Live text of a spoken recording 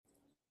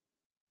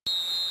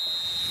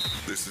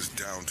This is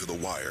Down to the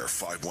Wire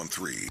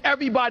 513.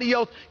 Everybody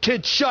else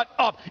can shut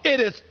up. It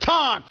is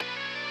time.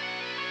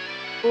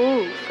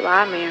 Ooh,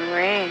 Flyman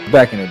ring.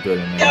 Back in the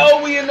building, man.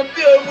 Yo, we in the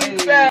building.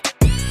 We back.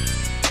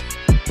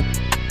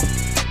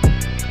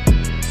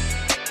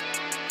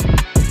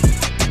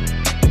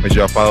 Make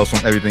sure y'all follow us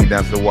on everything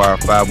Down to the Wire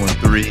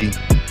 513.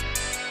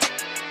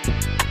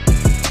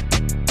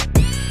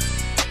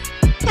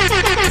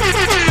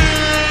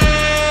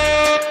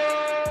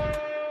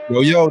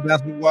 Yo, Down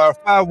to the Wire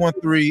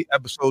 513,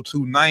 episode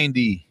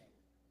 290.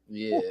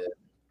 Yeah.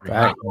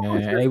 Right,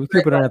 man. Hey, we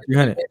keep it on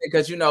 300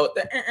 because you know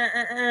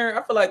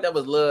I feel like that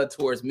was love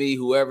towards me.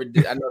 Whoever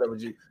did, I know that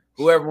was you.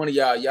 Whoever one of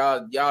y'all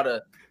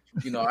the,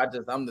 you know,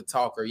 I'm the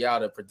talker,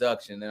 y'all the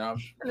production, and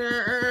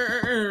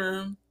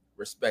I'm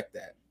respect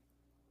that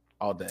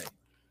all day.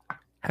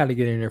 Had to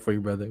get in there for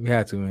you, brother. We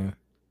had to, man.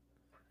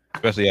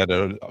 Especially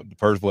after the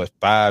first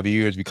 5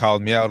 years, be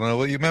calling me out on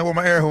man, where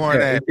my air horn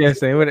at? Yeah,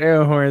 saying where the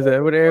air horns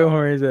at? Where the air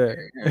horns at?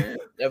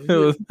 If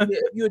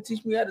you would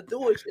teach me how to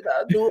do it, shit,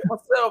 I'll do it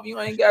myself. You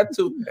ain't got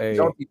to. Hey.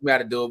 Don't teach me how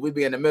to do it. We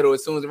be in the middle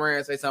as soon as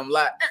Ryan say something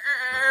like,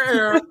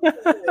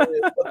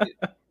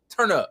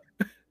 turn up.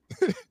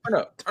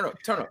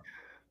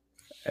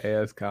 Hey,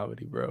 that's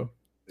comedy, bro.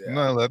 Yeah.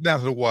 No, Down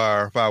to the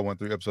Wire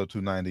 513, episode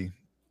 290.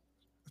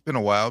 It's been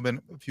a while,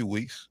 been a few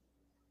weeks.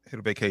 Hit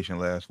a vacation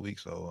last week,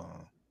 so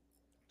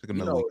took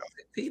another week off.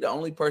 He the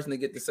only person to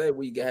get to say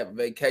we can have a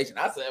vacation.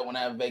 I said when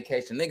I have a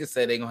vacation, niggas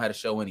say they gonna have a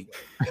show anyway.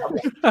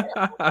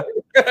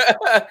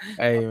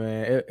 Hey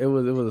man, it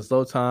was a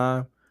slow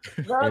time.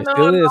 It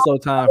still is a slow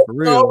time for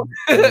real.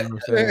 You know what I'm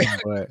saying?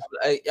 But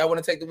hey, y'all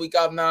want to take the week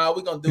off? Nah,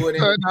 we gonna do it.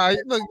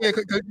 Look, yeah,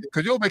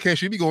 cause your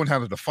vacation, you be going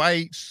down to the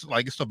fights,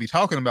 like it's stuff be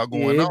talking about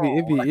going on.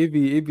 It'd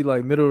be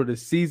like middle of the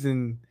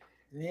season.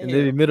 Yeah. And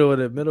then middle of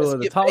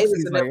the talk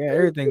season, like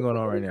everything going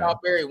on right now.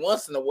 Every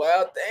once in a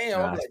while,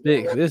 damn.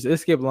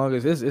 It's skip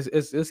longest.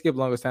 It's skip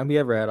longest time he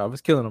ever had off.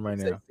 It's killing him right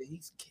now.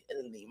 He's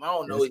killing him. I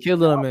don't know. It's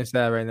killing him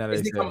inside right now.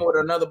 Is he coming with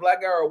another black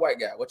guy or a white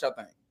guy? What y'all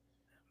think?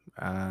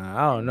 I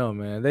don't know,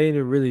 man. They need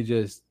to really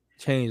just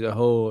change the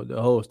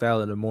whole style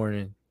of the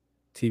morning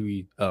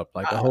TV up.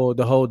 Like the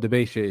whole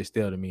debate shit is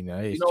still to me now.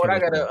 You know what? I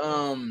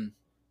gotta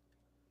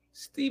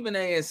Stephen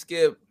A. and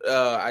Skip.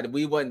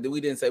 We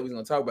didn't say we was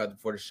gonna talk about it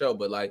before the show,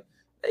 but like.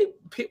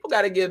 People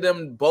got to give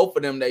them both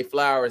of them they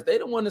flowers. They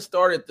the one that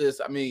started this.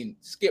 I mean,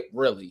 Skip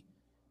really,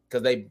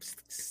 because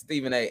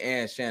Stephen A.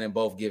 and Shannon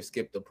both give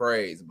Skip the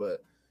praise,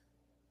 but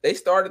they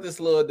started this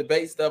little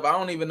debate stuff. I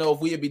don't even know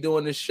if we would be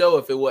doing this show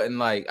if it wasn't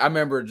like I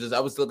remember. I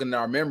was looking at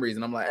our memories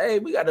and I'm like, hey,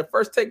 we got the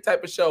first take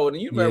type of show, and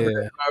you remember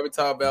that I would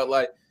talk about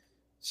like,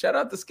 shout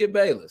out to Skip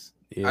Bayless.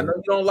 Yeah. I know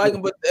you don't like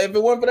him, but if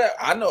it weren't for that,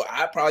 I know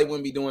I probably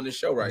wouldn't be doing this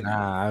show right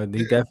now.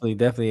 He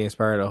definitely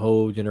inspired a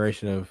whole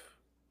generation of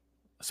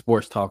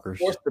sports talkers,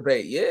 sports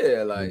debate.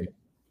 Yeah, like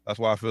that's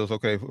why I feel it's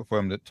okay for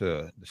him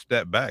to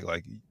step back.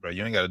 Like, bro,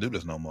 you ain't got to do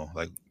this no more.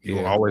 Like, you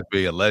will always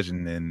be a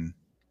legend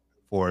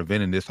for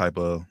inventing this type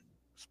of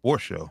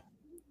sports show.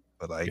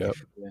 But like,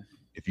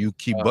 if you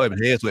keep butting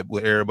heads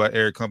with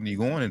every company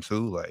you're going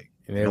into, like,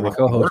 every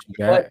co-host you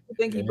got, I don't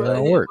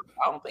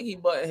think he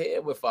butt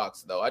head with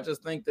Fox though. I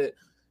just think that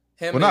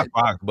him, not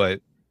Fox, but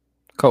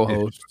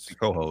co-host.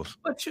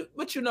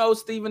 But you know,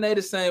 Stephen A.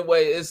 the same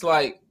way. It's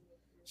like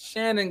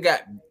Shannon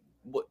got.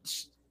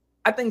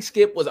 I think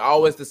Skip was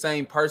always the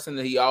same person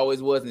that he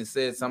always was and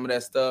said some of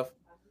that stuff,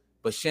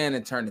 but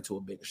Shannon turned into a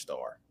bigger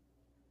star.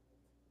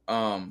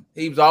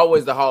 He was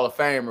always the Hall of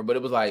Famer, but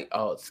it was like,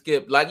 oh,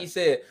 Skip, like you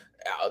said,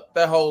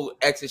 that whole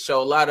exit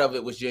show, a lot of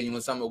it was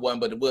genuine, some of it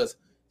wasn't, but it was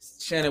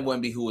Shannon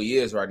wouldn't be who he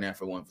is right now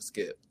for one for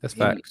Skip. That's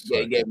facts.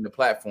 He gave him the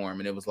platform,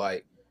 and it was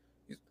like,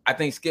 I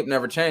think Skip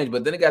never changed,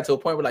 but then it got to a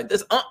point where like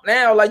this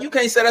now, like you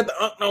can't say that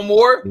to Unc no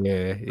more.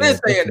 Yeah, been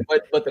saying it,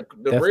 but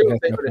the real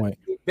thing is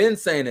been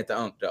saying it to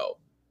Unc though.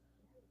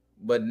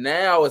 But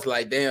now it's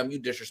like, damn, you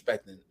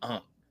disrespecting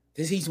Unc.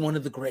 He's one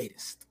of the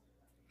greatest.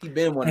 He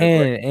been one of the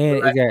greatest.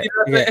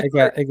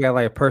 And it got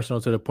like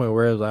personal to the point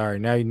where it was like, all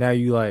right, now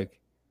you like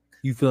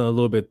you feeling a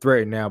little bit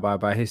threatened now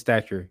by his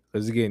stature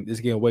because it's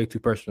getting way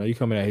too personal. You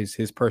coming at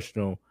his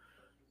personal,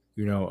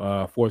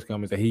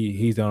 forthcomings that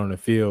he's done on the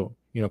field.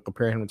 You know,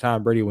 comparing him to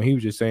Tom Brady when he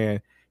was just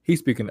saying he's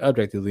speaking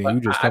objectively, and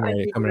you just coming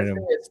at him.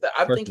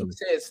 I think he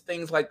said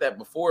things like that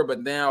before, but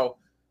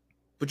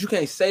you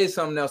can't say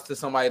something else to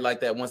somebody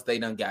like that once they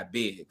done got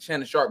big.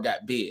 Shannon Sharp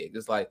got big.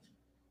 It's like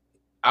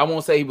I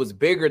won't say he was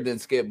bigger than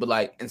Skip, but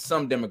like in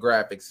some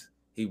demographics,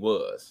 he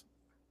was.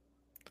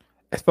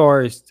 As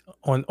far as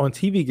on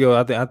TV go,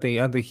 I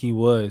think he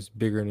was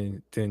bigger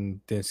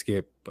than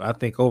Skip. I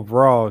think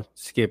overall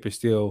Skip is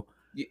still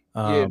in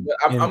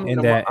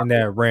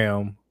that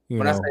realm.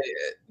 When I say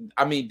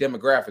I mean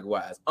demographic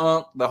wise,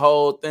 the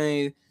whole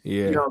thing.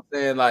 Yeah, you know what I'm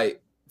saying.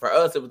 Like for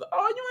us, it was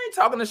you ain't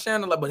talking to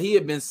Shannon, but he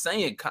had been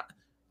saying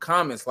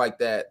comments like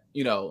that,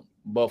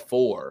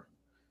 before.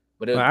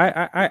 But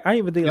I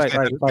even think like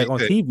on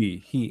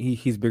TV,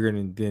 he's bigger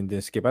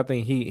than Skip. I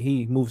think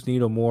he moves the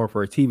needle more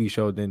for a TV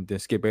show than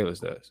Skip Bayless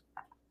does.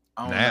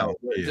 I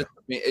don't know.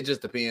 It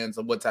just depends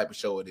on what type of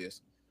show it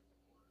is.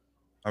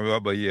 I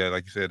mean, but yeah,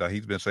 like you said,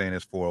 he's been saying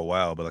this for a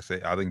while. But like I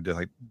say, I think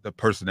the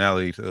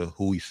personality to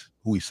who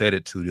he said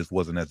it to just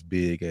wasn't as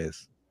big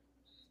as.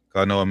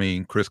 I know. I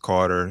mean, Chris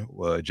Carter,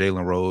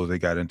 Jalen Rose, they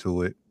got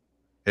into it.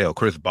 Hell,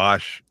 Chris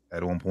Bosh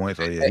at one point.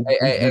 So yeah.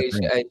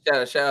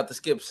 Shout out to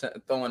Skip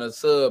throwing a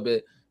sub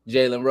at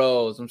Jalen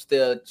Rose. I'm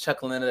still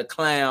chuckling at the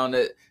clown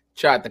that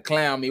tried to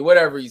clown me.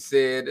 Whatever he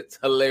said, it's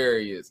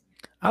hilarious.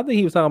 I think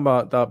he was talking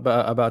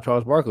about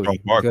Charles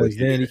Barkley, because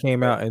then he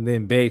came out and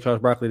then begged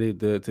Charles Barkley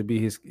to be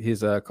his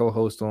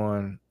co-host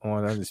on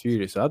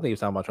Undisputed. So I think he was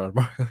talking about Charles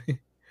Barkley.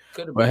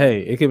 But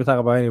hey, it could be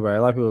talking about anybody.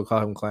 A lot of people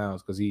call him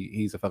clowns because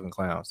he's a fucking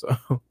clown. So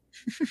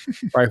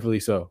rightfully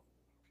so.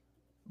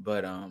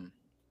 But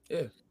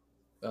yeah.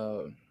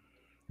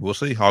 We'll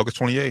see. August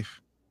 28th.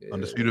 Yeah.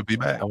 Undisputed will be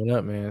back. Coming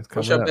up, man.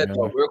 What's your bet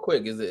though? Real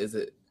quick. Is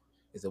it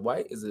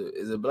white? Is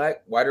it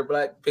black? White or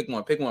black? Pick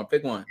one. Black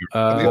guy.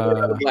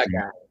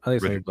 I think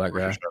it's gonna be black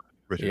guy. I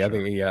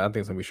think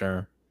it's gonna be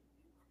Sherman.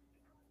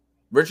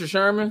 Richard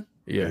Sherman?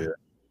 Yeah.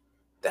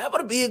 That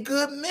would be a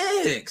good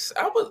mix.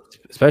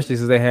 Especially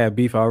since they had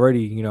beef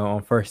already,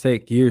 on First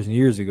Take years and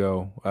years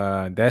ago.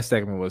 That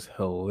segment was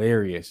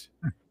hilarious.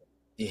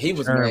 Yeah, he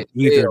was mad.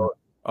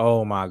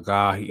 Oh my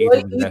god, he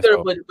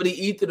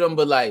ethered them,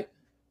 but like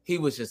he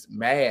was just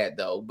mad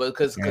though,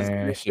 because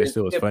shit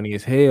was funny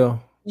as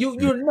hell.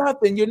 You're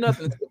nothing.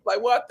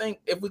 Like, well, I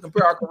think if we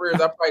compare our careers,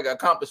 I probably got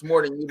accomplished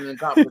more than you didn't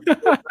accomplish.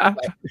 Like,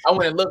 I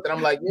went and looked, and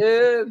I'm like,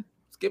 yeah,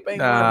 Skip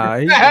ain't.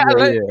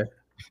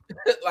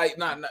 Like,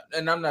 not,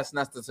 and I'm not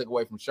to take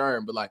away from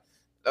Sherm, but like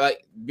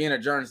being a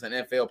journalist and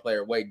NFL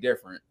player, way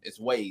different. It's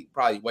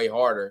probably way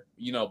harder,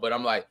 But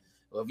I'm like,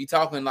 well, if you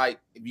talking like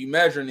if you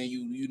measuring and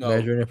you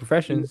measuring in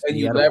professions, and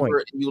you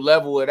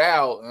level it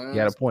out, you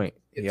got a point.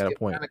 You got a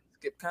point.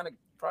 Skip kind of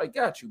probably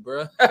got you,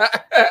 bro.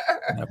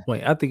 That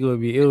point. I think it would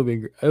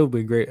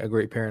be great, a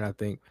great pairing. I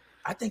think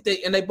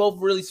they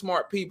both really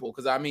smart people,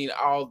 because I mean,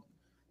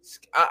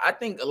 I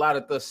think a lot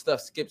of the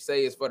stuff Skip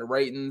say is for the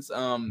ratings.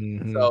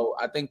 So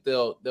I think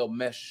they'll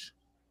mesh,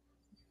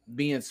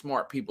 being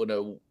smart people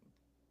to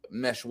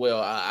mesh well.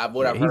 I've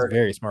heard. He's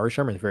very smart. Rich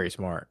Sherman's very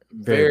smart.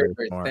 Very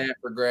smart.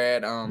 Stanford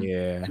grad.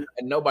 And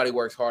nobody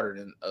works harder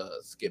than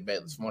Skip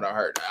Bayless, from what I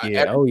heard.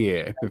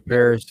 It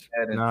prepares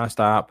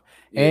nonstop.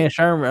 Yeah. And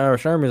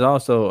Sherman is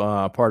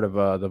also part of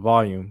the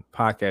Volume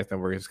podcast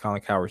network. It's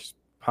Colin Coward's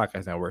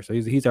podcast network. So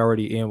he's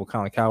already in with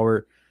Colin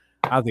Coward.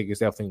 I think it's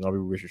definitely gonna be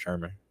Richard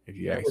Sherman, if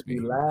you ask me.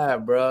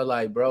 Live, bro.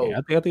 Like, bro. Yeah,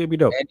 I think it'd be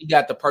dope. And he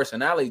got the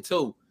personality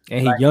too.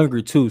 And he's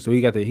younger too, so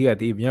he got the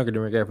even younger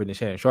demographic than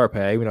Shannon Sharp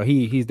had. Even though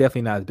he's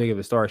definitely not as big of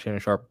a star as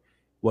Shannon Sharp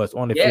was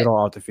on the field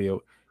or off the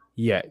field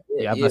yet.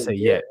 I'm not saying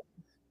yet.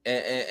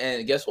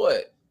 And guess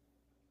what?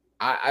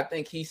 I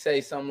think he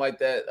say something like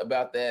that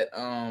about that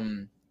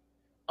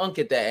Unk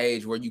at that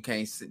age where you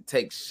can't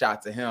take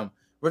shots at him.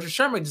 Richard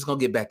Sherman just gonna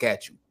get back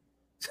at you.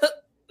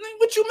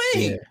 What you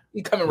mean?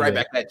 He coming right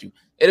back at you.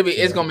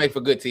 It's gonna make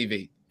for good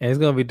TV. And it's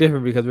gonna be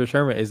different because Richard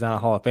Sherman is not a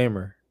Hall of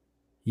Famer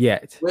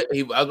yet. I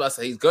was about to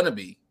say he's gonna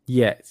be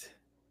yet,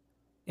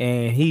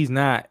 and he's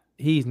not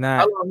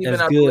How long he as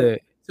been good. Out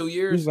 2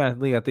 years. He's been out of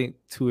the league, I think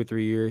 2 or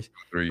 3 years.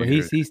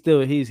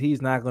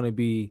 He's not gonna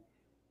be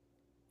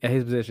at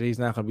his position. He's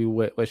not gonna be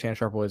what Shannon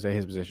Sharp was at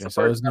his position.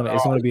 So it's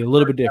gonna be a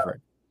little bit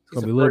different. It's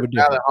gonna be a little bit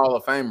different. Hall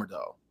of Famer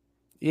though.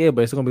 Yeah,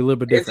 but it's gonna be a little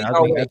bit different.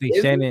 I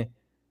think Shannon.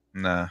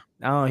 Nah.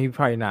 No, he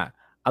probably not.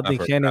 I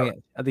think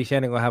Shannon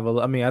gonna have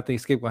I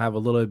think Skip gonna have a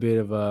little bit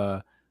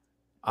of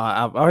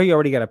he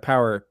already got a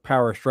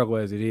power struggle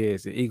as it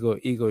is. The ego,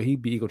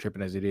 he'd be ego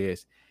tripping as it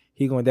is.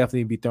 He gonna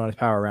definitely be throwing his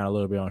power around a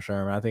little bit on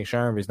Sherman. I think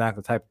Sherman is not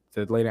the type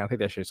to lay down and take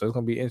that shit. So it's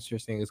gonna be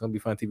interesting. It's gonna be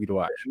fun TV to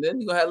watch. And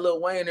then you gonna have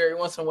Lil Wayne every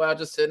once in a while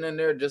just sitting in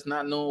there, just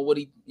not knowing what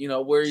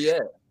where he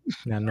at.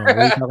 Not knowing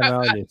what he's talking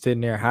about, just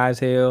sitting there high as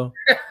hell.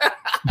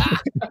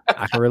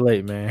 I can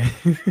relate, man.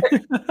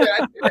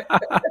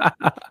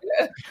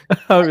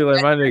 I'll be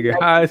like, my nigga,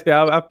 high as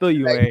hell. I feel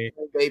you, man.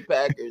 They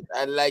Packers.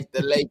 I like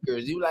the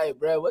Lakers. You like,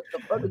 bro? What the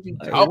fuck are you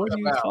talking about? What are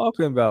you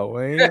talking about,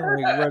 Wayne? Like,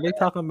 bro, they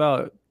talking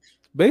about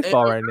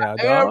baseball right now,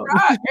 dog.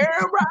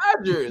 Aaron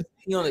Rodgers.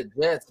 He on the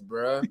Jets,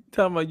 bro.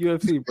 Talking about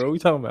UFC, bro. We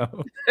talking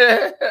about?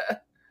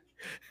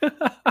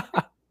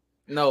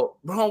 No,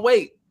 bro.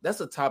 Wait,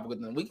 that's a topic.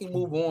 We can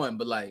move on,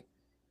 but like,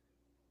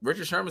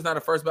 Richard Sherman's not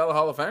a first ballot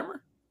Hall of Famer.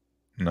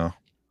 No,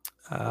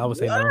 I would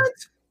say no.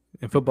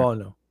 In football,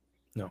 no.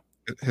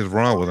 His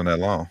run wasn't that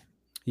long.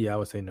 Yeah, I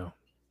would say no.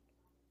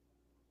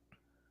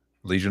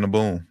 Legion of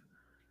Boom.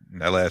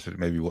 That lasted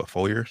maybe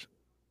 4 years?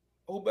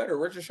 Who better,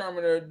 Richard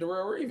Sherman or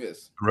Darrelle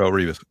Revis? Darrelle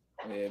Revis.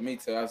 Yeah, me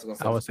too.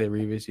 I would say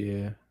Revis,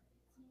 yeah.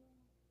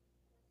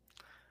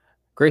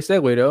 Great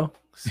segue though.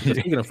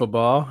 Speaking of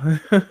football,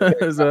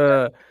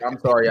 I'm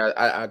sorry,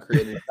 I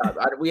created a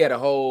topic. We had a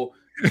whole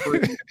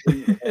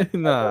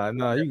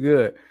nah, you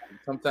good.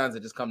 Sometimes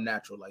it just come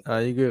natural like that.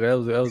 You good.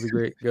 That was a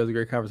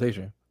great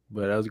conversation.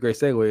 But that was a great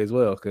segue as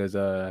well, because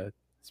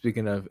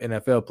speaking of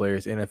NFL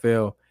players,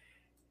 NFL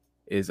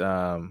is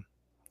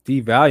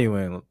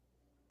devaluing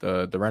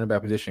the running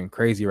back position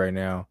crazy right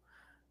now.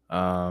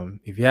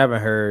 If you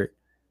haven't heard,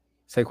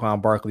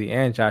 Saquon Barkley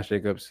and Josh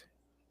Jacobs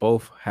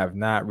Both have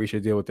not reached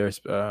a deal with their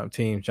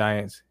team,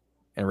 Giants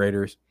and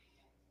Raiders.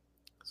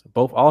 So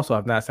both also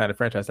have not signed a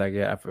franchise tag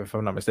yet, if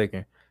I'm not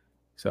mistaken.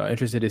 So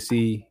interested to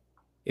see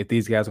if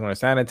these guys are going to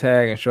sign a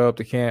tag and show up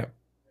to camp.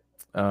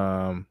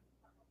 Or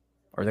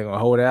they're going to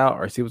hold out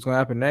or see what's going to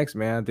happen next,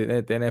 man. The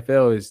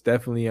NFL is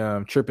definitely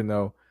tripping,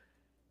 though,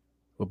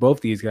 with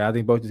both these guys. I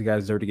think both these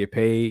guys deserve to get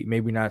paid.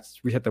 Maybe not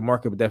reset the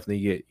market, but definitely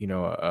get,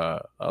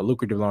 a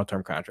lucrative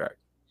long-term contract.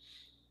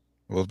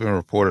 Well, it's been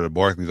reported that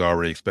Barkley's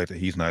already expected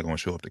he's not going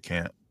to show up to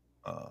camp.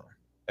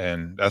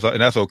 And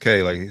that's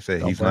okay. Like he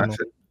said, he's not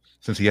 –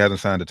 since he hasn't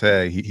signed a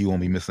tag, he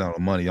won't be missing out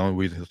on money. The only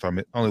way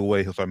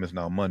he'll start missing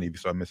out on money if he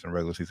start missing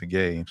regular season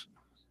games.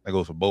 That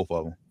goes for both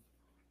of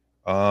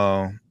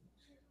them.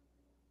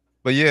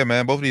 But yeah,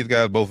 man, both of these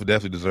guys both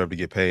definitely deserve to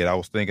get paid. I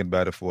was thinking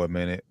about it for a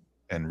minute,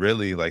 and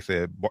really, like I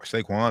said,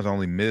 Saquon's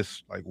only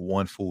missed like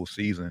one full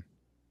season.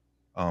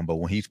 But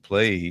when he's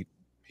played,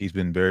 he's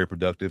been very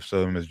productive.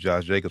 So as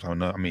Josh Jacobs,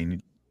 last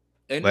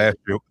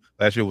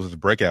year was his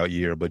breakout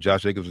year, but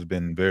Josh Jacobs has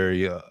been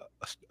very a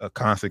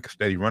constant,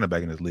 steady running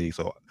back in this league.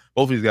 So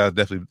both of these guys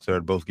definitely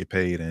deserve to both get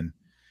paid, and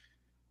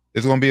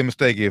it's going to be a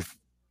mistake if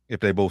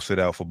they both sit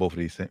out for both of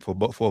these things, for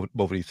both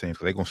of these teams,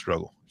 because they're going to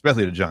struggle,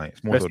 especially the Giants.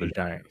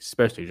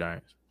 Especially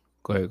Giants.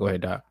 Go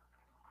ahead, Doc.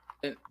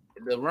 And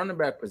the running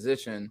back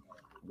position,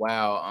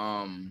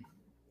 while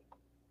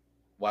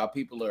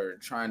people are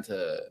trying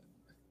to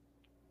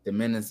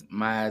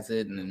minimize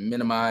it and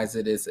minimize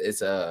it, it's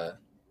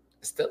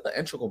still an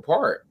integral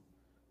part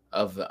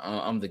of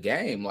the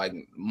game. Like,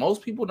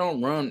 most people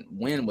don't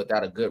win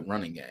without a good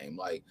running game.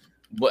 Like,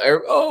 but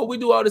we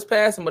do all this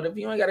passing, but if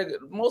you ain't got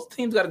most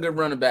teams got a good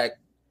running back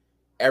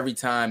every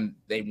time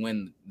they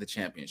win the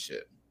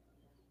championship.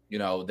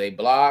 They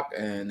block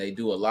and they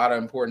do a lot of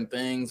important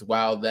things.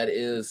 While that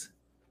is,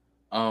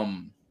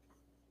 the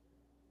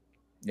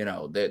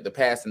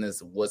passing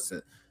is what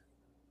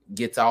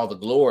gets all the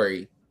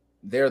glory.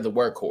 They're the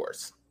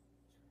workhorse.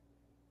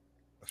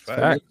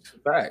 Fact.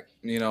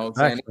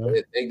 Saying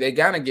they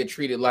gotta get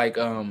treated like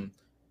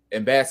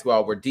in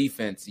basketball, where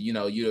defense,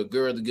 you're a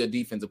really good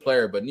defensive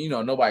player, but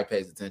nobody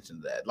pays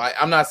attention to that. Like,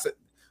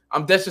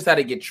 that's just how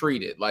they get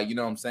treated. Like, you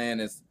know what I'm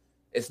saying?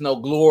 It's no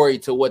glory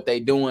to what they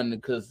doing,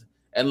 because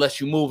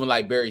unless you're moving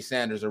like Barry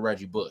Sanders or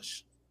Reggie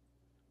Bush,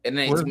 it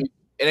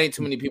ain't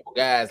too many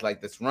guys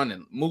like that's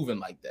moving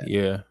like that.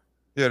 Yeah.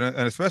 Yeah, and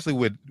especially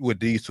with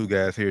these two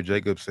guys here,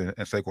 Jacobs and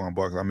Saquon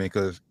Barkley. I mean,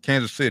 because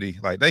Kansas City,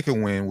 like, they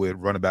can win with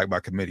running back by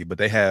committee, but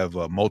they have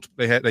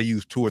they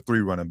use 2 or 3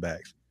 running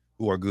backs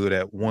who are good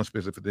at one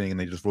specific thing, and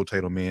they just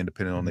rotate them in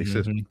depending on their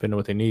system, depending on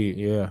what they need.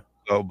 Yeah.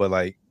 So, but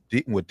like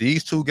with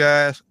these two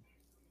guys,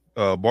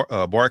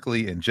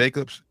 Barkley and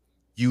Jacobs,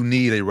 you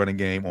need a running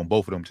game on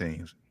both of them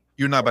teams.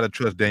 You're not about to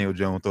trust Daniel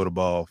Jones throw the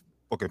ball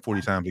fucking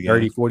 40 times a game.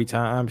 30, 40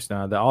 times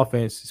now. The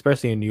offense,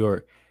 especially in New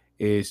York,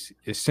 is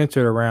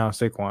centered around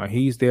Saquon.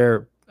 He's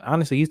their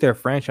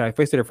franchise,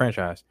 face of their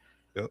franchise.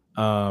 Yep.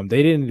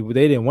 They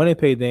didn't want to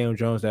pay Daniel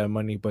Jones that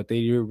money, but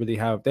they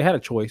had a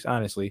choice,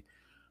 honestly.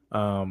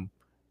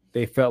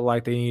 They felt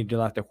like they needed to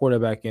lock their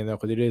quarterback in, though,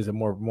 because it is a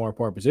more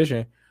important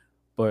position.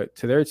 But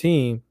to their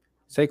team,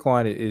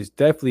 Saquon is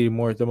definitely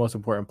the most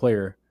important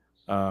player,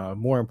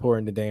 more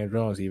important than Daniel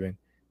Jones even.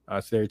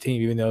 To their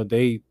team, even though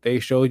they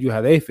showed you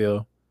how they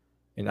feel,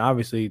 and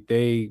obviously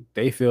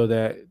they feel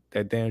that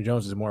Daniel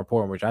Jones is more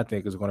important, which I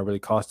think is going to really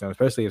cost them,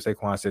 especially if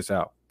Saquon sits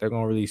out. They're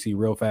going to really see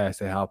real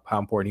fast how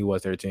important he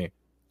was to their team.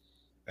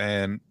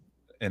 And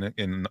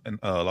in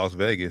Las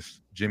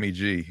Vegas, Jimmy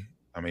G,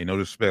 I mean, no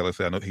disrespect, let's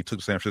say, I know he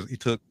took San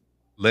Francisco.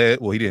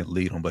 He didn't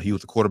lead them, but he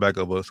was the quarterback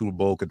of a Super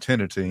Bowl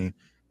contender team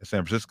in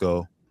San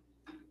Francisco.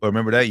 But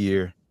remember that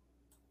year,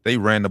 they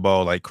ran the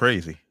ball like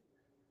crazy.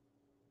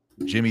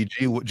 Jimmy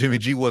G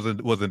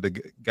wasn't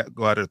the guy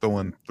go out there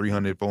throwing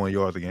 300, 400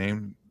 yards a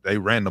game. They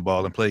ran the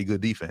ball and played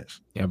good defense.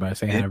 Yeah, but I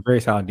say had a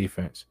very solid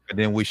defense. And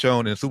then we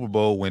shown in the Super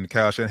Bowl when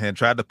Kyle Shanahan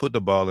tried to put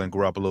the ball in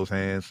Garoppolo's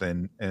hands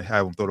and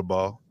have him throw the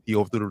ball, he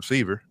overthrew the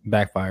receiver.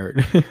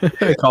 Backfired.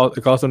 It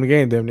cost him the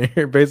game, damn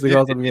near. Basically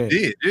cost him the game. It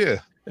did,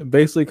 yeah. It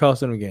basically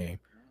cost him the game.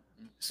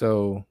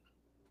 So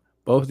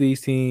both of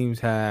these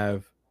teams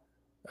have,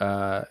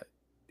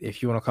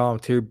 if you want to call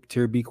them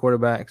tier B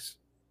quarterbacks,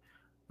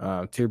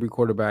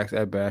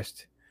 at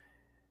best,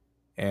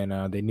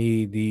 and they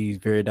need these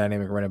very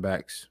dynamic running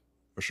backs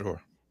for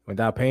sure.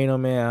 Without paying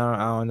them, man,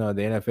 I don't know.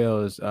 The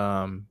NFL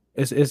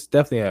is it's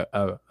definitely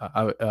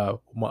a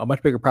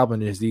much bigger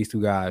problem than these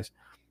two guys.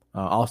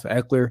 Also,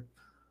 Eckler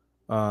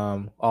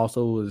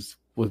also was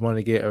wanting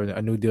to get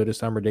a new deal this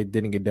summer. They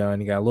didn't get done.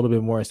 He got a little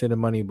bit more incentive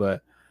money,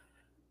 but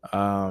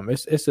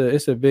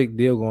it's a big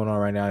deal going on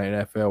right now in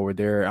the NFL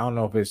where I don't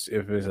know if it's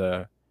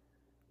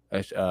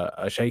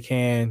a shake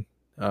hand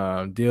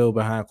deal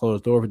behind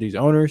closed door for these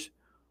owners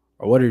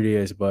or what it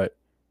is, but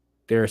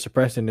they're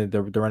suppressing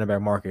the running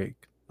back market.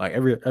 Like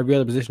every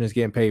other position is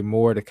getting paid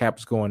more. The cap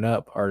is going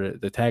up, or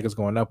the tag is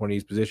going up on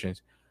these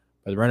positions,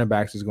 but the running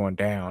backs is going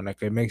down.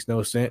 Like, it makes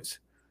no sense.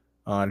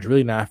 It's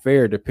really not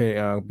fair,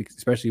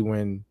 especially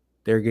when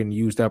they're getting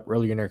used up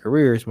early in their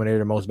careers when they're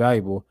the most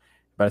valuable.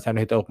 By the time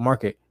they hit the open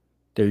market,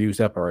 they're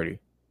used up already.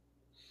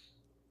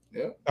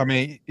 Yeah. I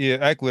mean, yeah,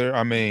 Eckler.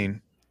 I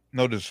mean,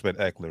 no disrespect,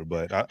 Eckler,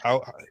 but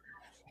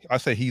I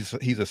say he's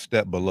a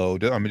step below.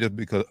 I mean, just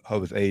because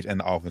of his age and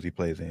the offense he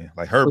plays in.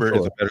 Like Herbert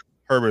is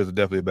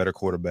definitely a better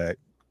quarterback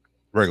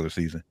regular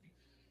season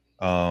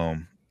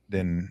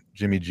than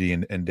Jimmy G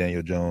and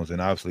Daniel Jones,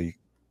 and obviously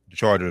the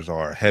Chargers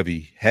are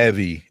heavy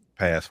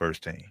pass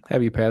first team.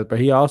 Heavy pass, but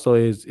he also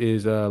is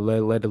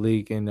led the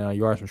league in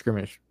yards from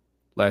scrimmage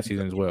last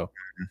season as well.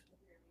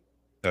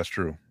 That's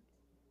true.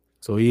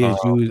 So he is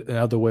used in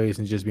other ways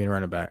than just being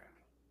running back.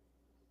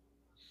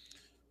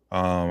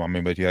 I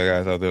mean, but yeah,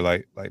 guys out there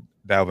like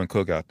Dalvin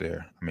Cook out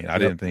there. I mean, I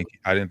didn't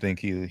think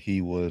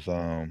he was.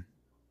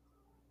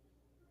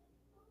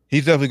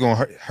 He's definitely going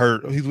to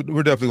hurt.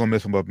 We're definitely going to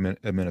miss him up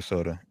in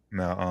Minnesota.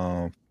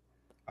 Now,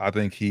 I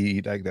think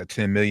he like that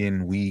 $10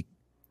 million we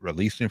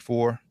released him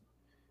for.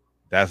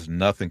 That's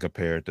nothing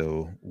compared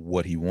to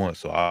what he wants.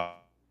 So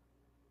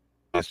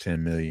that's $10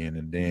 million,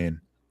 and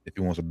then if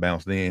he wants to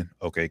bounce, then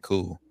okay,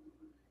 cool.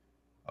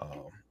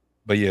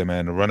 But yeah,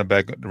 man, the running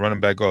back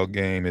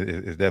game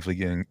is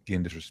definitely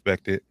getting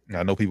disrespected.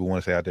 I know people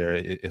want to say out there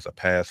it's a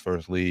pass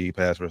first league,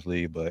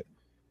 but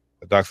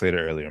Doc said it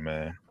earlier,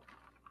 man.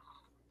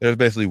 There's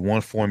basically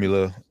one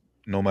formula,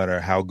 no matter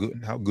how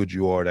good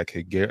you are, that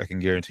can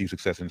guarantee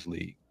success in this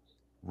league: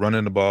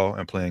 running the ball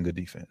and playing good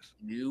defense.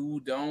 You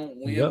don't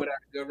win without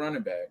a good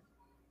running back.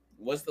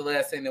 What's the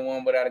last thing they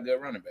won without a good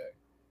running back?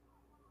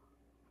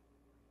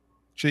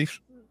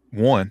 Chiefs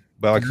won,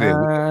 but like I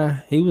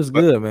said, he was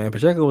good, man.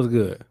 Pacheco was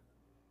good.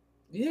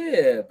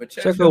 Yeah,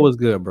 Pacheco was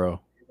good, bro.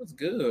 He was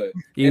good.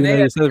 Even though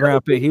he was a 7th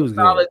round pick, he was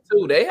good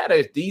too. They had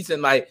a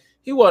decent, like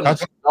he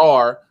wasn't a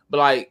star, but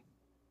like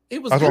he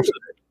was good.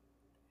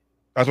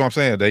 That's what I'm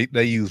saying.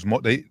 They use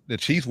the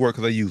Chiefs work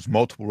because they use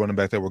multiple running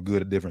backs that were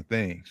good at different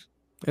things,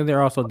 and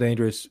they're also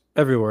dangerous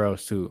everywhere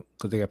else too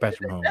because they got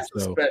Patrick Mahomes.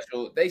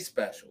 That's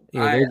special.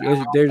 Yeah,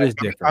 they're just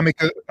different. I mean,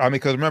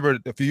 because remember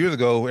a few years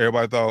ago,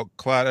 everybody thought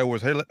Clyde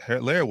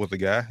Edwards-Helaire was the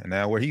guy, and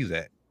now where he's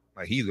at,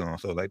 like he's gone.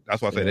 So like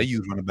that's why I say they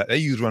use running back. They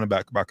use running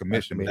back by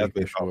commission. That's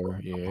for sure.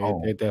 Yeah,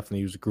 they definitely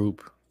use a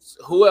group.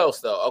 Who else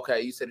though?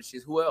 Okay, you said the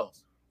Chiefs. Who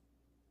else?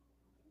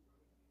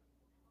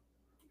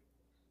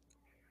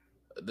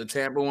 The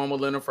Tampa one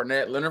with Leonard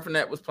Fournette. Leonard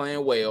Fournette was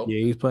playing well.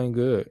 Yeah, he's playing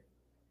good.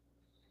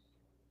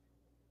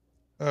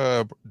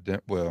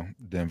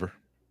 Denver.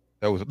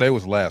 That was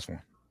the last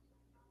one.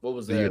 What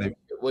was that?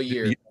 What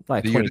year?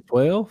 Like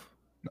 2012?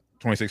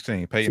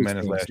 2016. Peyton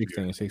Manning's last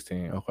year.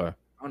 16. Okay.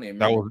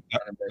 That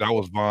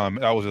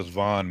was just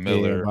Von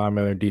Miller. Yeah, Von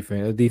Miller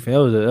defense.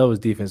 That was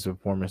defensive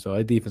performance. So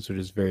that defense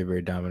was just very,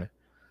 very dominant.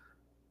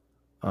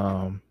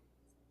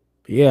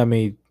 Yeah, I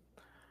mean,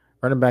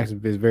 running backs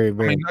is very,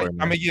 very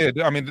important.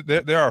 I mean,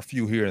 there are a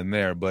few here and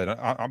there, but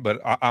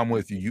I'm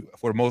with you.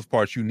 For the most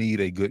part, you need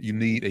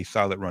a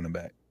solid running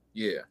back.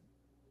 Yeah,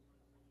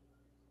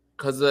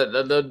 because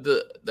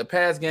the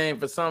pass game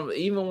for some,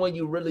 even when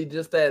you really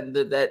just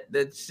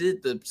that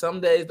shit,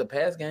 some days the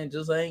pass game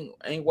just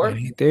ain't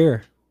working. Ain't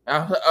there.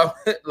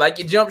 Like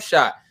your jump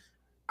shot.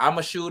 I'm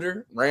a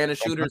shooter, ran a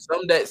shooter.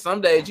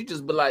 Some days you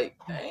just be like,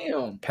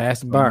 damn.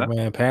 Pass the bar,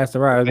 man. Pass the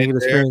bar. Let me get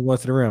a screen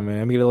once to the rim, man.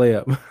 Let me get a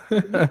layup.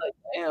 Like,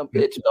 damn,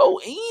 bitch, go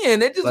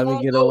in. It just Let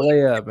me get a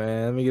layup,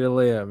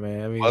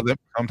 man.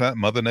 Sometimes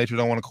Mother Nature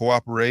don't want to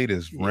cooperate.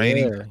 It's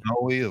raining,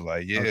 snowy. It's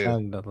like,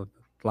 the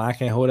line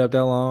can't hold up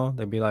that long.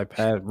 They'd be like,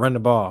 "Pass, run the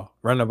ball,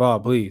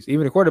 please."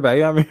 Even the quarterback.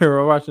 Yeah, I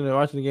remember watching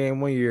the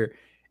game one year.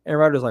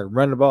 Everybody was like,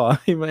 "Run the ball."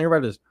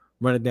 Everybody just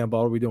run the damn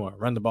ball. What are we doing?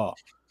 Run the ball.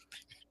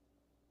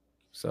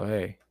 So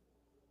hey,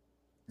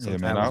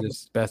 sometimes it's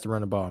just best to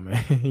run the ball,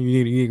 man.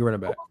 you need to run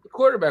it back. The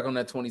quarterback on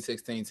that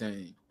 2016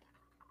 team.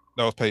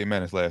 That was Peyton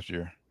Manning's last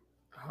year.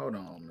 Hold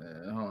on,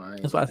 man.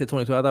 That's why I said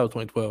 2012. I thought it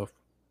was 2012.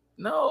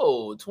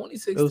 No,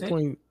 2016. It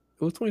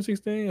was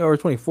 2016 or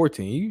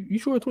 2014. You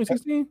sure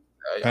 2016?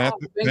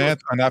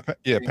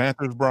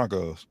 Panthers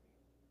Broncos,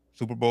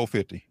 Super Bowl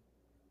 50.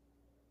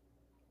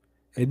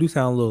 It do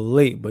sound a little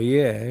late, but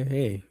yeah,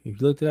 hey, if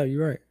you looked it up,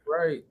 you're right.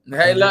 Right.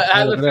 Hey,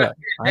 I looked it up.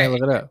 I ain't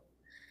look it up.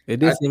 It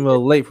did seem a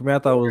little late for me. I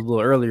thought it was a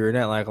little earlier in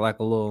that, like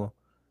a little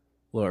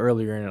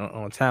earlier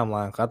on the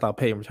timeline. I thought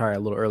Peyton retired a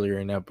little earlier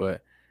in that,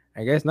 but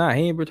I guess not.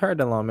 He ain't retired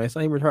that long, man.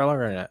 So he retired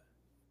longer than that.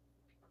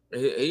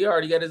 He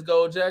already got his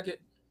gold jacket.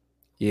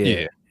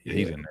 Yeah,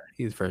 he's in there.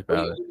 He's first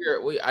ballot.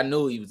 I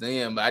knew he was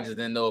in, but I just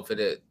didn't know if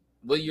it.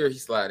 What year he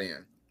slid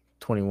in?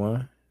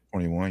 21.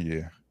 21,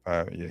 yeah.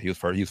 He was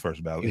first. He was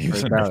first ballot. He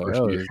was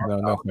first year.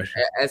 No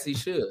question. As he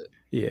should.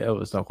 Yeah, it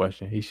was no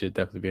question. He should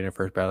definitely be in the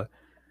first ballot.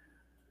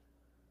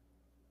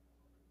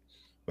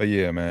 But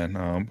yeah,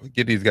 man,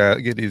 get these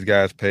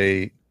guys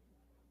paid.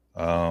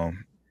 I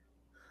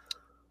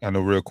know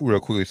real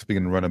quickly.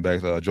 Speaking of running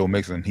backs, Joe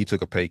Mixon, he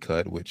took a pay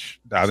cut, which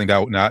I think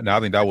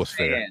that was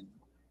fair.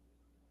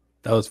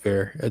 That was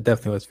fair. It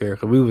definitely was fair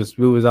because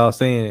we was all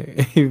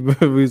saying we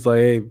was like,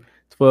 hey,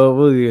 12,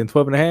 what was he in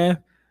 12 and a half?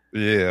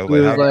 Yeah,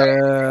 we was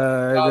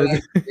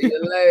see you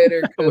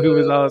later. We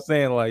was all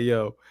saying like,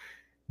 yo,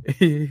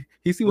 he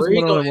see what's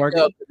going on in the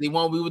market. He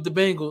won't be with the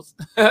Bengals.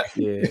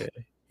 Yeah.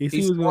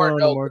 He see what's going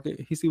on in the market.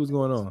 He see what's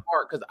going on.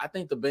 Smart, because I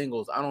think the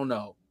Bengals, I don't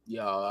know,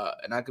 y'all,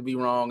 and I could be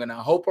wrong, and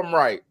I hope I'm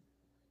right.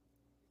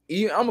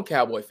 I'm a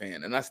Cowboy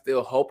fan, and I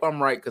still hope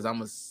I'm right because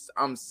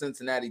I'm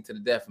Cincinnati to the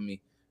death of me.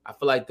 I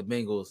feel like the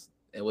Bengals,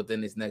 and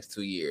within these next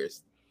 2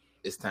 years,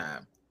 it's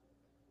time.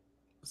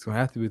 It's gonna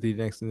have to be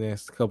the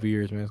next couple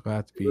years, man. It's gonna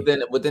have to be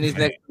within these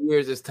next 2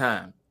 years. It's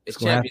time. It's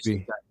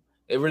championship time.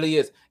 It really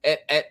is.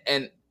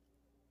 And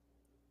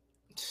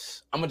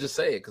I'm gonna just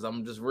say it because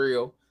I'm just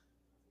real.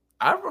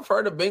 I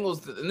prefer the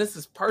Bengals, and this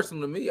is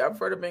personal to me. I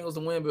prefer the Bengals to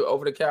win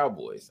over the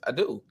Cowboys. I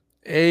do.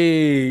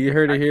 Hey, you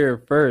heard it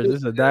here first. This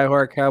is a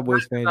diehard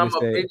Cowboys fan. I'm a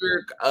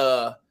bigger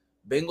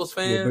Bengals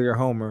fan. You're a bigger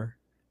homer.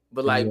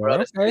 But like, bro,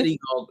 the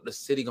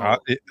city gonna.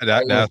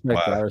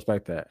 I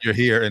respect that. You're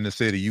here in the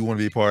city. You want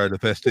to be part of the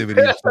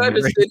festivities. I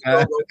respect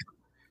that.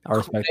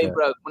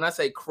 Bro, when I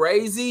say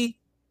crazy,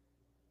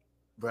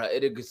 bro,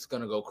 it's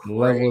gonna go crazy.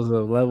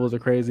 Levels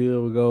of crazy. It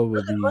will go.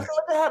 Look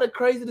at how the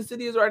crazy the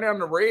city is right now in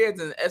the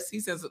Reds and SC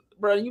since,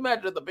 bro. You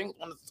imagine if the Bengals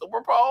won the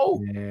Super Bowl?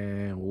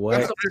 Man,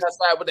 what?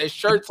 Outside with their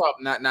shirts off,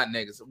 not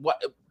niggas.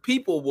 What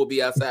people will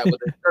be outside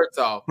with their shirts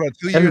off? Bro,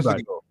 2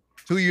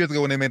 years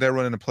ago when they made that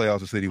run in the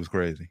playoffs, the city was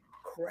crazy.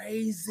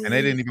 And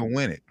they didn't even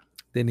win it.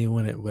 Didn't even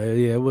win it. But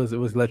yeah, it was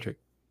electric.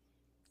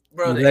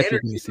 Bro, the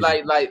energy,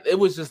 like it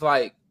was just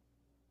like,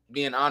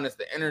 being honest,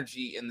 the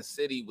energy in the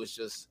city was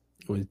just.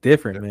 It was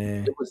different,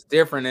 man. It was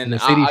different. And the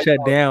city shut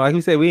down. Like we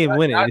said, we didn't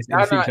win it. I'm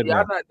not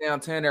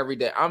downtown every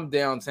day. I'm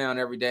downtown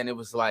every day. And it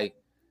was like,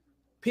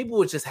 people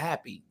were just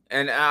happy.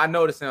 And I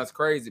know this sounds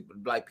crazy, but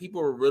like people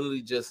were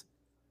really just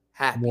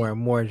happy.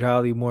 More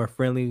jolly, more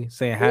friendly,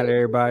 saying hi to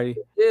everybody.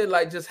 Yeah,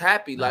 like just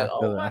happy. Like,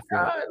 oh my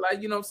God.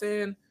 Like, you know what I'm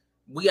saying?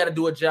 We got to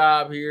do a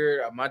job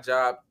here. My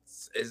job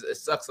it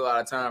sucks a lot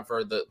of time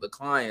for the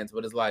clients,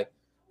 but it's like,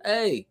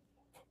 hey,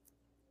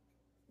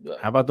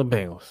 how about the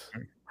Bengals?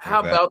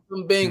 How about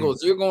them Bengals?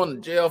 You're going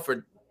to jail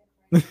for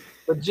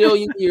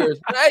jillion years,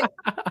 right?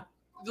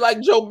 Like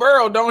Joe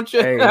Burrow, don't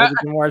you? Hey, look at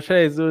Jamar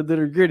Chase, do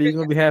the gritty. You're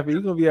gonna be happy.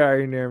 You're gonna be all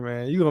right in there,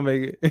 man. You're gonna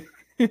make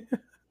it.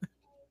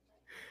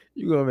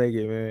 You're gonna make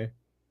it, man.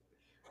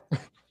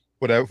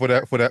 For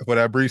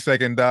that brief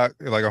second, Doc,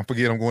 like I'm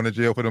going to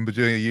jail for them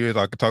bajillion years.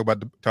 I could talk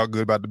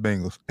good about the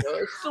Bengals.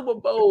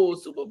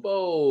 Super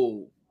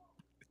Bowl.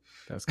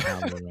 That's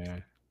combo,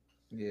 man.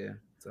 Yeah.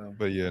 So.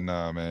 But yeah,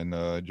 nah, man.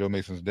 Joe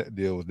Mixon's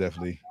deal was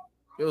definitely.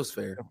 It was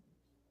fair.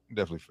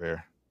 Definitely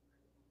fair.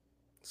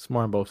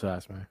 Smart on both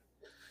sides, man.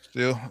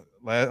 Still,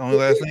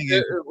 last thing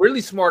is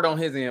really smart on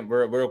his end,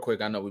 bro. Real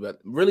quick, I know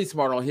really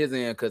smart on his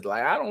end because,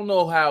 like, I don't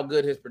know how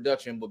good his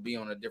production would be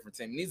on a different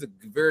team. He's a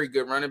very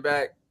good running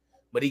back.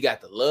 But he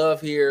got the love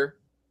here.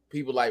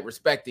 People like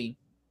respecting,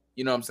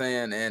 you know what I'm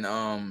saying? And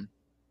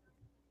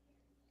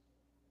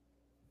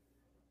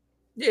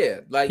yeah,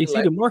 like he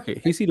see the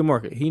market. He see the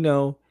market. He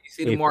know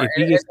the market.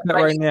 If he gets cut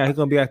right now, he's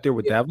gonna be out there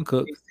with Dalvin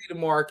Cook. He see the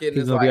market.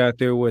 He's gonna be out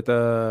there with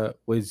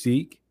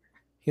Zeke.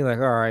 He's like,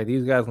 all right,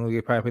 these guys gonna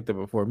get probably picked up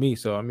before me,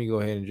 so let me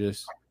go ahead and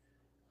just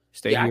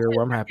stay here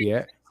where I'm happy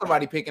at.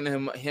 Somebody picking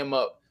him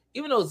up,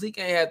 even though Zeke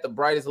ain't had the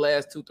brightest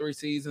last 2-3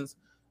 seasons.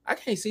 I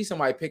can't see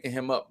somebody picking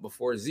him up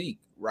before Zeke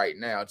right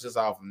now, just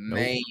off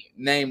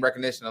name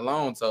recognition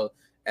alone. So,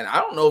 and I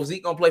don't know if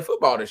Zeke gonna play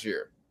football this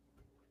year.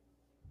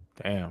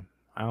 Damn,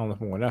 I don't know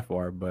if I'm going that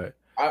far, but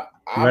you're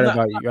right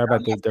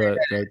about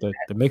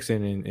the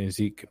Mixon and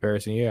Zeke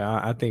comparison. Yeah,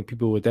 I think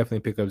people would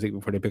definitely pick up Zeke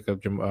before they pick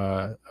up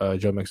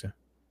Joe Mixon.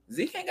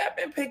 Zeke ain't got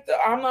been picked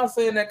up. I'm not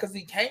saying that because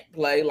he can't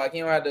play, like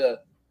he don't have the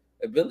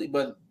ability,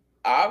 but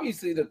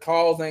obviously the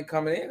calls ain't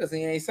coming in because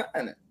he ain't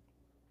signing.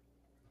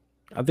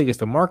 I think it's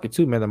the market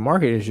too, man. The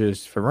market is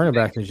just for running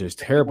backs is just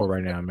terrible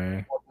right now,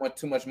 man. Want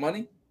too much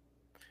money?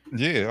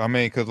 Yeah, I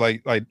mean, because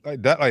like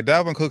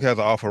Dalvin Cook has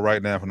an offer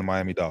right now from the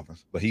Miami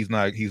Dolphins, but he's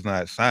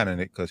not signing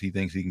it because he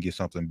thinks he can get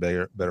something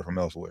better from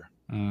elsewhere.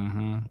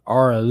 Mm-hmm.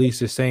 Or at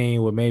least the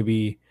same with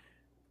maybe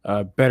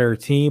a better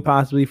team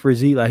possibly for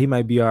Zeke. Like he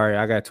might be all right.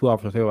 I got 2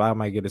 offers. I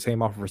might get the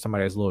same offer for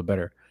somebody that's a little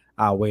better.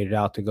 I'll wait it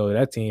out to go to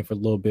that team for a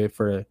little bit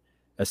for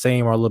the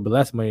same or a little bit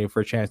less money for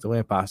a chance to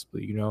win,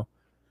 possibly. You know.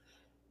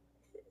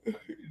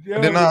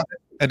 And then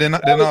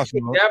also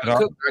Dalvin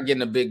Cook not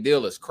getting a big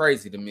deal is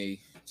crazy to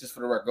me. Just for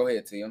the record, go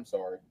ahead, T. I'm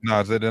sorry.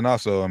 No, then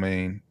also, I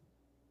mean,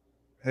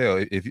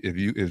 hell,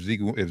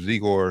 if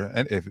Zeke or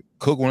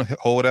Cook want to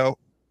hold out,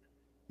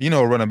 you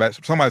know, running back,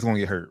 somebody's going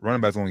to get hurt.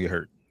 Running back's going to get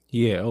hurt.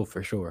 Yeah,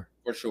 for sure.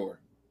 For sure.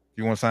 If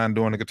you want to sign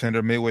during the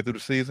contender midway through the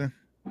season,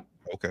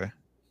 okay.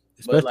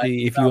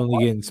 Especially if you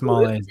only getting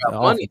small ass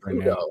offers right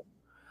now.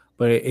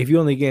 But if you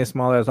only getting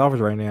small ass offers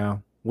right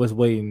now, what's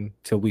waiting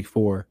till week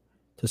 4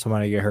 till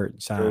somebody get hurt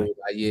and sign?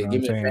 Yeah,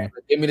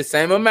 give me the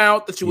same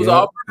amount that you was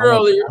offering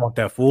earlier. I want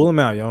that full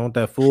amount. You want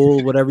that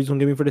full whatever you're gonna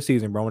give me for the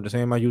season, bro. I want the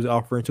same amount you was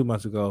offering 2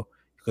 months ago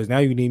because now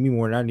you need me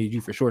more than I need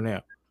you for sure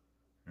now.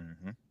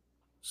 Mm-hmm.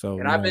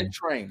 So I've been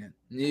training.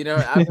 You know,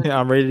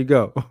 I'm ready to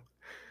go.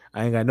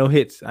 I ain't got no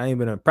hits. I ain't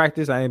been in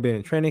practice. I ain't been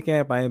in training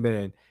camp. I ain't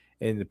been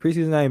in the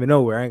preseason. I ain't been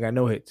nowhere. I ain't got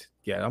no hits.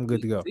 Yeah, I'm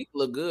good to go. He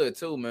look good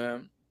too,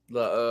 man.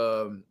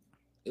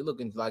 It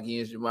looking like he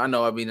is. I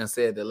know I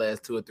said the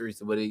last 2 or 3,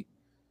 but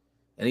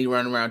And he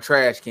running around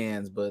trash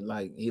cans, but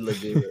like he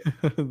look good.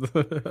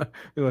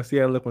 You want to see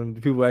how it look when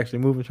people actually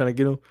moving, trying to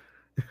get him.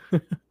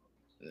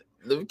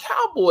 The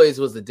Cowboys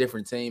was a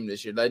different team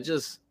this year. Like,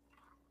 just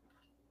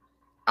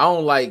I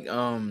don't like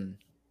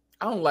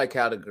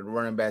how the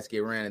running backs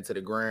get ran into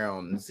the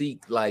ground. And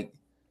Zeke like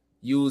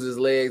use his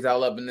legs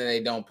all up and then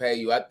they don't pay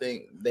you. I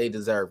think they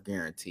deserve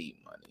guaranteed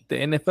money. The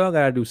NFL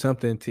got to do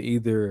something to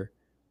either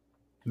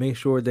make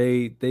sure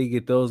they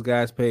get those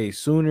guys paid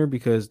sooner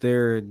because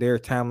their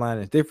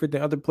timeline is different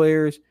than other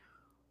players,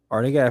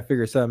 or they got to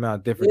figure something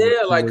out different.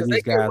 Yeah, like because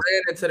they get ran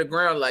into the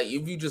ground. Like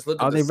if you just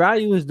look at their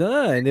value is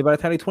done. They by the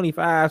time they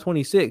 25,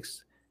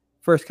 26,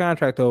 first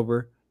contract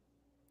over,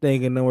 they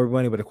ain't getting nowhere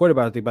money. But the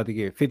quarterback, they about to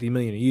get $50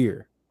 million a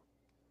year.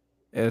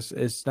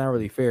 It's not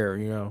really fair,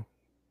 you know.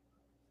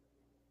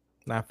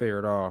 Not fair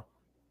at all.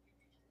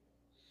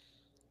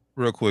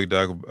 Real quick,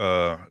 Doc.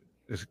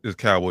 It's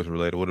Cowboys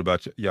related. What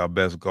about y'all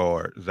best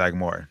guard, Zach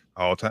Martin,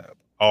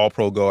 all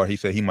pro guard? He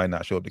said he might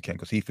not show up to camp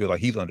because he feel like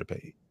he's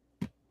underpaid.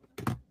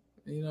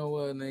 You know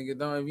what,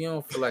 nigga? If you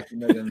don't feel like you're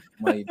making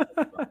money,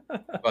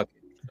 fuck it.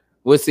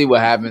 We'll see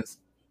what happens.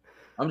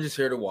 I'm just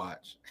here to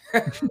watch.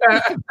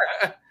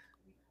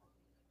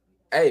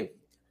 Hey,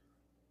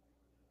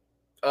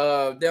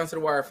 Down to the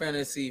Wire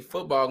Fantasy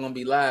Football gonna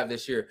be live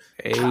this year.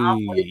 Hey.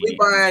 We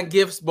buying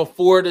gifts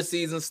before the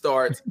season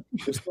starts.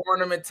 We're storing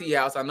them at Tea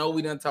House. I know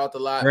we done talked a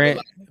lot. Like,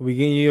 we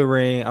getting you a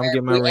ring. I'm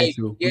getting my ring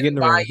too. We getting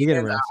the ring. We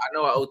getting the ring. I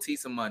know I owe T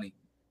some money,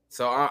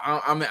 so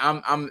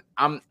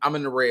I'm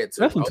in the red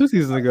too. That's from 2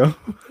 seasons ago.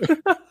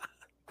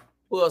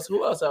 Who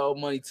else I owe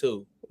money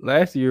to?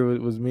 Last year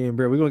was me and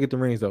Brett. We're gonna get the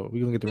rings though.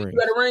 We're gonna get the rings. You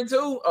got a ring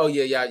too? Oh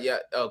yeah.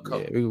 Oh,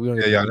 cool.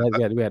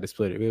 Yeah, we had to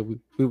split it.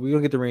 We're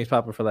gonna get the rings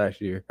popping for last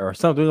year or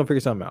something. We're gonna figure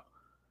something out.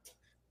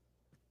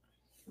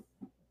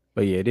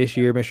 But yeah, this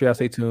year, make sure y'all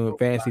stay tuned.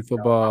 Fantasy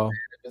football.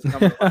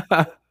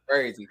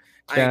 Crazy.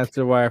 Down to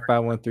the Wire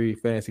 513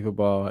 Fantasy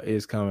Football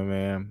is coming,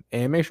 man.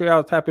 And make sure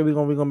y'all tap in. We're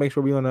gonna make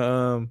sure we on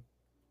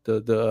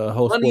the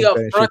whole money up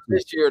front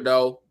this year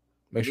though.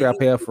 Make sure I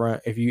pay up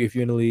front. If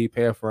you're in the league,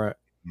 pay up front.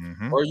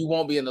 Mm-hmm. Or you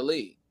won't be in the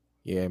league.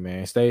 Yeah,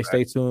 man. Stay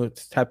tuned.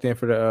 Tapped in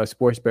for the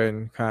sports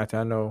betting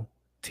content. I know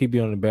T be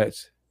on the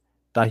bets.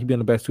 Doc, you be on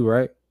the bets too,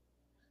 right?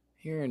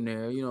 Here and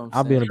there, you know.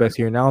 I'll be on the bets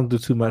here and I don't do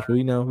too much, but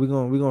you know, we're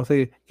gonna say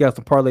you got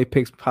some parlay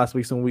picks,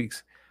 possibly some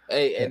weeks.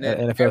 Hey, and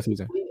then NFL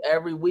season.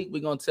 Every week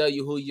we're gonna tell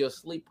you who your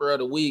sleeper of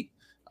the week.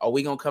 Are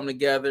we gonna come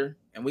together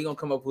and we're gonna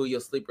come up with who your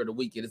sleeper of the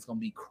week is? It's gonna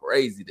be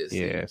crazy this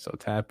season. Yeah, so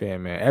tap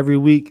in, man. Every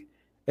week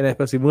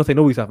NFL season. We don't say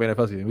no weeks off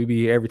NFL season. We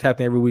be tapped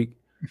in every week.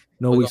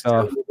 No weeks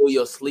off. Who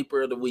your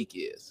sleeper of the week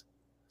is.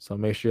 So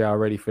make sure y'all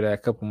ready for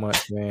that. Couple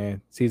months,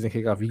 man. Season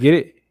kickoff. You get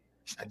it?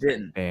 I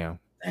didn't. Damn.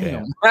 I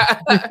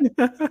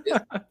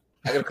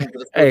gotta come to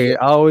the hey,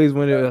 always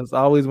when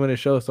the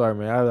show started,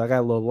 man. I got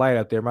a little light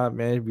out there. My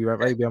man be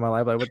right be on my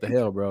life. Like, what the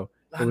hell, bro?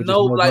 I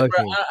know, like,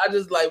 bro. I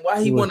just like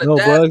why he want to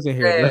die. Bugs in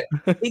here,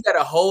 he got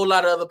a whole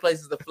lot of other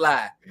places to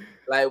fly.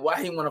 Like,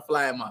 why he want to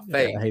fly in my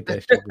face? I hate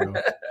that shit, bro.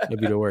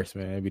 It'd be the worst,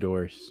 man. It'd be the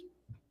worst.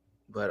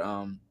 But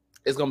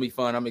it's gonna be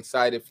fun. I'm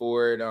excited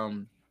for it.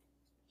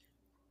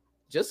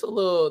 Just a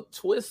little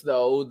twist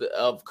though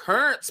of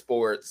current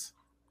sports.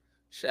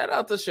 Shout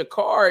out to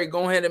Sha'Carri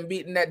going ahead and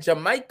beating that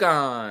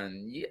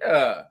Jamaican.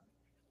 Yeah.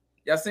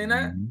 Y'all seen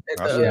that?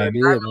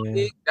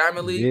 Mm-hmm.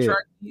 Diamond League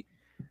track.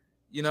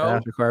 You know, shout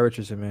out to Sha'Carri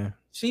Richardson, man.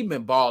 She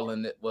been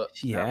balling it. Well,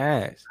 she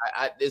has.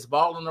 Is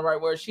balling the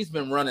right word? She's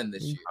been running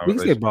this year. We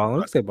can say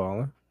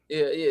balling.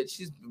 Yeah.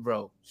 She's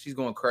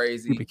going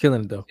crazy. She be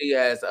killing it though. She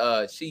has.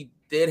 She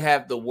did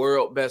have the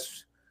world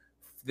best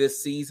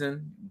this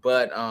season,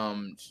 but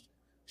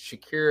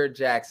Shakira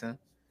Jackson,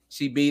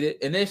 she beat it,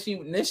 and then she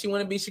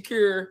went and beat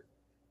Shakira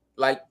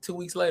like 2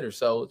 weeks later.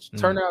 So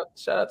shout out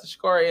to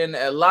Sha'Carri, and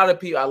a lot of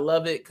people. I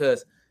love it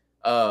because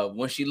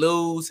when she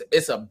lose,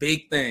 it's a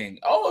big thing.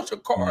 Oh,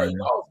 Sha'Carri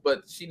lost,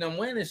 but she done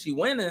winning. She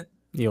winning.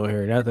 You don't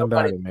hear nothing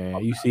about it,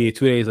 man. You see it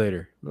 2 days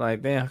later.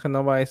 Like, damn, how can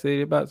nobody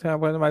say about how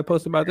nobody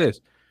post about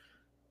this?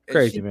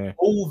 Crazy, man.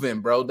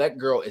 Moving, bro. That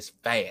girl is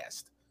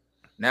fast.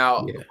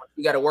 Now, what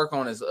you got to work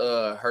on is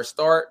her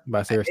start.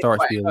 I say her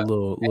starts be a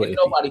little. Ain't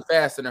nobody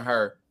faster than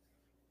her.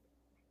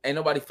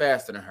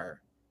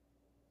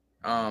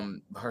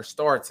 Her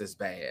starts is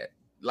bad.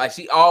 Like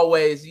she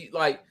always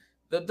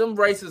them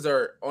races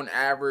are on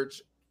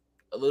average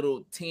a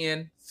little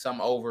 10,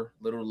 some over,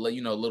 a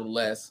little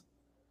less,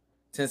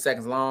 10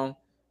 seconds long.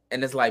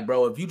 And it's like,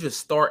 bro, if you just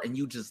start and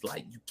you just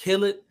like you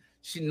kill it,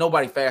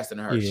 nobody faster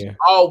than her. Yeah. She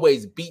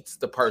always beats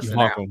the person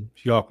out.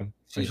 She hawk them.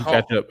 She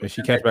catch up and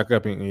she catch back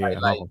up and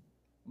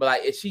but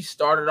like if she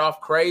started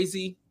off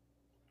crazy,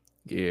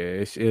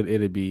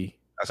 it'll be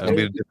that's gonna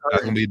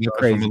be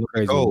different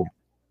from gold.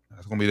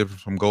 That's gonna be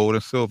different from gold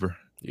and silver.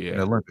 Yeah, in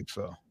the Olympics.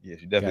 So yeah,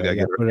 she definitely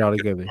got to put it all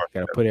together. Got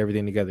to put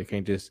everything together.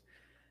 Can't just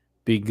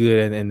be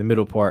good in the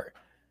middle part,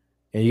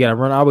 and you got to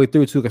run all the way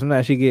through too. Because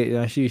sometimes she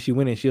get she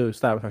winning, she'll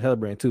stop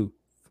celebrating too.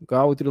 Go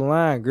all the way through the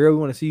line, girl. We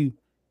want to see you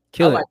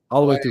kill it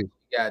all the way through.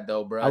 Yeah,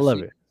 though, bro. I love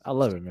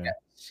it, man.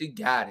 She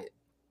got it.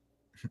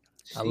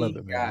 I love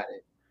it, man.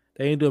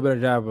 They ain't do a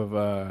better job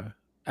of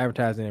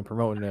advertising and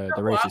promoting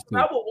the races too.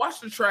 I would watch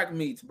the track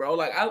meets, bro.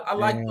 Like I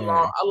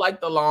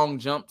like the long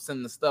jumps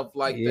and the stuff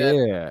like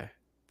that.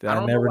 Yeah,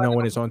 I never know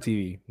when it's on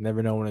TV.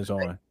 Never know when it's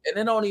on. And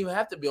it don't even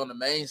have to be on the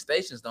main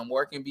stations. Don't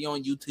work and be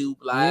on YouTube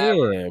Live.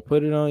 Yeah,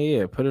 put it on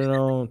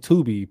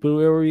Tubi. Put it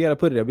wherever you gotta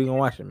put it. We gonna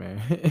watch it,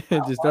 man.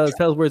 Just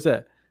tell us where it's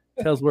at.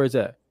 Tell us where it's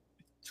at.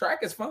 Track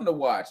is fun to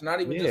watch. Not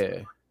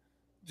even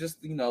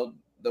just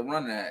the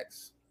running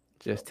acts.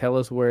 Just tell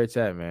us where it's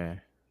at,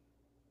 man.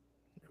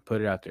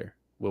 Put it out there.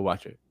 We'll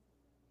watch it.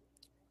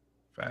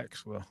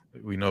 Facts. Well,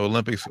 we know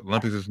Olympics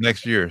is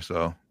next year,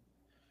 so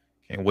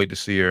can't wait to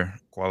see her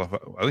qualify.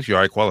 At least you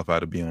already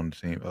qualified to be on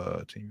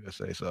the Team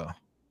USA. So I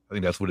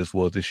think that's what this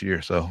was this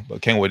year. So,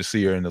 but can't wait to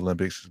see her in the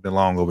Olympics. It's been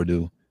long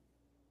overdue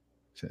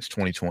since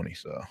 2020.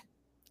 So,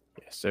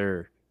 yes,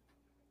 sir.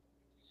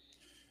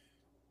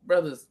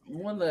 Brothers,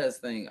 one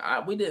last thing.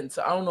 I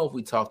don't know if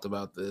we talked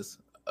about this.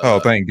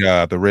 Thank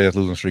God the Reds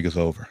losing streak is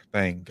over.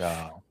 Thank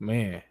God,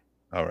 man.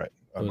 All right,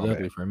 it was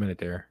ugly for a minute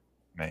there,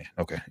 man.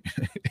 Okay.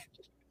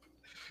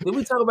 Did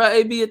we talk about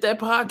AB at that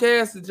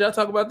podcast? Did y'all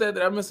talk about that?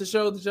 Did I miss a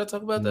show? Did y'all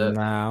talk about that?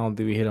 Nah, I don't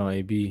think we hit on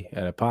AB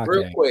at a podcast.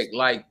 Real quick,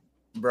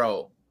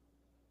 bro,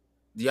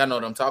 do y'all know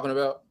what I'm talking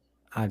about?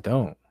 I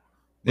don't.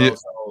 Bro, yeah.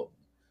 So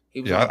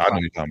he was I know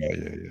you're talking about.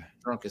 Yeah.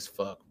 Drunk as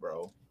fuck,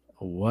 bro.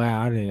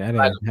 Wow, I didn't.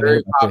 Like a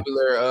very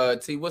popular.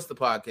 T, what's the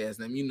podcast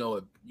name? You know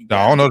it. No,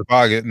 I don't know the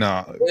podcast.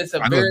 No, it's a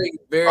very,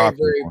 very,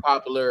 very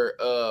popular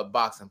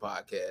boxing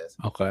podcast.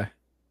 Okay.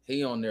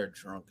 He on there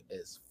drunk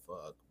as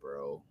fuck,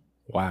 bro.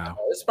 Wow.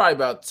 It's probably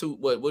about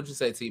what'd you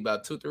say, T?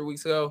 About 2-3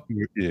 weeks ago?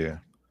 Yeah.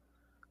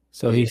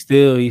 So he's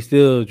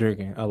still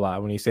drinking a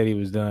lot. When he said he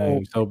was done, he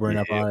was sobering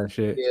up all that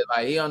shit. Yeah,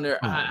 like he on there.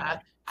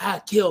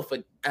 I kill for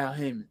Al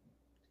Heyman.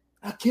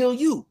 I kill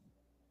you.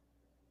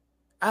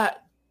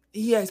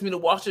 He asked me to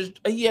wash his.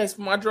 He asked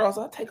for my drawers.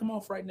 I'll take them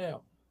off right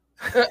now.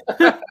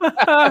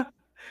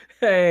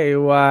 Hey,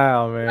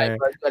 wow, man. Like,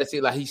 bro, you gotta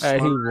see, like he's. Hey,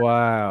 he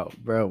wow,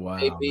 bro. Wow,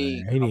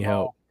 AB, man. He need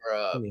help.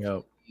 Bro. He need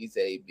help. He's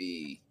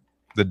AB.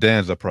 The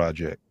Danza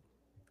Project.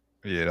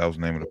 Yeah, that was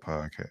the name of the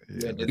podcast.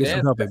 Yeah, get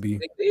some help, AB.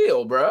 Big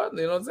deal, bro.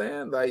 You know what I'm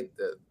saying? Like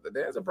the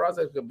Danza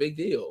Project is a big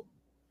deal.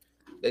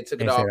 They took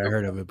it off. I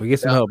heard of it, but get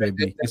some help,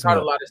 baby. They caught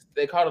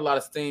a lot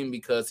of steam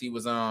because he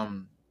was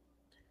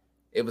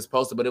it was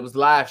posted, but it was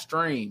live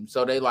stream.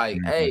 So they like,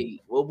 hey,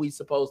 what we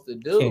supposed to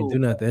do? Can't do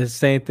nothing. It's the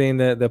same thing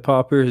that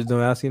Paul Pierce is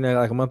doing. I seen that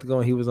like a month ago,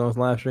 and he was on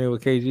live stream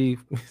with KG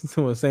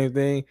doing the same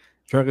thing,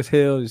 drunk as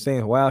hell, just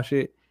saying wild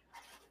shit.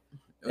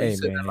 Hey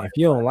man, if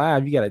you're on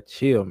live, you gotta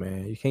chill,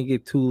 man. You can't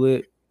get too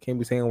lit. Can't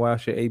be saying wild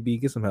shit. AB,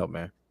 get some help,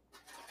 man.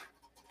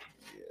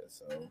 Yeah,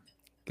 so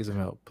get some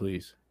help,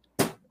 please.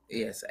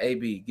 Yes,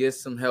 AB, get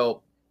some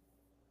help.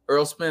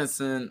 Earl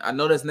Spencer, I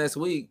know that's next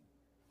week.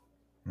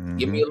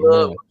 Give me a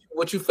little.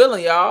 What you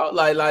feeling, y'all?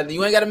 Like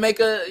you ain't got to make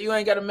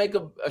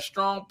a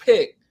strong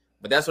pick,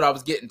 but that's what I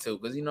was getting to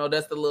because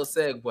that's the little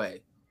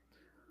segue.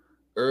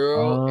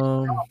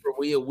 Earl,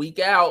 we a week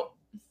out.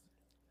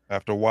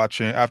 After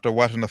watching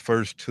the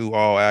first two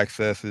All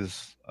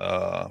Accesses,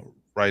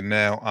 right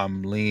now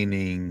I'm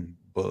leaning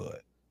Bud.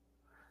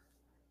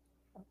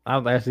 I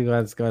was actually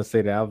going to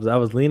say that I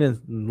was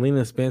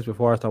leaning Spence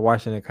before I started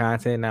watching the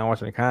content. Now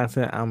watching the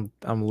content,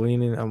 I'm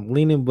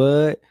leaning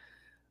Bud.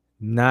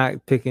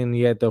 Not picking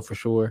yet though for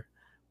sure,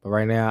 but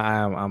right now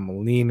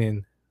I'm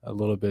leaning a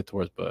little bit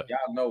towards Bud.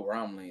 Y'all know where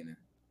I'm leaning.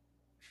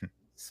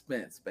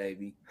 Spence,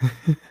 baby.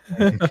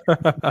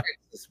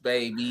 Texas,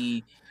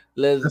 baby.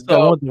 That's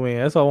all I want to win.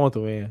 That's all I want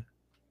to win.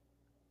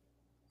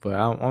 But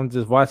I'm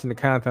just watching the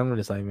content. I'm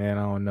just like, man,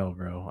 I don't know,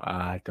 bro.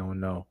 I don't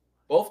know.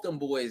 Both them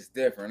boys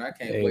different. I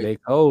can't wait. They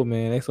cold,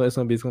 man. It's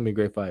gonna be a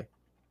great fight.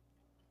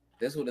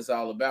 That's what it's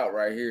all about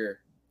right here,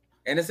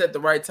 and it's at the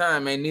right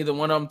time. Ain't neither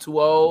one of them too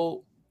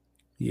old.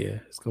 Yeah,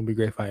 it's gonna be a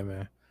great fight,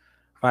 man.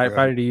 Fight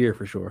of the year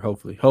for sure.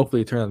 Hopefully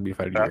it turns out to be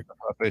fight of the year.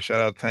 I say shout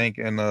out Tank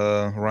and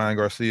Ryan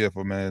Garcia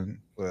for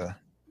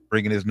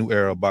bringing this new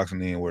era of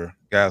boxing in where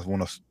guys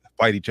want to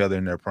fight each other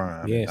in their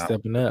prime. Yeah,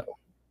 stepping up.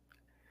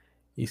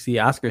 You see,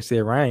 Oscar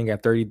said Ryan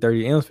got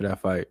 30 M's for that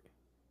fight.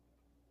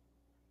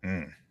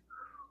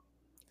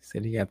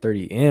 Said he got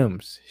 30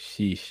 M's.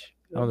 Sheesh.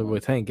 I don't know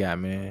what Tank got,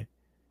 man.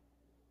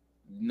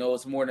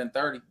 It's more than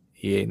 30.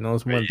 Yeah,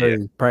 it's more than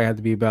 30. Probably have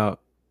to be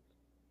about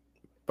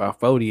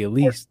 40 at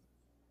least.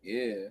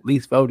 Yeah. At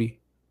least 40.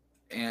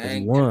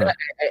 And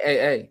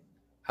hey.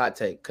 Hot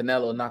take.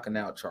 Canelo knocking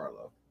out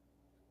Charlo.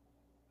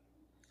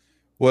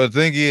 Well, the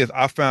thing is,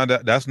 I found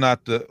out that's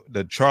not the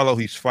Charlo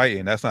he's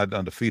fighting. That's not the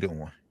undefeated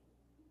one.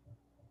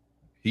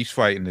 He's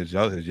fighting his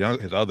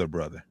other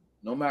brother.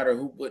 No matter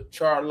what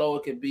Charlo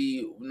it could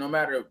be, no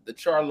matter the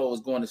Charlo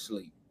is going to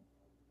sleep.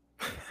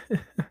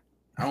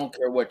 I don't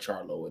care what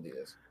Charlo it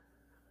is.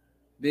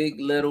 Big,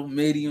 little,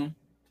 medium,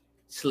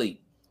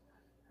 sleep.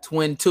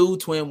 Twin 2,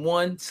 twin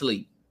 1,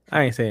 sleep.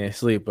 I ain't saying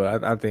sleep,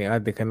 but I think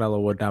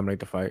Canelo will dominate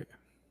the fight.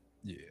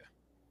 Yeah.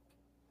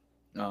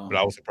 But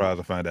I was surprised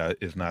to find out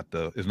it's not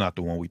the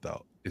one we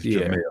thought. It's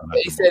Jamel.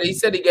 He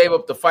said he gave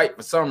up the fight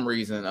for some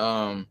reason.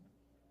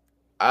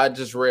 I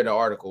just read an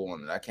article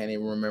on it. I can't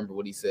even remember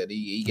what he said.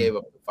 He gave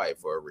up the fight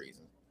for a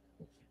reason.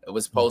 It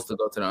was supposed to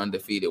go to the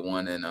undefeated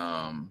one,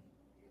 and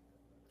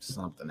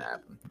something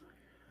happened.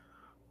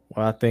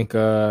 Well, I think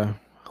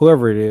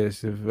whoever it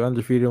is, if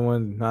undefeated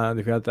one, not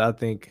undefeated, I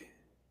think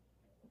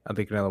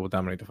Canelo will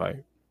dominate the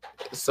fight.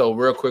 So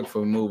real quick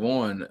before we move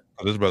on,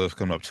 this brother's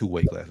coming up 2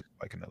 weight classes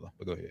like Canelo.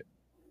 But go ahead.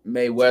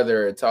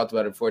 Mayweather talked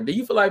about it before. Do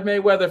you feel like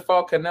Mayweather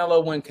fought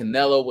Canelo when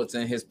Canelo was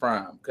in his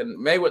prime?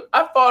 Mayweather,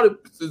 I fought it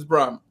his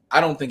prime.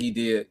 I don't think he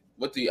did.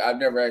 I've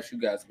never asked you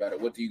guys about it.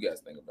 What do you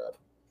guys think about it?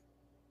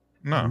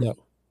 No,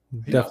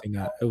 definitely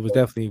not. It was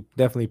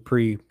definitely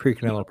pre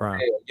Canelo prime.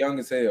 Young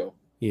as hell.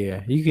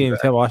 Yeah, you can even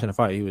tell watching the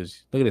fight. Look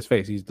at his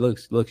face. He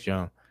looks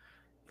young.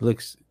 He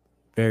looks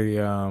very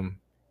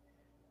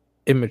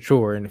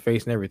immature in the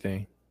face and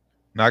everything.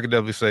 Now I could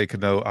definitely say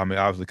Canelo. I mean,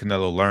 obviously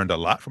Canelo learned a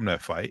lot from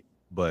that fight,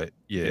 but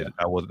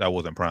that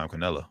wasn't prime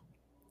Canelo.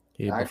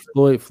 Yeah,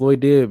 but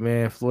Floyd did,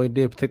 man. Floyd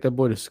did take that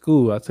boy to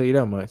school. I'll tell you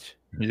that much.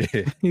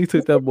 Yeah, he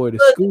took that boy to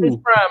school.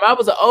 Prime. I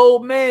was an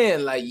old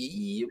man, like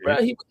bro,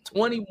 he was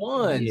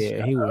 21.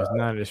 Yeah, he was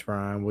not in his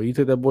prime. Well, you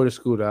took that boy to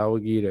school, though. I will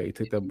give you that. You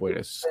took that boy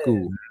to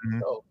school.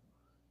 So,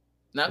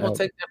 not gonna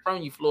take that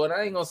from you, Floyd.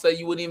 I ain't gonna say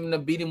you wouldn't even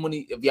have beat him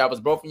if y'all was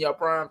both in your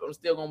primes. I'm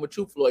still going with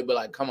you, Floyd. But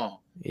like, come on.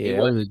 Yeah,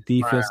 that was a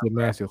defensive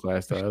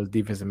masterclass, though. That was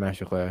defensive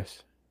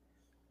masterclass.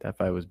 That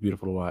fight was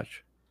beautiful to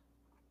watch.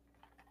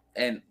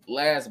 And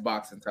last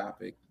boxing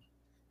topic,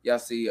 y'all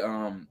see.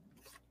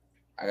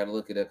 I gotta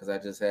look it up because I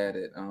just had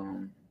it.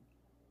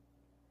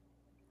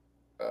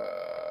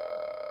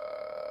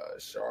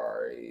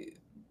 Sorry,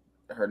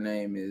 her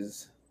name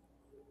is.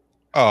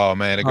 Oh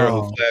man, the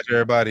girl who flashed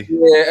everybody.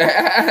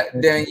 Yeah,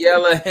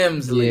 Daniela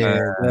Hemsley.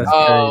 Yeah,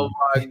 oh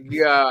my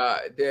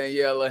God,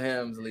 Daniela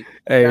Hemsley.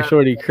 Hey,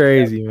 Shorty,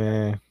 crazy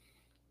man.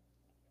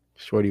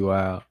 Shorty,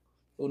 wild.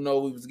 Who know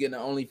we was getting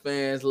an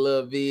OnlyFans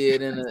little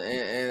vid and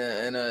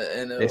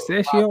a. They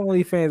said she on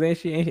OnlyFans,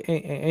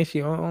 ain't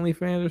she on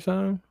OnlyFans or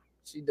something?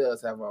 She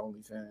does have her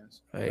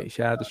OnlyFans. Hey,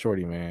 shout out to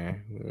Shorty,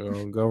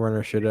 man. Go run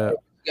her shit up.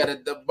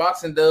 Got the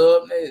boxing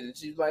dub.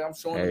 She's like, I'm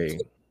showing. Hey,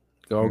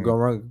 go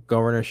run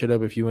her shit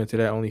up if you into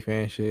that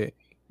OnlyFans shit.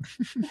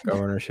 Go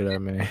run her shit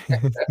up, man.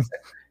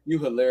 You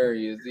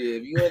hilarious. Yeah,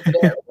 if you into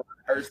that,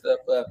 her stuff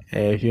up.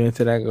 Hey, if you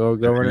into that, go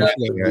run that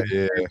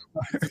shit up.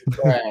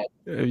 Yeah.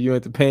 If you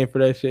into paying for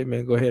that shit,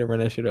 man, go ahead and run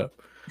that shit up.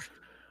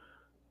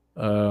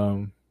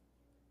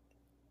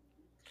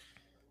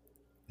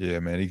 Yeah,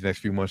 man. These next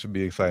few months should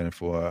be exciting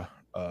for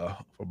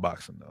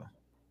boxing, though.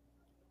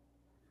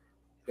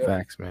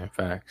 Facts, man.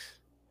 Facts.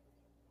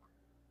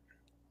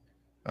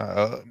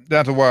 Down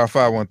to the Wire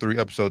 513,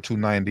 episode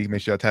 290.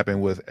 Make sure I tap in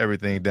with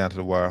everything Down to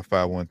the Wire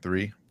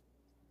 513.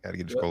 Got to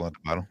get the scroll at the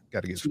bottom.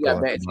 She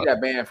got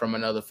banned from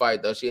another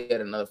fight, though. She had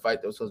another fight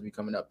that was supposed to be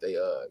coming up. They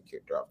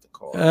kicked her off the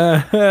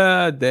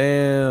card.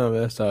 Damn,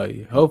 that's all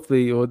you.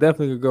 Hopefully, we'll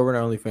definitely go run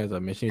her OnlyFans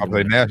up, man. She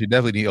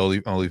definitely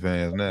need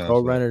OnlyFans now. Go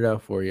run it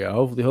up for you.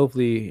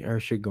 Hopefully her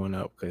shit going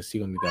up because she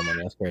gonna need that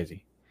money. That's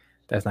crazy.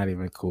 That's not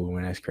even cool,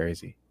 man. That's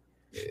crazy.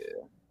 Yeah.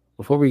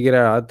 Before we get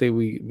out, I think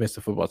we missed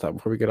the football topic.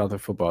 Before we get out the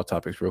football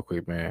topics real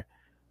quick, man.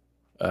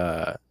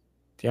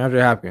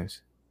 DeAndre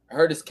Hopkins. I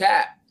heard it's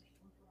cap.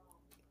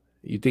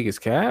 You think it's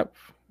cap?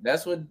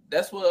 That's what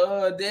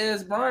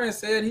Dez Bryant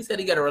said. He said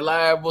he got a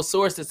reliable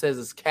source that says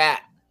it's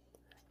cap.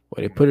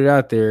 Well, they put it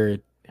out there.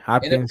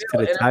 Hopkins to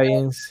the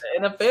Titans.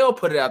 NFL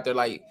put it out there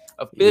like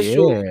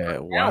official. Yeah,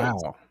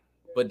 wow.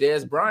 But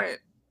Dez Bryant,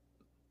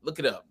 look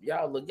it up.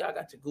 Y'all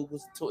got your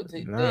Googles to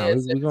it. Nah,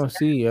 we're gonna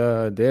see.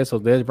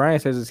 Dez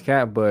Bryant says it's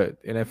cap, but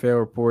NFL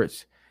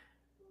reports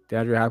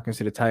DeAndre Hopkins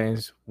to the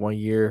Titans 1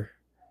 year.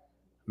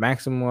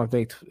 Maximum, I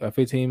think,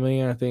 15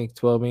 million. I think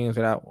 12 million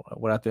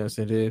without the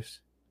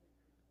incentives.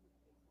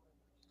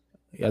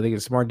 I think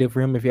it's a smart deal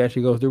for him if he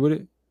actually goes through with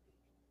it.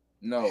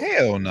 No,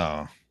 hell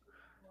no.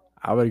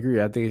 I would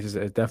agree. I think it's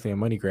definitely a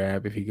money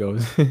grab if he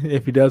goes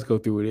if he does go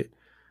through with it.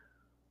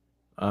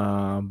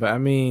 But I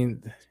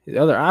mean, the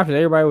other option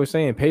everybody was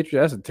saying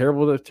Patriots. That's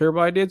a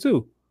terrible idea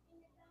too.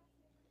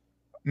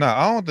 No,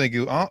 I don't think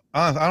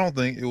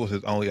it was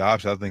his only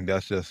option. I think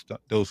that's just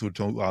those who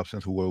two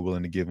options who were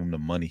willing to give him the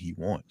money he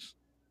wants.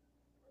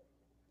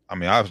 I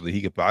mean,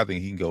 obviously I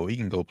think he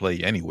can go play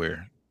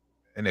anywhere,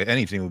 and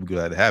any team would be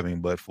glad to have him.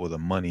 But for the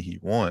money he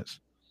wants,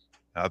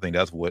 I think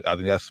that's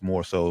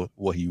more so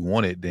what he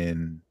wanted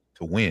than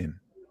to win.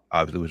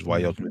 Obviously, which is why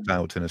he ultimately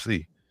signed with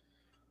Tennessee.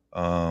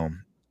 Because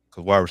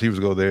wide receivers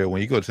go there.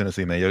 When you go to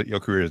Tennessee, man, your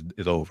career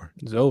is over.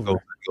 It's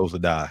over. Goes to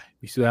die.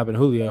 You still having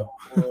Julio?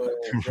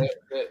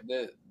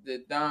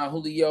 Did Don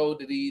Julio?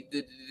 Did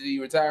he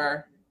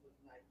retire?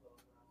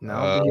 No,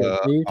 I don't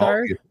think he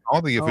retired. I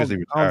don't think he officially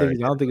retired.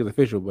 I don't think it's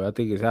official, but I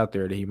think it's out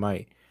there that he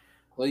might.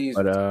 Please.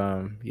 But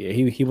yeah,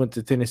 he went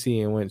to Tennessee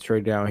and went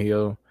straight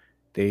downhill.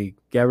 They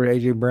got rid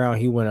of AJ Brown.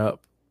 He went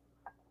up.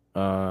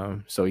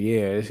 So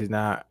yeah, this is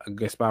not a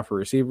good spot for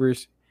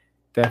receivers.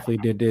 Definitely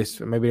did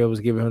this. Maybe they was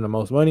giving him the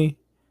most money.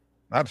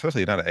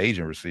 Especially not an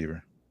agent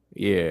receiver.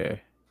 Yeah.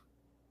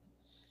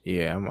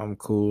 Yeah, I'm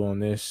cool on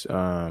this.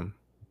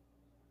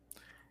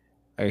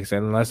 Like I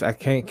said, unless I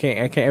can't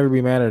ever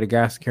be mad at the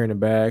guy securing the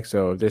bag.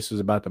 So if this was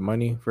about the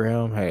money for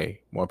him, hey,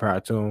 more power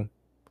to him.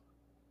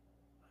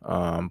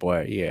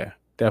 But yeah,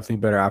 definitely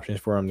better options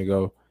for him to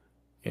go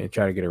and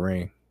try to get a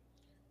ring.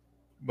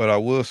 But I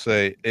will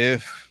say,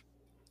 if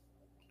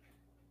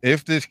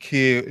the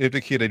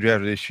kid they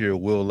drafted this year,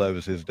 Will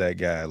Levis is that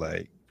guy,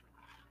 like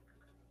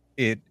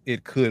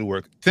it could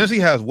work. Tennessee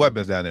has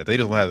weapons down there. They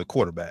just don't have a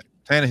quarterback.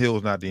 Tannehill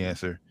is not the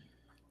answer.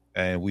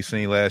 And we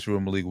seen last year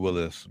with Malik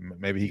Willis.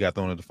 Maybe he got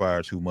thrown in the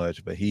fire too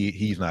much, but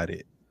he's not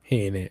it.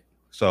 He ain't it.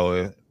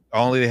 So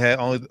only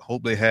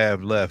hope they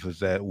have left is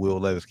that Will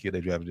Levis kid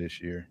they drafted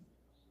this year.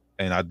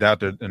 And I doubt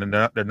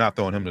they're not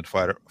throwing him to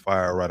the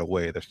fire right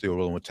away. They're still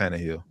rolling with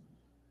Tannehill.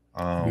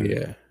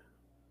 Yeah.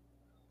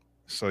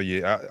 So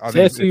yeah, I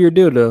think it's a 2-year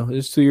deal though.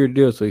 It's a 2-year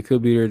deal, so he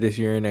could be there this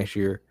year and next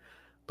year.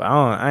 But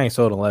I ain't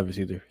sold on Levis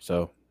either.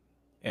 So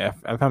yeah,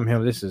 if I'm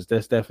him, that's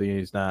definitely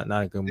is not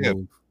a good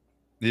move.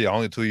 Yeah,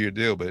 only 2-year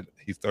deal, but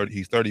he's 30.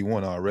 He's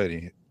 31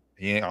 already.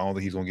 I don't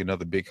think he's gonna get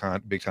another big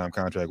time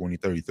contract when he's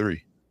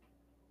 33.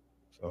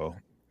 So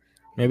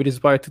maybe this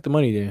is why he took the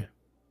money then.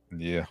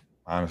 Yeah,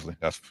 honestly,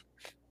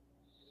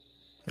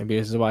 maybe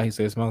this is why he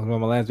says, "My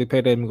last big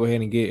payday, I'm gonna go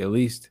ahead and get at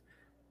least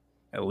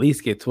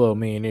get 12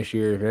 million this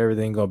year. If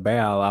everything go bad,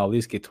 I'll at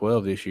least get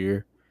 12 this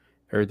year.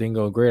 If everything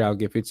go great, I'll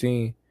get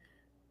 15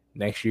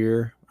 next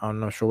year. I'm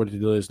not sure what the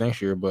deal is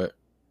next year, but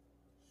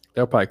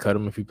they'll probably cut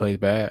him if he plays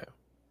bad."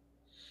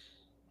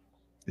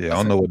 Yeah,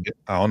 I don't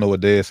know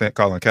what they are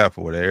calling cap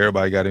for.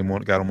 Everybody got him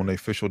on the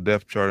official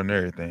depth chart and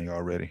everything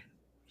already.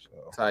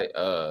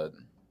 So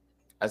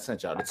I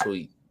sent y'all the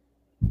tweet.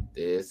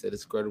 Dez said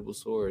it's credible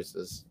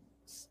sources.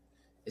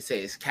 It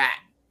says it's cap.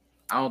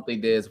 I don't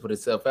think Dez put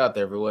himself out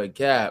there if it wasn't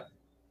cap.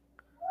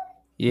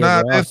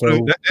 Yeah, what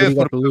he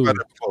got to lose?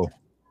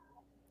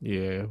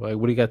 Yeah, like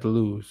what he got to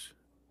lose?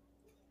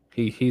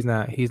 He's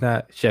not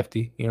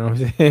Shefty. You know what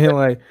I'm saying?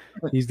 Like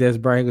he's Des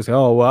Bryant. He say,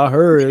 "Oh well, I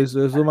heard it's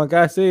what my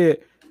guy said."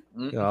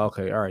 You know,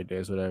 okay, all right,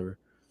 Des, whatever.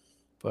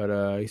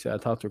 But he said I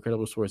talked to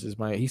credible sources.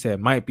 He said it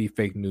might be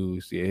fake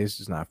news. Yeah, it's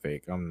just not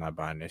fake. I'm not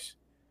buying this.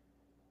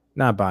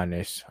 Not buying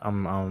this.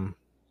 I'm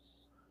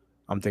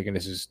thinking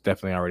this is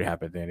definitely already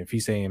happened. Then if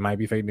he's saying it might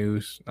be fake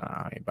news, nah,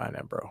 I ain't buying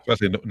that, bro.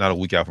 Especially not a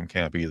week out from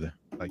camp either.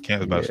 Like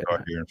camp is about to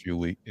start here in a few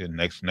weeks.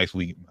 Next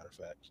week, matter of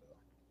fact.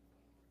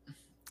 So.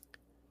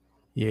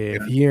 Yeah,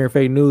 if you hear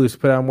fake news,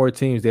 put out more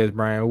teams, Des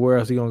Bryant. Where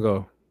else he gonna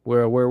go?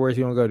 Where's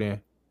he gonna go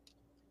then?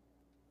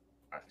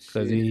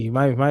 Because he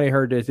might have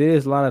heard this.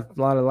 There's a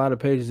lot of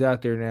pages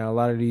out there now. A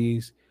lot of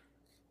these.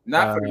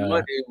 Not for the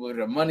money, with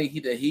the money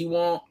that he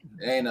want,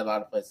 there ain't a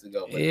lot of places to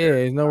go.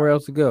 There's nowhere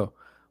else to go.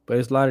 But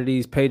there's a lot of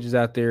these pages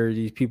out there,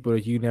 these people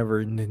that you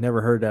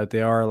never heard that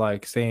they are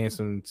like saying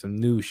some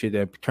new shit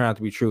that turn out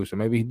to be true. So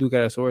maybe he do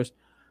got a source.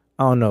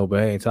 I don't know, but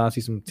hey, until I see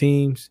some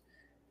teams,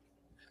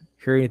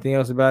 hear anything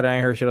else about it, I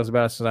ain't heard shit else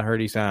about it since I heard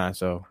he signed.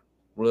 So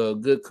well,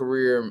 good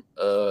career,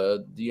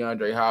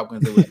 DeAndre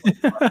Hopkins.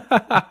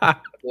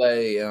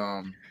 Play.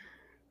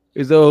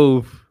 It's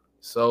over.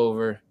 It's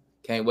over.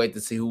 Can't wait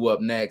to see who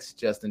up next.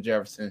 Justin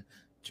Jefferson,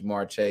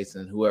 Jamar Chase,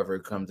 and whoever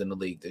comes in the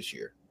league this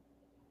year.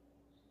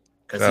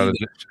 Shout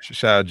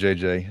out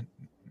JJ.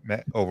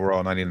 Matt,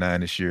 overall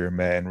 99 this year.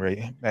 Matt and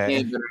Ray.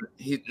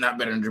 He's not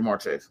better than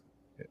Jamar Chase.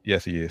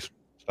 Yes, he is.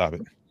 Stop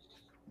it.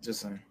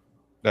 Just saying.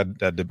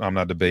 That I'm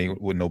not debating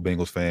with no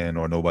Bengals fan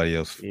or nobody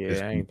else.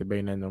 Yeah, I ain't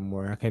debating that no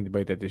more. I can't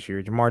debate that this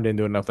year. Jamar didn't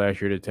do enough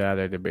last year to tie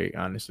that debate,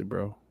 honestly,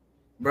 bro.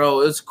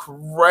 Bro, it's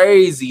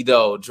crazy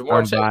though.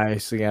 Jamar Chase.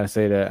 Biased. You gotta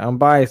say that. I'm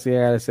biased. You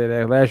gotta say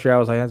that. Last year I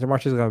was like, Jamar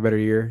Chase got a better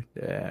year.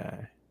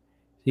 Yeah,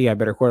 he got a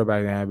better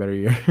quarterback than I had a better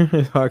year.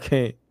 So I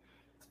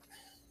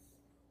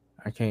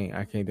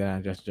can't deny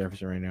Justin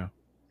Jefferson right now.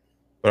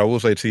 But I will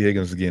say T.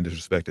 Higgins is getting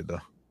disrespected though.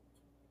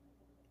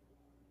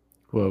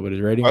 Well, with his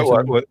rating? This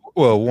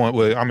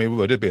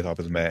based off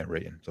his Madden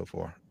rating so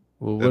far.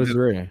 Well, what is his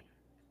rating?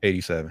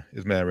 87.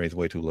 His Madden rating is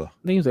way too low.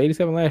 I think he was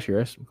 87 last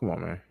year. Come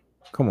on, man.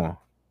 Come on.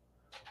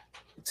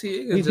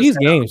 These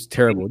games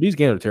terrible. These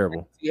games are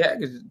terrible.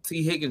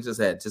 T. Higgins just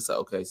had an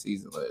okay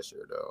season last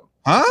year, though.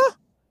 Huh?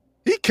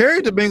 He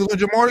carried the Bengals when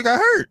Jamar got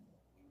hurt.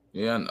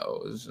 Yeah, I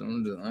know.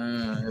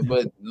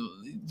 But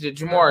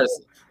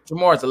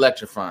Jamar's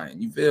electrifying.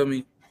 You feel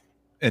me?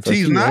 And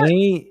T's not.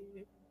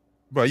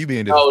 Bro, you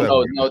being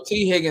disrespectful. No.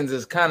 T. Higgins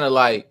is kind of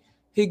like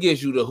he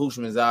gives you the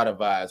Houshmandzadeh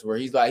vibes, where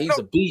he's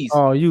a beast.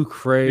 Oh, you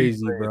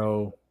crazy,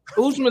 bro?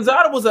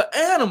 Houshmandzadeh was an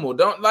animal.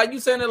 Don't like you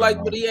saying it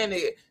like, but he ain't.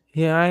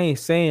 Yeah, I ain't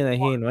saying that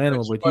he ain't no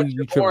animal, but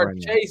you tripping right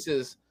now. Chase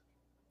is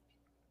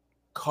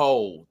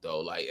cold though,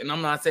 like, and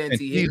I'm not saying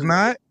T. He's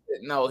not.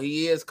 No,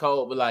 he is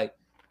cold, but like,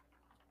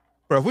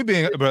 bro,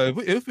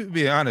 if we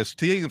being honest,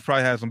 T. Higgins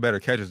probably has some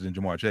better catches than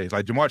Jamar Chase.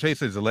 Like Jamar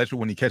Chase is electric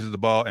when he catches the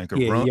ball and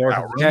can run. You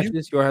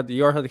have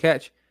to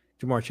catch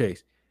Jamar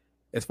Chase.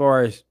 As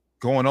far as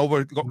going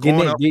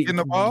getting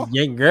the ball,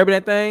 grabbing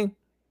that thing,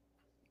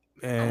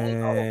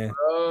 and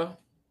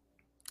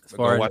as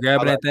far as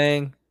grabbing that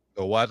thing,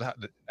 go watch.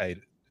 Hey,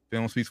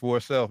 film speaks for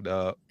itself,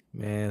 dog.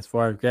 Man, as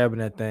far as grabbing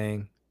that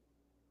thing,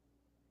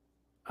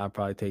 I'd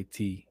probably take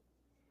T.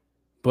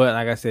 But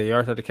like I said,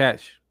 yards at the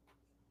catch.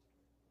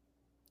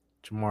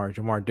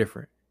 Jamar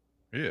different.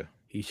 Yeah.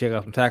 He check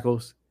out some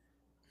tackles.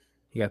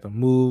 He got the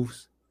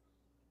moves.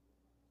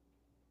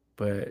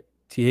 But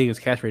T. Higgins'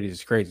 catch rate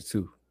is crazy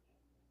too.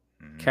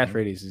 Catch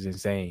rate is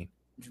insane.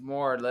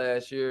 Jamar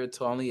last year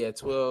only had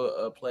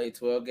 12 played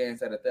 12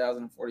 games at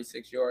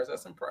 1,046 yards.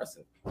 That's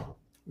impressive.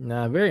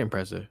 Nah, very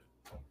impressive.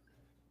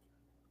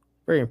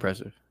 Very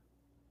impressive.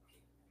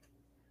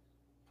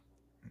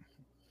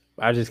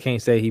 I just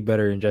can't say he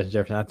better than Justin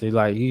Jefferson. I think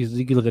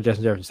you can look at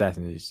Justin Jefferson's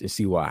stats and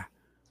see why.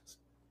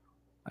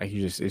 Like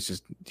you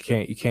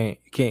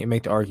can't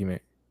make the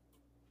argument.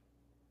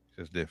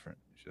 It's just different.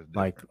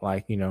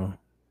 Like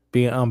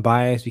being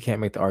unbiased, you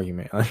can't make the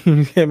argument.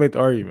 You can't make the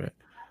argument.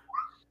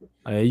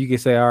 You can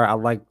say, all right, I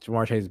like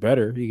Jamar Chase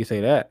better. You can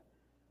say that,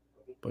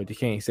 but you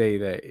can't say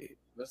that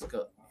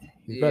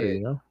he's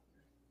better.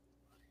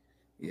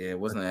 Yeah, it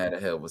wasn't had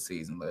a hell of a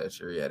season last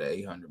year. He had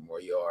 800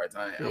 more yards.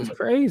 It's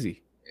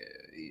crazy.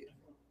 Yeah.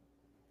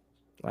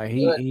 Like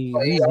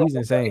he's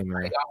insane,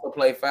 man. He also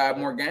played 5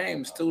 more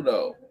games too,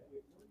 though.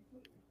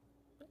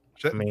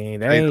 I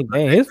mean, that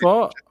ain't his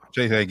fault.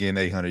 Chase ain't getting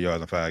 800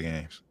 yards in 5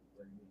 games.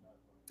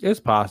 It's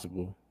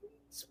possible.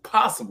 It's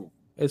possible.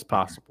 It's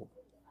possible.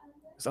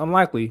 It's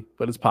unlikely,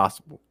 but it's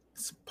possible.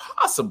 It's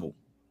possible.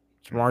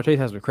 Jamar Chase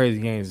has some crazy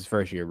games his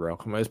first year, bro.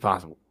 Come on, it's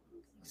possible.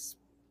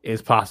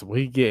 It's possible.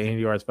 He can get 80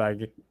 yards 5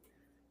 games.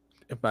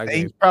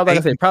 Probably, like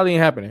I said, probably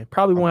ain't happening.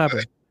 Probably won't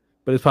happen,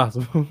 but it's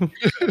possible.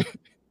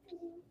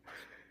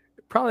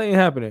 Probably ain't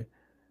happening,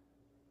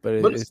 but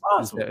it's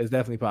possible. It's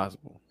definitely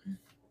possible.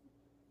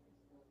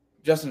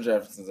 Justin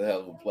Jefferson's a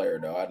hell of a player,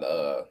 though.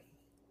 I'd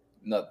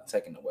nothing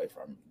taken away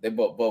from him. They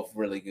both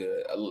really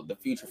good. The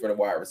future for the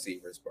wide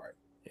receivers part.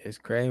 It's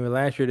crazy.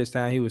 Last year, this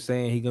time he was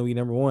saying he's gonna be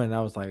number 1. And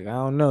I was like, I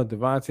don't know.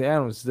 Devontae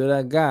Adams is still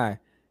that guy.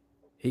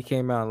 He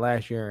came out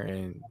last year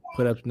and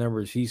put up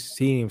numbers. He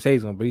didn't even say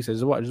he's gonna, but he said,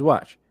 just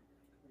watch.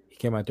 He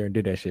came out there and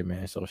did that shit,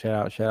 man. So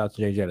shout out to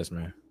Jay Jettis,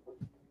 man.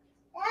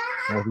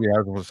 Yeah,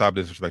 I will stop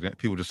disrespecting.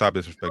 People just stop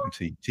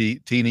disrespecting T.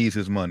 T needs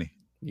his money.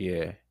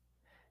 Yeah.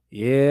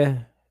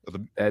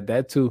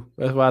 That too.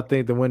 That's why I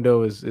think the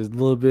window is a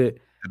little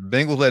bit. The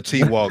Bengals let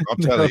T walk. I'm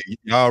telling you,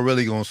 y'all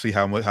really gonna see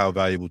how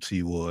valuable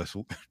T was.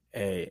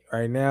 Hey,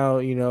 right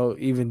now,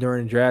 even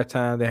during draft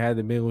time, they had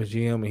the Bengals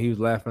GM, and he was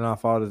laughing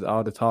off all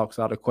the talks,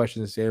 all the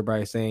questions.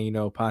 Everybody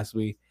saying,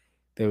 possibly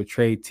they would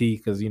trade T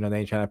because they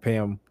ain't trying to pay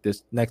him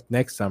this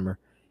next summer.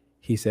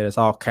 He said it's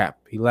all cap.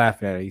 He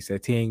laughed at it. He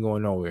said T ain't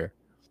going nowhere.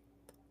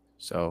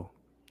 So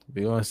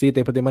we're gonna see if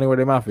they put their money where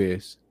their mouth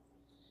is.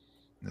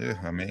 Yeah,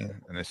 I mean,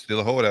 and it's still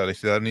a holdout. They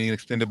still haven't even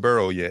extended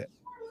Burrow yet.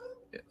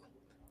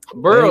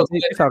 Burrow's they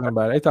talking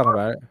about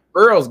it.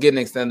 Burrow's getting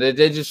extended.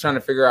 They're just trying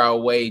to figure out a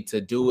way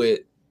to do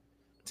it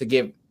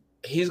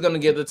he's going to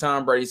get the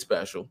Tom Brady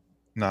special.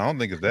 No, I don't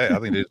think it's that. I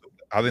think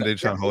they're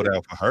trying to hold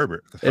out for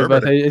Herbert. They're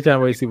trying to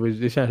wait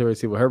to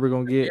see what Herbert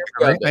going to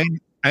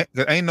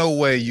get. Ain't no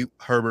way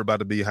Herbert about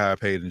to be higher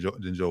paid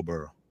than Joe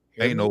Burrow.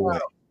 Ain't no way.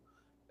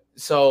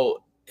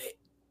 So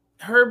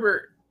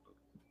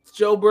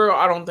Joe Burrow,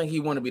 I don't think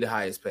he want to be the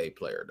highest paid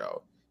player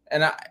though.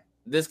 And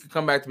this could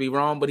come back to be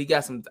wrong, but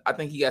I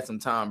think he got some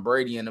Tom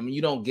Brady in him.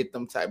 You don't get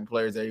them type of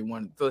players that he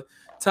wanted. The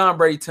Tom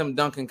Brady, Tim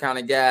Duncan kind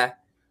of guy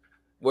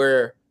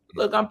where,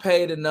 look, I'm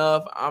paid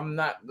enough. I'm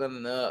not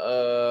going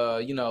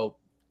to,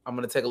 I'm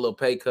going to take a little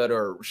pay cut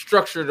or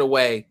structure it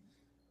away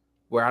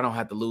where I don't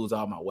have to lose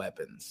all my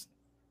weapons.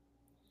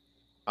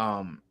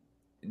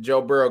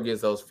 Joe Burrow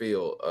gets those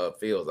feels.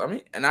 I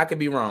mean, and I could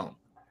be wrong.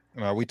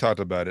 We talked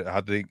about it.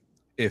 I think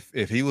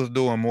if he was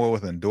doing more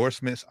with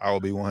endorsements, I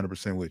would be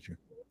 100% with you.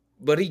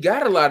 But he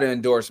got a lot of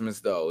endorsements,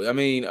 though. I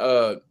mean,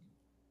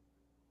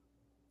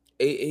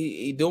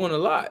 he doing a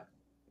lot.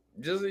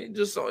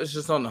 It's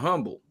just on the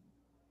humble.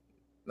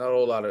 Not a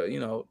whole lot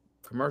of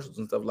commercials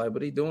and stuff like,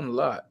 but he's doing a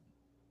lot.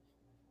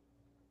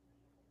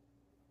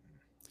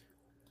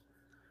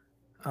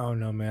 I don't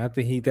know, man. I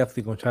think he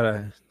definitely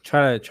gonna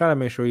try to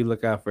make sure he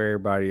look out for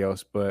everybody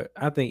else. But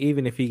I think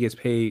even if he gets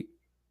paid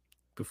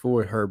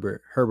before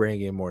Herbert ain't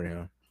getting more than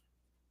him.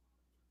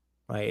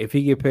 Like if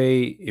he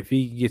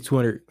gets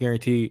 200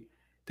 guaranteed,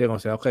 they're gonna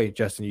say, okay,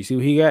 Justin, you see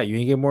what he got? You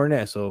ain't get more than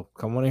that. So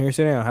come on in here,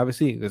 sit down, have a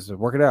seat. Let's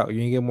work it out. You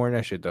ain't get more than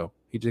that shit though.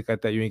 He just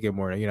got that. You ain't get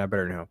more than that. You're not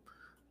better than him.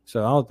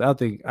 So I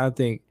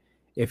think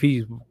if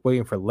he's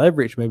waiting for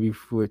leverage, maybe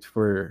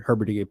for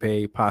Herbert to get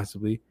paid,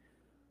 possibly.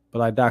 But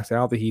like Doc said, I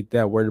don't think he's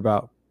that worried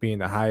about being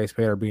the highest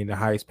paid or being the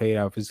highest paid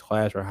out of his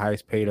class or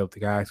highest paid of the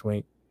guys who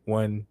ain't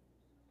won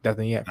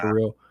nothing yet for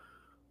real.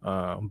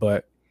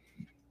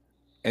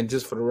 And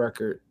just for the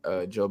record,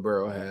 Joe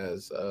Burrow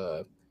has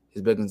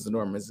his business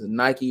enormous: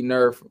 Nike,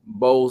 Nerf,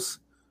 Bose,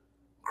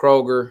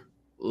 Kroger,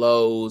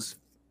 Lowe's,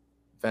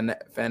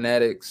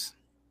 Fanatics,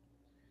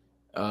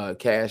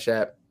 Cash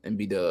App, and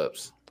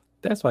B-Dubs.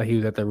 That's why he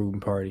was at the Reuben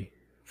party.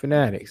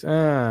 Fanatics.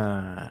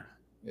 Yeah.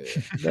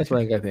 That's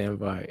why he got the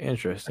invite.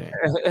 Interesting.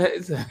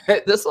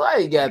 That's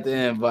why he got the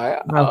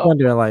invite. I'm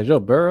wondering, like,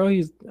 Joe Burrow,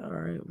 he's all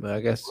right. But I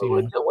guess,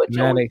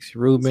 Fanatics,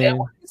 Reuben.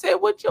 He said,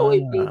 what Joey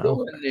be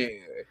doing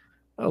there?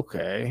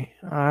 Okay.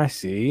 I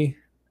see.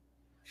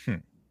 Yeah,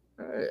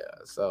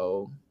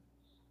 so.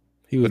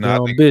 He was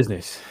doing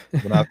business.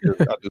 But I do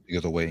think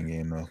it's a waiting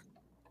game, though.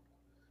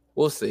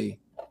 We'll see.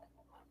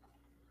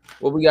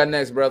 What we got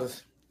next,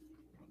 brothers?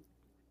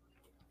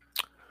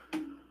 We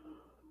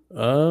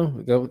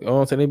go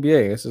on to the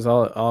NBA. This is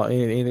all.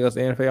 Anything else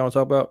the NFL I want to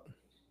talk about?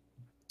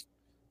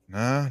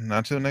 Nah,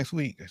 not till next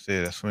week. I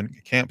said that's when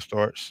camp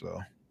starts.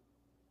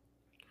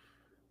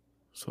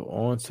 So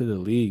on to the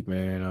league,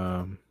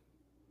 man.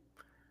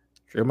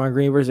 Draymond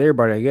Green versus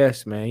everybody, I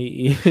guess, man.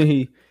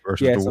 He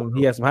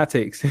had some hot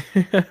takes.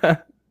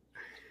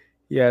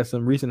 He had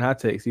some recent hot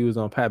takes. He was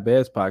on Pat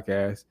Bear's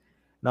podcast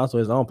and also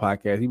his own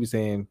podcast. He was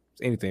saying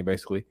anything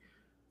basically.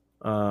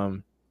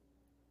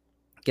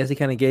 Guess he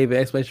kind of gave an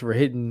explanation for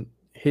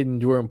hitting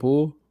Jordan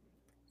Poole.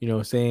 You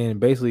know,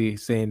 basically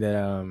saying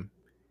that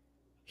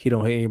he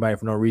don't hit anybody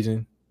for no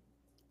reason.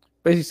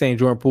 Basically saying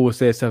Jordan Poole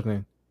said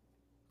something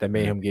that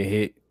made him get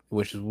hit,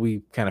 which is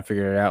we kind of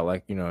figured it out.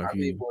 Like, you know, if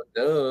you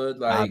does,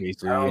 like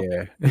obviously,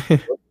 yeah.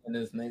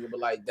 This nigga, but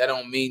like that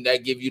don't mean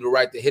that give you the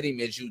right to hit him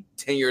as you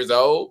 10 years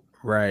old.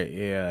 Right,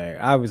 yeah.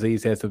 Like, obviously, he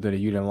said something that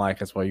you didn't like.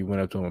 That's why you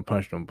went up to him and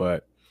punched him.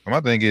 But my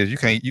thing is, you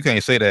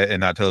can't say that and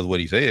not tell us what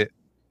he said.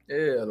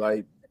 Yeah,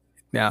 like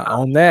now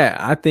on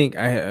that, I think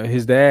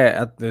his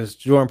dad, this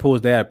Jordan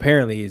Poole's dad,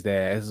 apparently his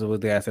dad. This is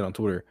what the guy said on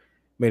Twitter.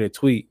 Made a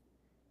tweet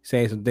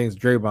saying some things to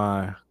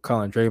Draymond,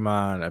 calling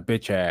Draymond a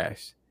bitch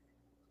ass,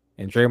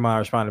 and Draymond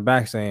responded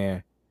back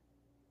saying,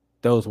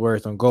 "Those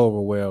words don't go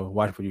over well.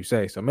 Watch what you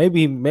say." So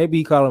maybe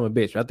he called him a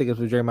bitch. I think it's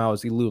what Draymond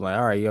was. He like,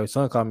 all right, your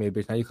son called me a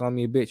bitch. Now you calling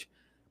me a bitch.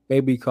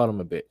 Maybe he called him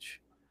a bitch.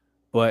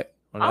 But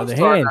on the other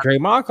hand,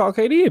 Draymond called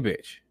KD a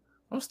bitch.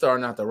 I'm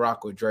starting out to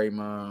rock with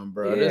Draymond,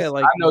 bro. Yeah,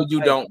 I know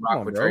you don't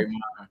rock with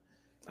Draymond.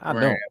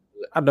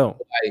 I don't.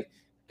 Like,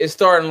 it's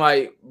starting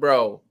like,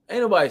 bro,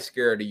 ain't nobody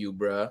scared of you,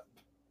 bro.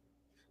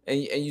 And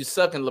you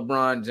sucking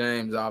LeBron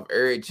James off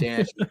every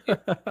chance.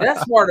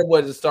 That's part of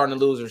what is starting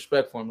to lose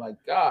respect for him. Like,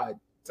 God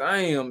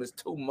damn, it's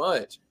too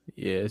much.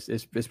 Yeah,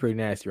 it's pretty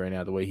nasty right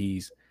now the way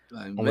he's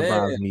like, on man,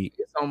 LeBron's meat.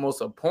 It's almost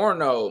a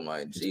porno.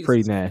 Like, it's Jesus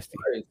pretty nasty.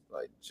 Christ.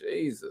 Like,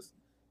 Jesus.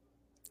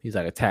 He's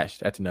like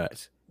attached. That's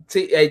nuts.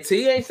 T ain't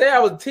say I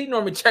was T.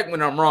 Normally check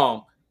when I'm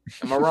wrong.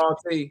 Am I wrong,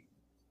 T?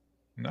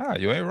 Nah,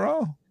 you ain't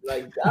wrong.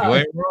 Like, God, you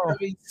ain't wrong.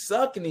 I mean,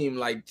 sucking him.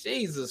 Like,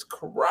 Jesus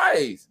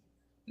Christ.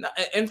 Now,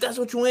 and if that's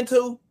what you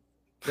into,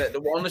 that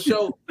on the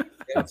show,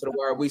 down to the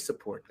wire, we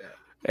support that.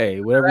 Hey,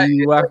 whatever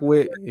you rock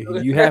with,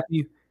 if you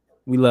happy,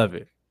 we love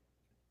it.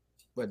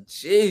 But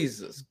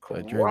Jesus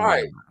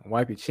Christ.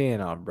 Wipe your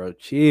chin off, bro.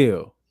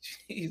 Chill.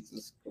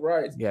 Jesus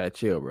Christ. You gotta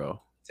chill, bro.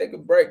 Take a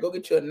break. Go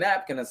get you a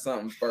napkin or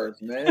something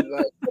first, man.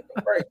 Like, take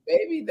a break,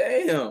 baby.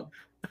 Damn.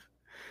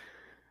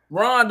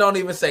 Ron don't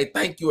even say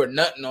thank you or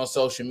nothing on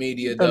social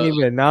media. Don't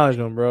even acknowledge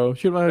him, bro. You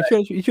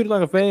shoot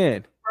like a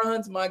fan.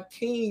 Ron's my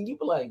king. You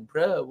be like,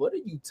 bro, what are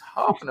you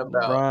talking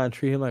about? Ron,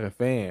 treat him like a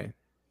fan.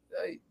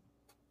 Like,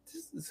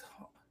 this is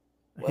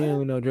he don't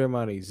even know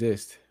Draymond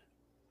exists.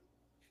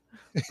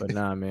 But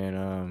nah,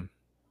 man.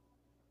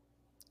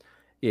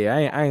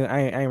 Yeah,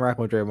 I ain't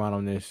rocking with Draymond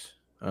on this.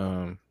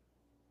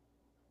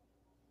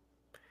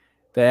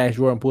 They asked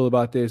Jordan Poole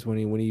about this when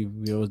he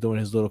was doing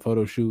his little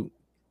photo shoot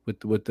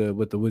with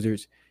the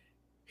Wizards.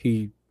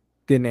 He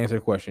didn't answer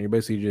the question. He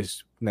basically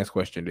just next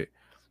questioned it.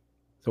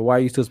 So why are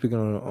you still speaking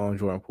on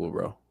Jordan Poole,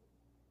 bro?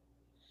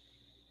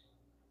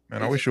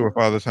 Man, are we sure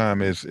Father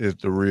Time is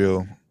the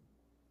real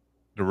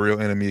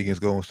enemy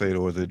against Golden State,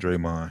 or is it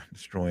Draymond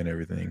destroying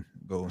everything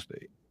Golden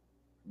State?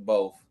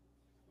 Both.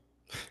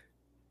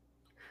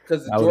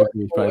 Because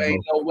Jordan Poole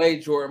ain't no way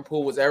Jordan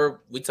Poole was ever.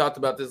 We talked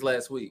about this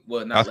last week.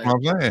 Well, not that's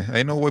what I'm saying.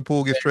 Ain't no way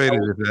Poole gets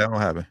traded if that don't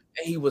happen.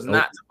 And he was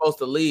not supposed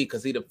to leave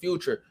because he the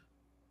future.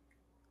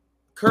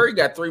 Curry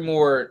got 2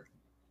 more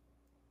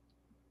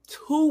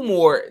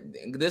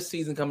this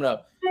season coming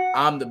up.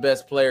 I'm the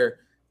best player.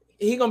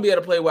 He gonna be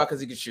able to play well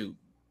because he can shoot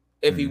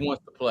if he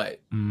wants to play.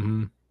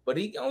 Mm-hmm. But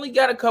he only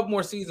got a couple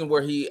more seasons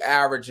where he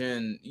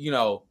averaging,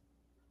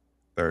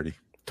 30,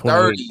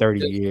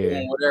 30,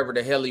 yeah, whatever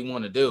the hell he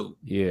want to do.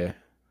 Yeah.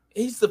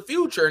 He's the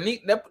future, and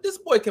this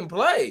boy can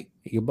play.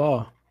 He can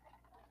ball.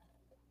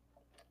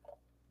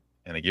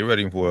 And to get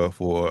ready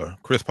for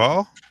Chris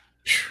Paul,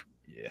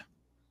 yeah,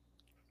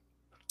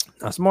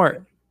 not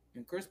smart.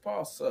 And Chris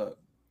Paul sucked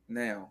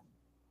now.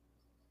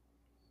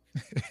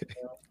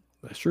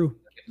 That's true.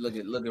 Look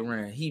at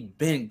Rand. He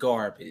been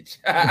garbage.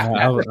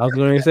 I was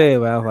going to say it,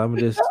 but I'm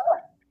just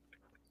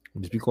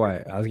be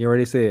quiet. I was getting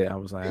ready to say it. I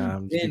was like,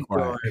 I'm just be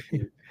quiet.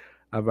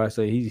 I was about to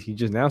say he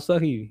just now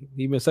suck. He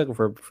been sucking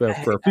for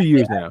a few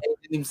years now.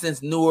 Him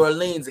since New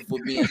Orleans, if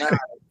we're being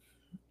honest.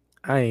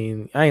 I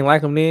ain't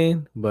like him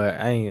then, but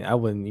I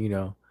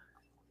wouldn't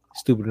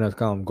stupid enough to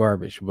call him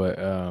garbage. But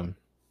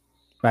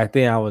back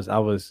then I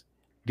was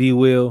D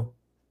Will,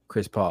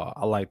 Chris Paul.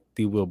 I like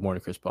D Will more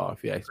than Chris Paul,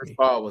 if you ask me. Chris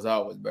Paul was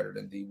always better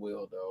than D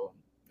Will though.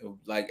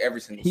 Like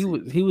every single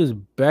season. He was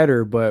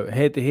better, but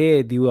head to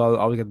head, D Will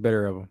always got the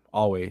better of him.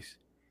 Always.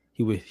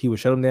 He would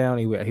shut him down.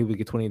 He would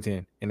get 20 and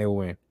 10, and they would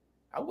win.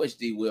 I wish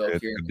D Will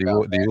cared. D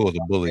Will was a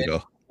bully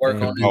though.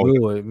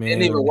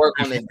 Didn't even work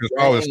on his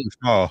Paul was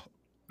small.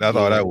 That's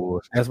all that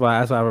was. That's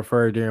why I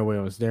prefer Darren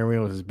Williams. Darren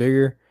Williams is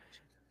bigger.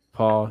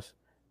 Pause.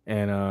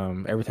 And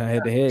every time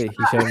head to head, he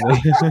shut him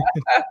down.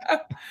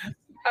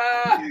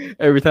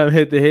 Every time he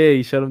hit the head,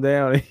 he shut him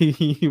down.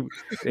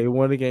 They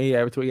won the game. He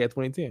had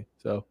 2010.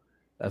 So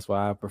that's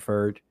why I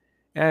preferred.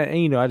 And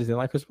you know, I just didn't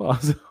like Chris Paul,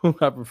 so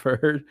I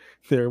preferred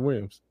Darren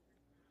Williams.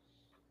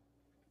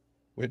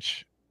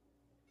 Which,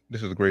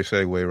 this is a great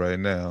segue right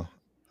now.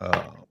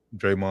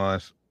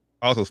 Draymond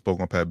also spoke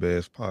on Pat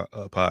Bear's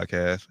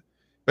podcast.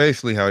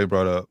 Basically, how he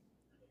brought up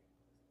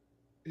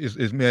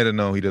is mad to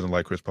know he doesn't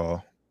like Chris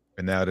Paul,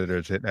 and now that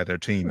they're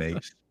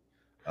teammates,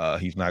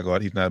 he's not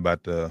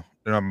about to.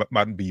 They're not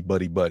about to be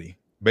buddy.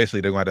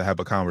 Basically, they're going to have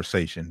a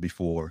conversation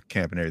before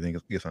camp and everything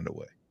gets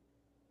underway.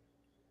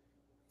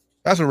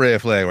 That's a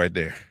red flag right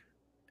there.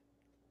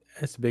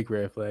 That's a big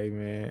red flag,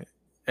 man.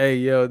 Hey,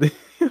 yo,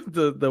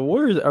 the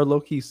Warriors are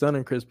low-key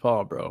sunning Chris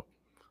Paul, bro.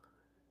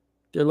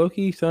 They're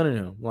low-key sunning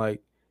him.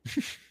 Like,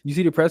 you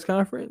see the press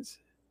conference?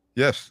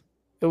 Yes.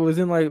 It was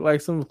in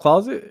like some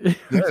closet.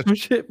 Yes. Some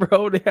shit,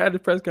 bro. They had the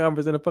press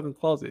conference in a fucking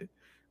closet.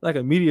 Like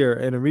a media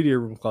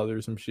room closet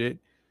or some shit.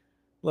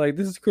 Like,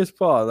 this is Chris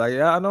Paul. Like,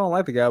 I don't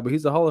like the guy, but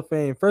he's a Hall of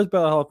Fame, first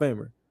ballot Hall of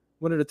Famer.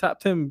 One of the top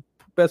 10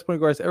 best point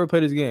guards to ever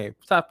play this game.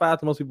 Top 5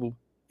 to most people,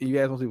 if you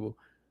ask most people.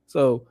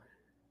 So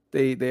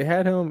they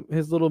had him,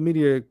 his little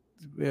media,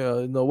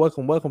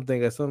 welcome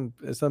thing at some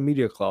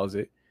media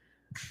closet.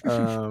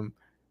 They're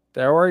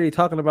already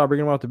talking about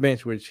bringing him off the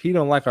bench, which he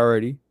don't like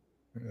already.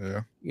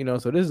 Yeah. You know,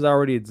 so this is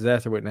already a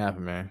disaster waiting to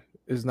happen, man.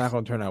 It's not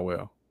going to turn out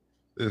well.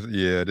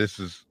 This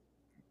is.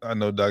 I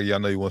know, Doggy. I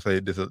know you want to say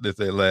this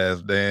their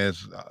last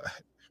dance,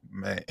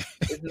 man.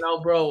 No,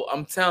 bro.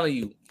 I'm telling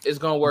you, it's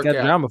gonna work Got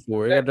out. drama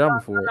for it. Got drama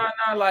for it.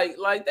 Nah,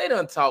 like they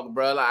done talk,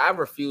 bro. Like, I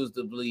refuse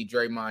to believe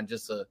Draymond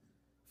just a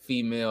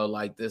female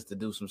like this to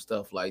do some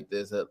stuff like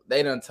this.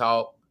 They done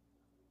talk,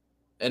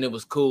 and it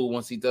was cool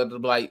once he done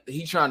it. Like,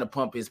 he trying to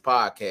pump his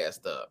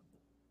podcast up,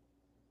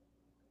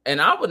 and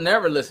I would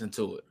never listen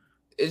to it.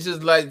 It's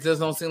just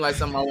don't seem like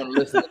something I want to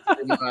listen to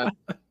Draymond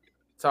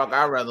talk.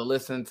 I'd rather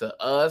listen to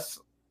us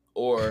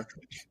or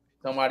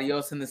somebody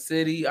else in the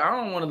city. I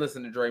don't want to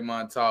listen to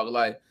Draymond talk.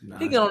 Like,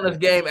 he get on this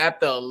game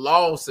after a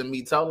loss and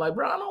me talk like,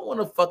 bro, I don't want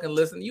to fucking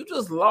listen. You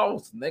just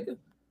lost, nigga.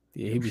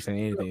 Yeah, he be saying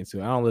anything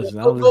too. I don't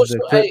listen.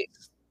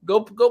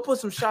 Go put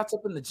some shots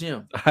up in the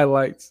gym.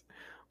 Highlights.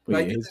 But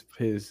like, yeah,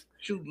 it's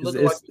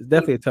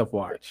definitely a tough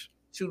watch.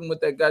 Shooting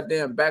with that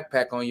goddamn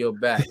backpack on your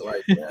back,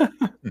 like,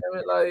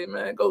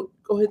 man, go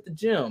hit the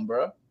gym,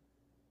 bro.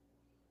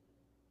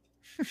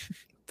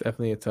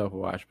 Definitely a tough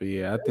watch, but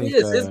yeah, I think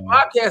his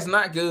podcast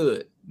not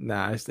good.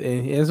 Nah, and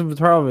the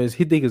problem is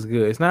he think it's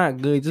good. It's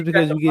not good just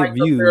because you get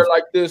views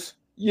like this.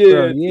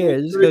 Yeah,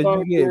 just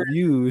because you get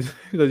views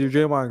because you're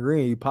Draymond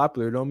Green, you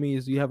popular, don't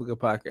mean you have a good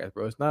podcast,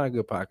 bro. It's not a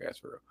good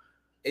podcast, bro.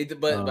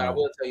 But I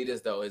will tell you this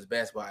though, his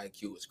basketball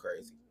IQ is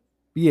crazy.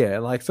 Yeah,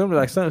 like some of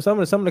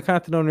the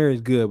content on there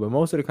is good, but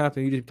most of the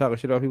content you just talking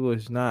shit about people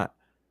is not.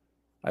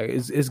 Like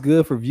it's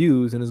good for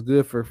views and it's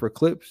good for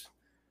clips.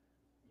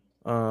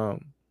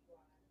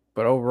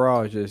 But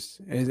overall, it's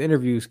just his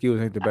interview skills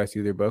ain't the best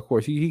either. But of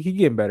course, he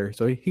getting better,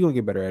 so he gonna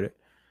get better at it.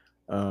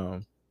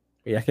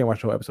 Yeah, I can't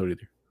watch the whole episode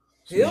either.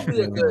 So he'll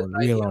be a good.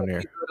 He'll on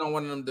there. On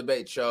one of them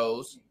debate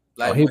shows.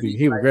 Like, he'll be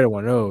great at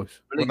one of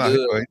those.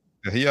 Really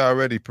he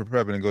already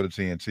prepping to go to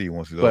TNT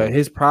once he's But over.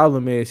 his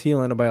problem is he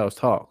don't let nobody else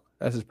talk.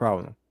 That's his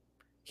problem.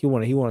 He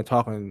want to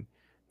talk and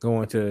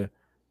go into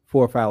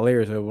 4 or 5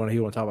 layers of what he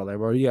want to talk about. Like,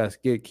 bro, you guys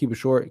keep it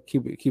short,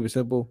 keep it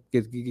simple,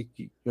 get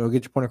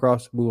your point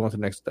across, move on to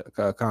the next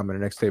comment or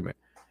next statement.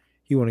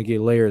 He want to get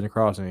layers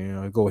across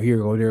and go here,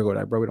 go there, go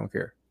that. Bro, we don't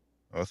care.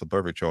 Oh, that's a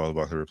perfect Charles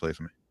Barkley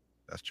replacement.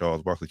 That's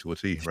Charles Barkley to a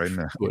T right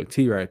now. To a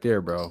T right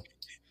there, bro.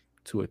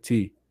 To a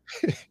T.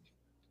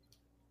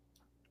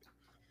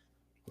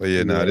 But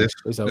yeah, this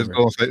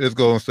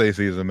Golden State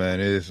season,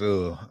 man. It's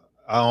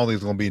I don't think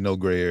it's gonna be no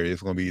gray area.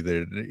 It's gonna be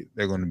either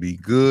they're gonna be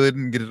good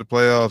and get to the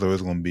playoffs, or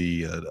it's gonna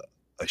be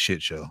a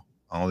shit show.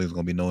 I don't think it's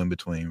gonna be no in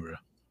between, bro.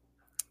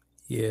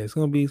 Yeah, it's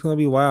gonna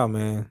be wild,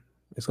 man.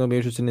 It's gonna be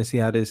interesting to see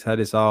how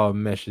this all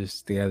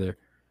meshes together,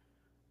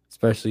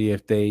 especially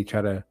if they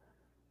try to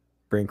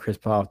bring Chris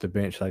Paul off the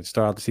bench like to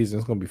start out the season.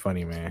 It's gonna be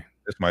funny, man.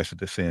 This might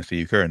send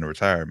Steve Kerr into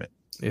retirement.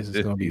 This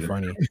is gonna be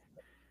funny.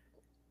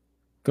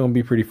 Gonna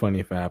be pretty funny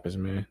if it happens,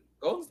 man.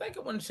 Golden State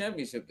could win the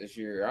championship this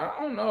year. I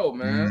don't know,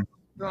 man.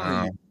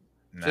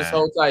 Just Nah.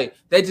 hold tight.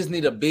 They just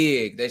need a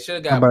big. They should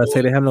have got. I'm about to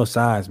say they have no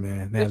size,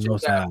 man. They have no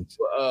size.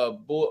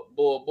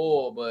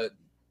 Bull, but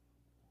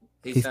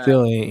he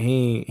still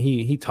ain't.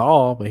 He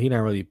tall, but he not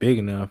really big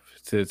enough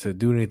to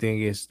do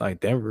anything against like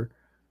Denver.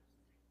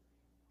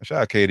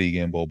 Shout out KD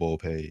getting Bobo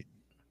paid.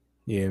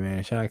 Yeah,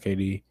 man. Shout out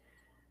KD.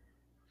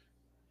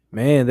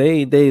 Man,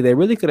 they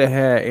really could have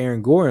had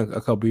Aaron Gordon a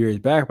couple years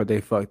back, but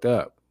they fucked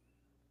up.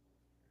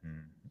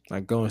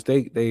 Like Golden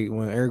State,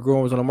 when Aaron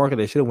Gordon was on the market,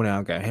 they should have went out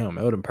and got him.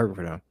 It would have been perfect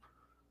for them.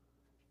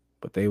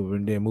 But they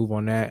didn't move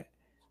on that.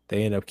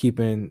 They ended up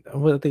keeping. I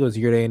think it was a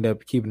year they ended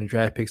up keeping the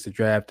draft picks to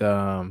draft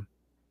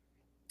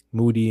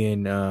Moody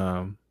and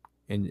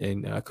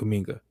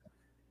Kuminga.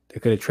 They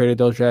could have traded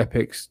those draft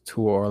picks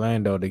to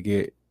Orlando to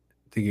get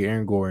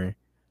Aaron Gordon,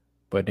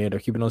 but they ended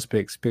up keeping those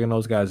picks, picking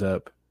those guys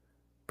up,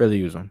 barely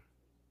use them.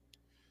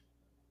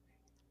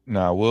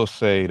 Now I will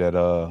say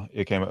that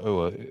it came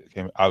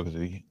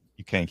obviously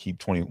you can't keep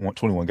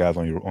 21 guys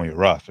on your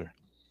roster.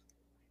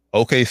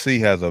 OKC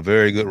has a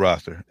very good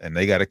roster, and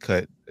they got to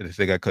cut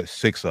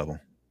 6 of them.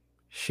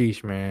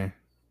 Sheesh, man.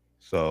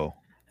 So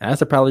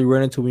that's probably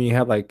run into when you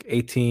have like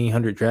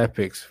 1,800 draft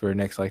picks for the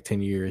next like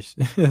 10 years.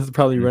 That's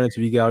probably run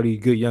into you got all these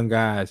good young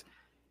guys.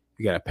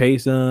 You got to pay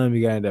some,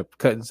 you got to end up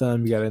cutting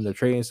some, you got to end up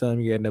trading some,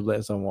 you got to end up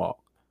letting some walk.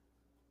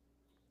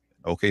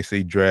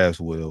 OKC drafts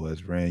well,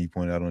 as Rand you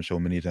pointed out on the show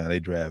many times. They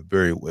draft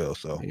very well.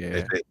 So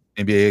yeah.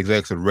 NBA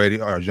execs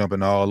are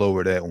jumping all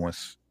over that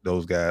once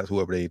those guys,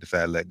 whoever they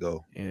decide to let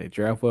go. Yeah, they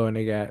draft well and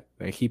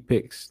they keep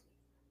picks.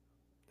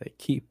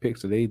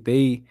 So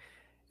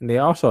they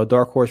also a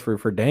dark horse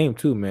for Dame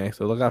too, man.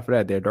 So look out for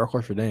that. They're a dark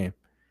horse for Dame.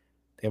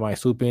 They might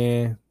swoop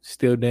in,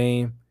 steal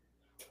Dame,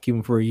 keep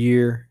him for a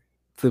year,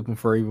 flip him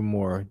for even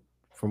more,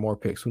 for more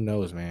picks. Who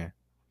knows, man?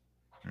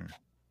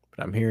 But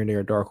I'm hearing they're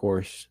a dark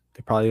horse.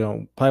 They probably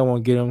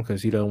won't get him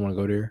because he doesn't want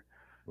to go there.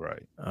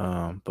 Right.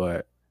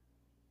 But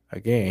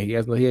again,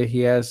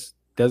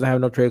 doesn't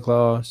have no trade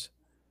clause.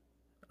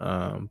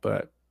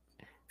 But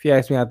if you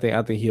ask me, I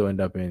think he'll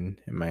end up in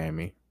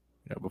Miami,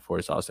 before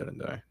it's all said and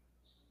done.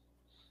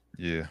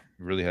 Yeah,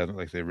 really has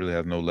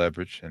no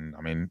leverage, and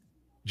I mean,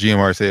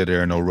 GMR said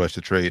they're in no rush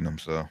to trade them,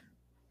 so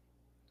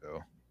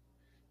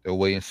they'll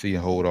wait and see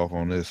and hold off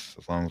on this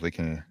as long as they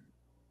can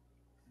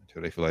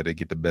until they feel like they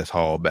get the best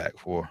haul back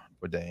for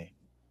Dame.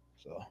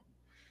 So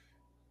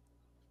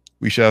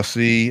we shall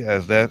see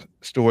as that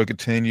story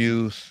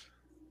continues.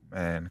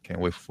 Man, can't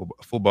wait for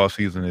football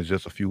season is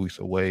just a few weeks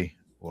away,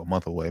 or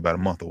about a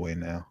month away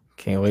now.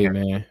 Can't wait,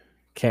 man.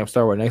 Camp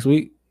start next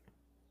week?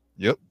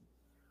 Yep.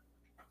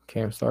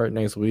 Camp start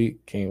next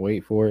week. Can't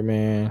wait for it,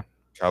 man.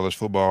 College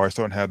football are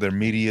starting to have their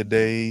media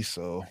days,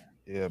 so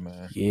yeah,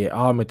 man. Yeah,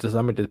 I meant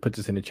to put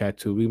this in the chat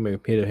too. We may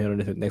hit on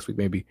this next week,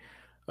 maybe.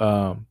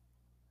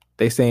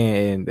 They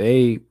saying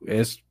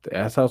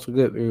I saw some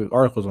good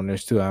articles on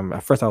this too.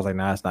 At first I was like,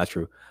 nah, that's not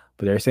true.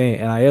 But they're saying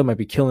NIL might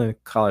be killing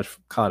college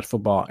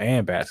football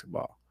and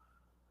basketball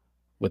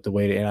with the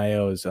way the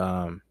NIL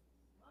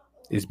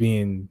is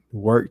being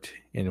worked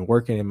and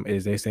working.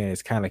 Is they saying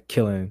it's kind of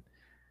killing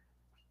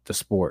the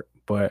sport.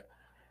 But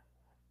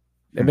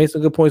they made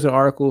some good points in the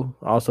article.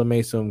 Also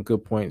made some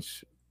good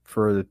points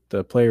for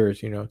the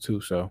players,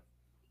 too. So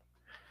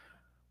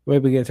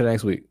maybe get into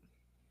next week.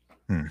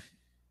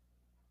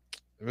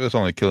 It's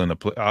only killing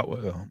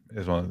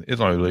it's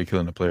only really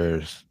killing the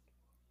players.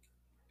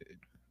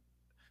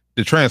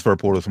 The transfer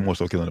portal is more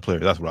so killing the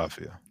players. That's what I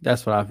feel.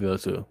 That's what I feel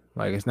too.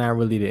 Like it's not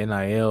really the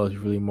NIL; it's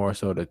really more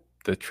so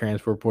the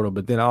transfer portal.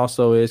 But then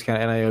also it's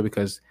kind of NIL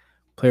because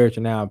players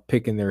are now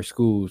picking their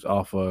schools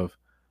off of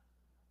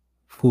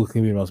who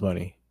can be the most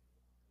money.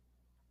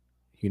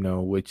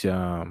 Which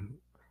I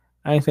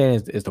ain't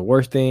saying it's the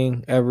worst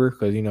thing ever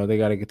because they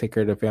got to take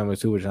care of their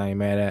families too, which I ain't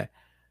mad at.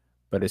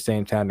 But at the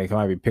same time, they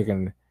might be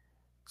picking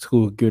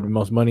schools give the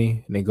most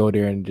money and they go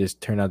there and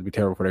just turn out to be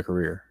terrible for their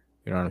career.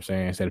 You know what I'm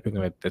saying? Instead of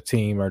picking the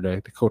team or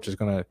the coach is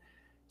gonna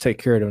take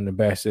care of them the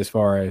best as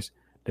far as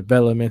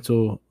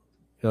developmentally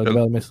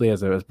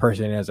as a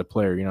person and as a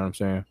player. You know what I'm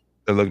saying?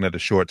 They're looking at the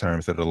short term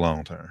instead of the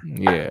long term.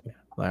 Yeah,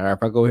 like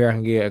if I go here, I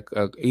can get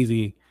a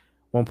easy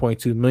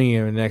 1.2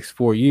 million in the next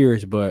 4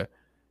 years. But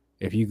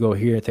if you go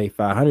here and take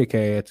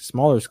 500K at the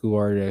smaller school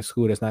or the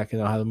school that's not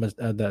going to have much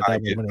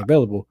money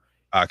available,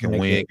 I can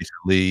win, get to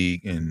the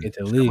league, and get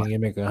to the league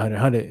and make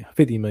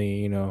 150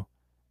 million.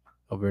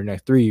 Over the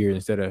next 3 years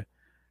instead of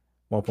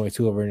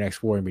 1.2 over the next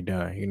 4 and be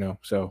done.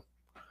 So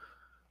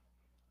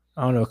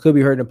I don't know. It could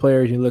be hurting the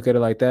players. You look at it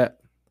like that.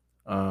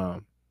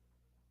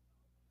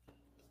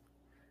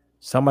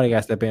 Somebody got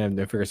to step in and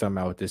figure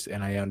something out with this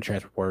NIL and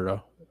transfer portal,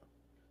 though.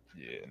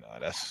 Yeah,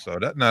 that's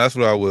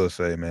what I will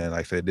say, man.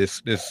 Like I said,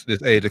 this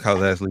age of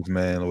college athletes,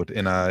 man, with the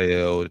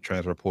NIL, the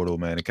transfer portal,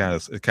 man, it kind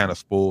of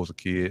spoils the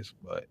kids,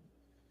 but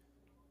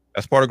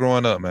that's part of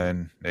growing up,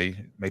 man.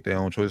 They make their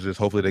own choices.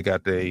 Hopefully, they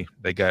got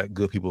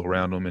good people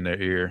around them in their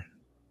ear,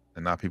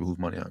 and not people who's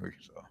money hungry.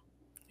 So,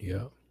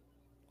 yeah,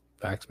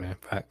 facts, man,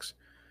 facts.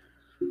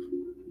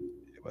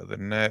 Other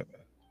than that,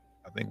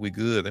 I think we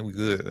good.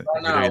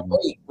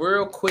 Wait,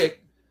 real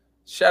quick.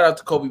 Shout out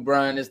to Kobe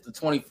Bryant. It's the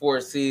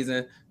 24th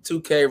season.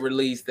 2K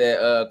released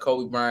that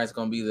Kobe Bryant's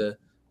gonna be the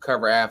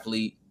cover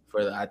athlete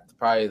for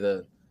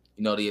the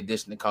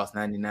edition that costs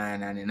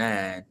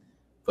 $99.99.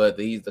 But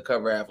he's the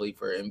cover athlete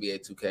for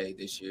NBA 2K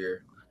this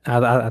year.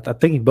 I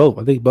think both.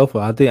 I think both.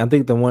 I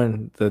think the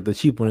one, the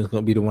cheap one is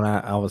going to be the one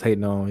I was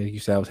hating on. You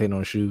said I was hating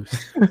on shoes.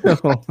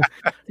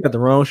 Got the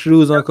wrong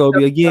shoes on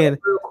Kobe again.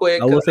 Real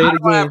quick, I will say it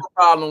again. I have a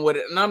problem with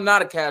it, and I'm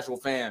not a casual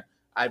fan.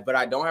 But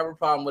I don't have a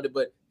problem with it.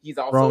 But he's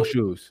also wrong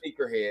shoes.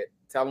 Sneakerhead.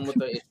 Tell him what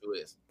the issue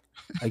is.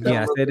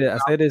 Again, I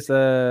said this.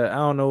 I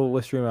don't know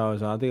what stream I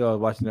was on. I think I was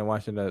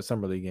watching the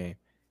Summer League game.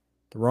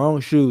 The wrong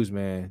shoes,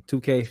 man.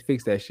 2K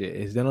fix that shit.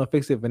 If they don't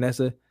fix it,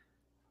 Vanessa,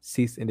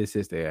 cease and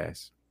desist their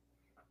ass.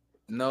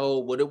 No,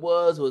 what it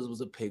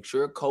was a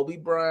picture of Kobe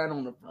Bryant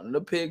on the front of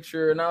the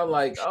picture, and I was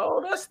like,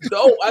 "Oh, that's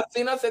dope." I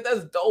said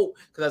that's dope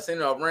because I seen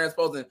it on Rand's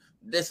post, and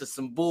this is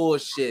some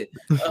bullshit.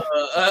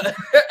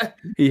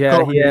 He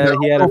had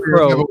a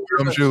fro.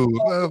 Shoes.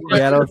 He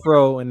had a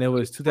fro, and it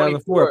was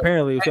 2004.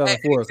 Apparently, it was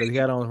 2004 because he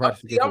had on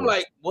Roger. I'm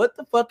like, what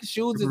the fuck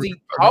shoes is he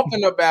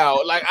talking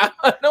about? Like,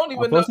 I don't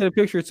even know. I posted a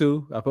picture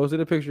too. I posted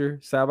a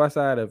picture side by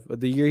side of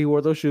the year he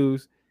wore those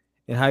shoes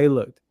and how he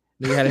looked.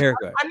 Then he had a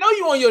haircut. I know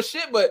you on your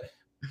shit, but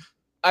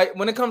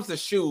when it comes to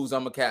shoes,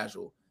 I'm a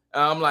casual.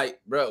 I'm like,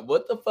 bro,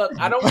 what the fuck?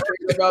 I don't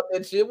care about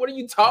that shit. What are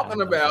you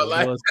talking about?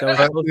 Like,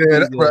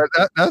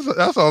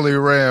 that's only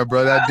Ram,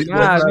 bro. It's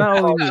not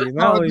only me.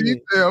 Not only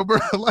me. Bro.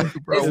 Like,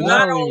 bro, it's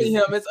not only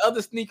him. It's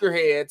other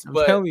sneakerheads. I'm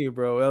telling you,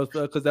 bro. That was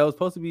because that was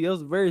supposed to be. It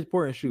was a very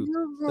important shoe.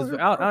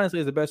 Honestly,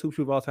 it's the best hoop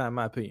shoe of all time, in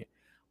my opinion.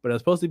 But it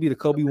was supposed to be the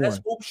Kobe one.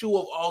 Best hoop shoe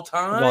of all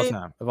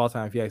time. Of all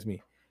time, if you ask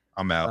me.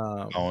 I'm out.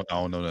 I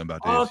don't know nothing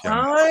about this. All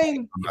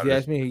time. If you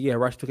ask me, yeah,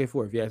 Rush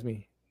 2K4. If you ask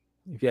me.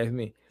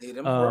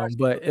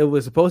 But it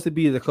was supposed to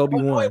be the Kobe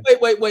one.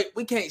 Wait.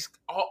 We can't.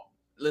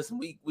 Listen,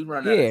 we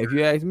run out. Yeah, if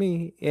you ask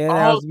me,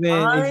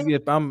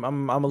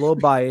 I'm a little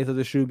biased of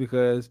the shoe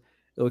because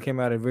it came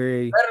out a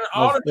very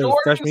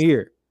freshman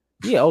year.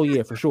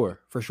 Yeah, for sure.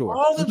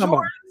 All the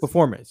Jordans?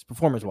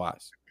 Performance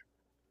wise.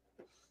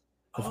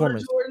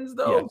 Performance. Jordans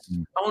though. Yes.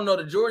 I don't know.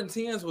 The Jordan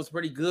 10s was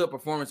pretty good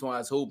performance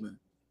wise hooping.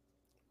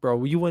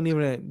 Bro, you wasn't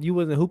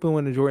hooping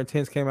when the Jordan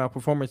 10s came out.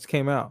 Performance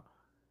came out.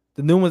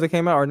 The new ones that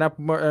came out are not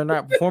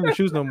performance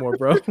shoes no more,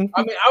 bro. I mean,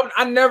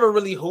 I never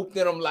really hooped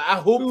in them. Like I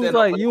hooped in them.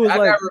 Like you was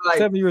like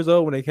 7 years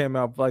old when they came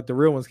out. Like the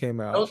real ones came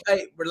out. Don't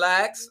say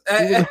relax.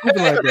 He wasn't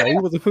hooping like that.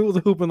 He was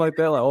hooping like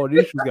that. Like, oh,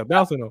 these shoes got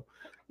bouncing them.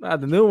 Nah,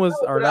 the new ones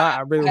are not.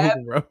 I really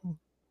hooping, bro.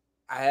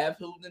 I have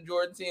hooped in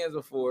Jordan 10s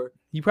before.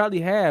 You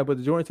probably have, but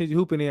the Jordan 10s you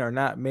hooping in are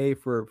not made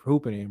for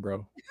hooping in,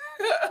 bro.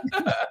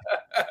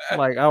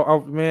 Like,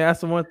 man,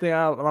 that's the one thing. When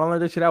I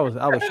learned that shit, I was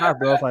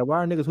shocked, bro. I was like, why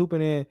are niggas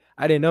hooping in?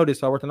 I didn't know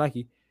this, so I worked at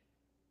Nike.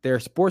 They're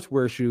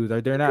sportswear shoes.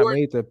 Like they're not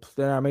made to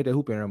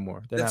hoop in no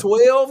more. The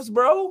 12s,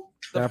 bro.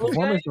 They're not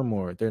performance no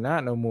more. They're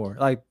not no more.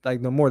 Like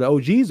no more. The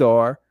OGs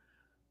are,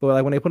 but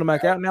like when they put them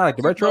back out now, like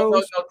the retros.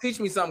 No, teach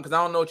me something because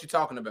I don't know what you're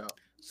talking about.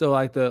 So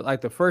like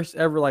the first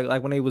ever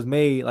like when they was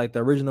made, like the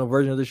original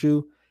version of the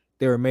shoe,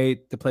 they were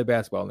made to play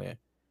basketball in.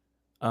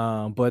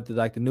 But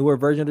the newer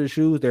version of the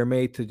shoes, they're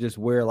made to just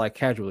wear like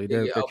casually.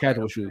 They're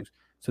casual shoes.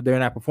 So they're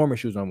not performance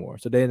shoes no more.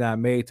 So they're not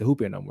made to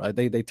hoop in no more.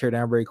 Like they tear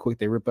down very quick.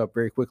 They rip up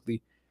very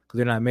quickly. Because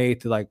they're not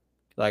made to like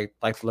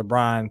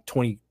LeBron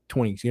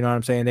 2020s. You know what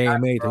I'm saying? They ain't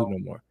made to hoop no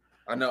more.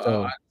 I know.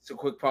 So, it's a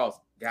quick pause.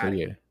 Got it.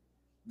 Yeah.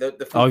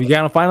 You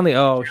got him finally?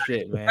 Oh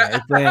shit, man!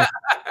 It's been an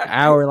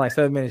hour and like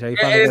 7 minutes. It's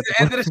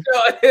the end of the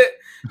show.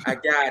 I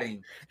got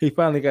him. He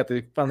finally got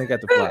the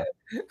fly.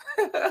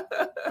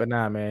 But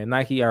nah, man.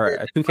 Nike, all right.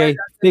 2K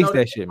fix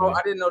that shit, man.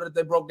 I didn't know that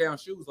they broke down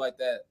shoes like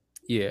that.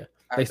 Yeah,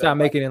 they stopped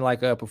making it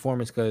like a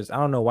performance because I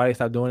don't know why they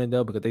stopped doing it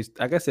though. Because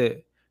I guess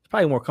it's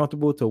probably more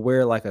comfortable to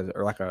wear like a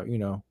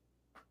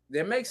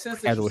That makes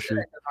sense. My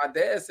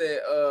dad said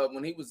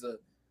when he was a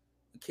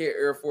kid,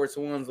 Air Force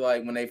Ones,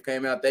 like when they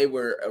came out, they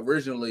were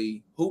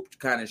originally hooped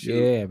kind of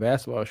shoes. Yeah,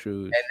 basketball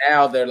shoes. And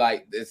now they're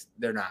like this.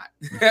 They're not.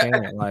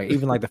 Like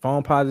even like the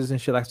phone posits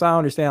and shit. Like so, I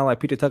understand like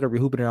Peter Tucker be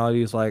hooping in all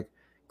these like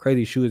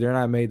crazy shoes. They're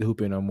not made to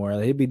hoop in no more.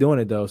 Like, he'd be doing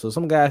it though. So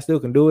some guys still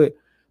can do it,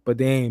 but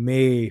they ain't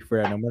made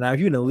for that no more. Now if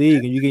you're in the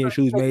league and you get your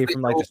shoes made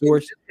from like the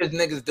source, because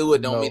niggas do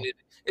it, don't mean it.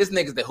 It's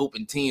niggas that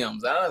hooping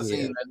Timbs. I don't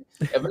see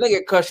if a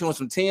nigga cuss you on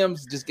some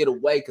Timbs, just get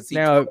away. Because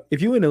now,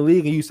 if you in the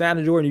league and you sign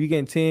a Jordan, and you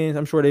getting 10s,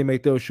 I'm sure they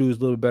make those shoes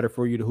a little better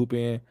for you to hoop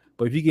in.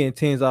 But if you getting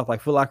 10s off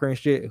like Foot Locker and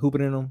shit,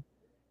 hooping in them,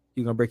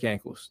 you gonna break your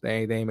ankles.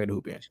 They ain't made to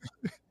hoop in.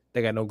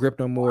 They got no grip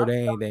no more.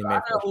 They ain't made.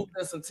 I hooped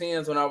in some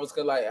 10s when I was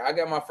like, I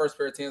got my first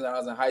pair of 10s when I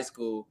was in high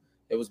school.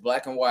 It was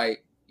black and white.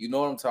 You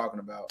know what I'm talking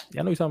about? Yeah,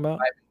 I know what you're talking about.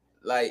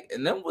 Like,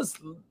 and them was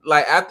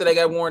like after they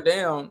got worn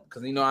down,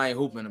 because you know I ain't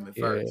hooping them at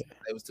first.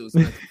 They was too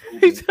expensive.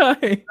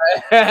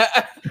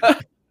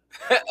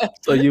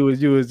 So you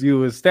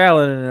was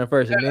styling in at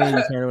first, and then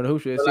you turned on the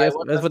hoop shit. That's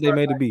what they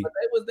made to be.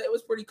 They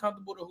was pretty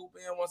comfortable to hoop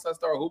in once I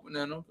started hooping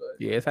in them. But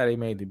yeah, that's how they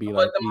made to be.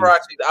 Like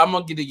I'm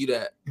gonna give you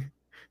that.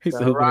 He's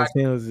hooping his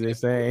heels is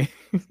insane.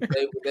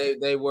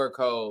 they were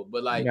cold,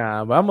 but like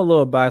but I'm a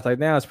little biased. Like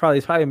now, it's probably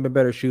been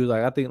better shoes.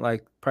 Like I think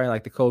like probably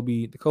like the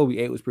Kobe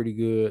 8 was pretty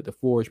good. The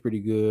 4 is pretty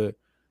good.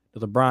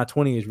 The LeBron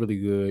 20 is really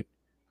good.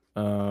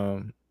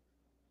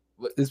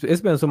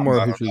 It's been some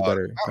more shoes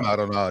better. I'm not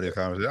on all this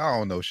conversation. I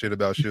don't know shit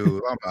about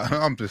shoes.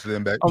 I'm just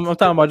sitting back. I'm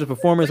talking about just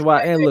performance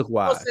wise and look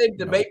wise. We'll save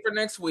debate for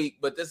next week,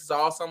 but this is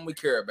all something we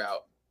care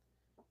about.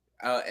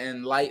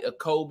 In light of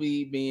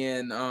Kobe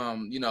being,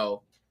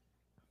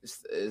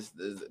 is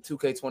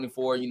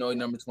 2K24,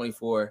 number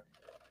 24.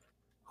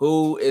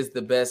 Who is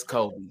the best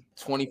Kobe?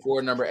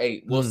 24, number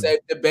 8. We'll save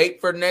debate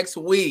for next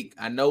week.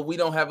 I know we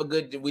don't do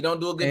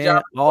a good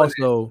job.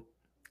 Also,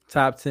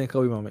 top 10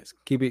 Kobe moments.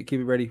 Keep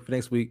it ready for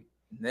next week.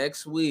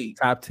 Next week.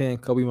 Top 10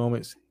 Kobe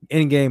moments,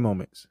 in-game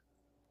moments.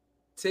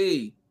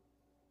 T,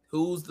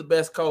 who's the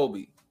best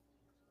Kobe?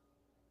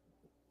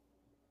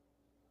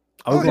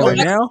 Are we going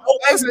right now? No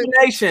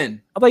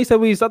explanation. I thought you said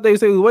we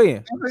waiting.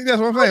 I think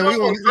that's what I'm saying. We're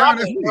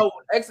going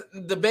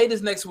debate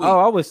is next week. Oh,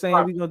 I was saying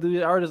we're gonna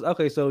do artists.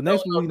 Okay, so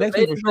next week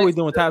for sure we're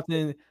doing top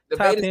 10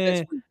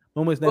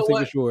 moments next week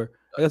for sure.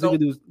 I guess we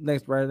could do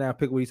next right now.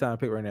 Pick what you trying to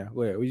pick right now.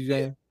 Go ahead. What you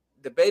saying?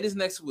 Debate is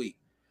next week.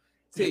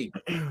 T.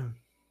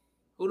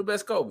 Who the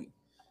best Kobe?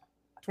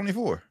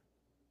 24.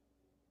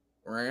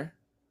 Ryan.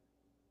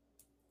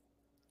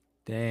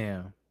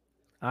 Damn.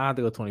 I have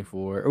to go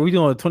 24. Are we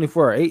doing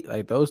 24 or 8?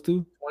 Like those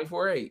two?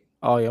 24-8.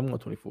 Oh yeah, I'm going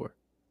 24.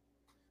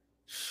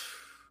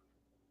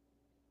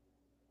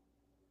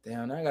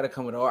 Damn, now I gotta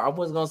come with. I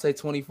was gonna say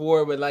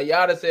 24, but like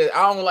y'all just said,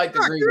 I don't like to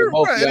agree with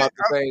both of y'all at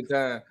the same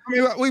time. I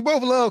mean, we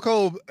both love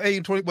Kobe 8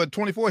 and 20, but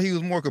 24 he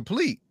was more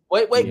complete.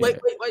 Wait.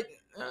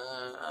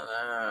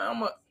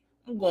 I'm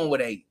going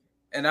with 8,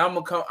 and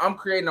I'm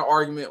creating an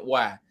argument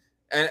why,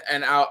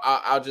 and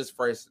I'll just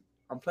phrase it.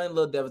 I'm playing a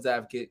little devil's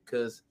advocate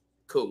because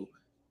cool.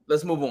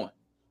 Let's move on.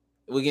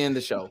 We get in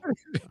the show.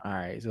 All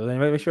right, so then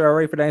make sure y'all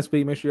ready for next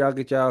week. Make sure y'all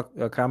get y'all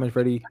comments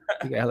ready.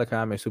 We got hella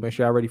comments, so make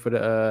sure y'all ready for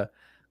the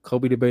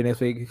Kobe debate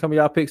next week. Come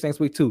y'all picks next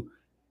week too.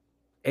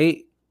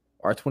 8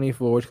 or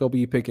 24. Which Kobe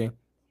you picking?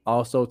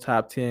 Also,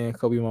 top 10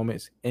 Kobe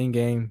moments,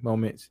 in-game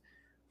moments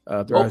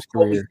throughout his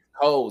career.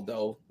 Cold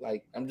though.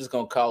 Like I'm just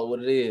gonna call it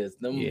what it is.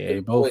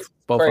 Both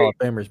Hall of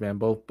Famers, man.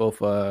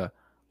 Both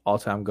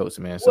all-time goats,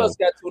 man. Who else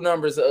got 2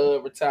 numbers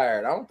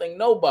retired? I don't think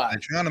nobody. They're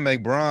trying to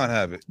make Bron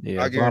have it.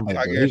 Yeah, I guarantee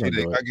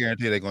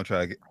they're gonna try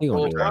to get.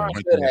 Bron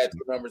should have 2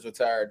 numbers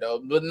retired though,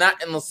 but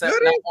not in the same,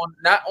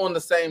 not on the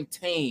same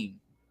team.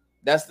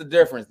 That's the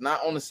difference.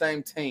 Not on the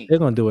same team. They're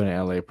gonna do it in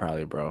LA,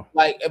 probably, bro.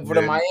 Like for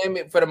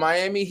the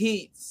Miami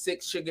Heat,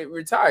 6 should get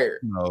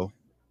retired. No.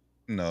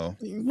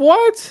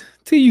 What?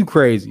 T, you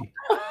crazy?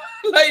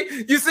 Like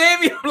you see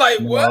me? I'm like,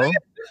 what?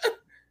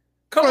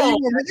 Come on,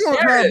 you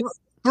want to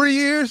 3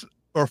 years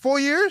or 4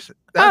 years?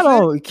 I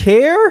don't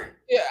care.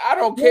 Yeah, I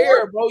don't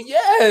care, bro.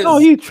 Yes. No,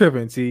 you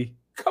tripping, T.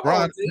 Come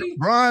on, T.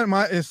 Brian,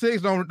 in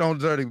 6 don't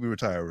deserve to be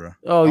retired, bro.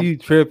 Oh, you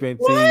tripping,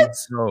 T? What?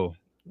 No.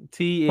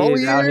 T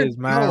is out his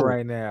mind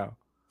right now.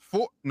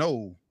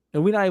 No.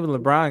 And we're not even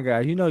LeBron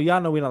guys.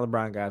 Y'all know we're not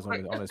LeBron guys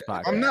on this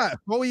podcast. I'm not.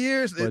 4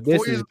 years. But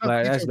this is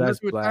that's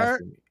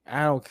blasphemy.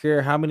 I don't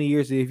care how many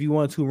years. If you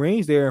won 2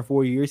 rings there in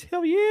 4 years,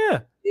 hell yeah.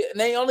 And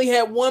they only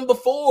had 1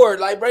 before.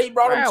 Like Brady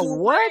brought him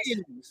 2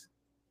 rings.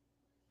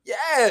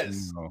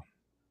 Yes. No.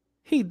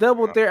 He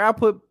doubled their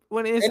output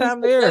when it's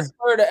time there. He's the best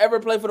player to ever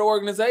play for the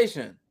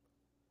organization.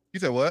 You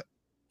said what?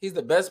 He's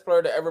the best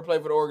player to ever play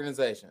for the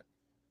organization.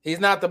 He's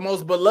not the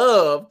most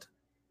beloved,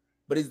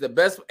 but he's the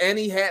best, and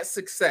he had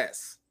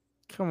success.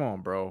 Come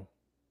on, bro.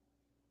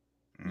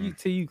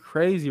 You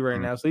crazy right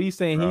now. So you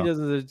saying he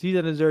doesn't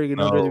deserve to get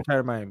no jersey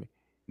retired in Miami?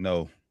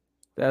 No.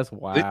 That's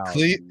wild.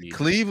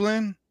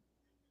 Cleveland.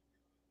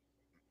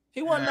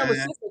 He wasn't number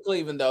 6 in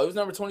Cleveland, though. He was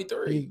number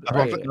 23.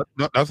 That's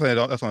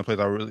the only place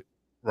I really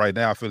right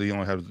now I feel he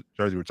only has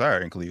jersey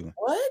retired in Cleveland.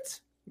 What?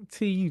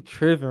 T, you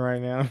tripping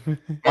right now.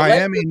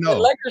 Miami, no.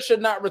 The Lakers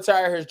should not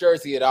retire his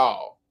jersey at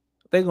all.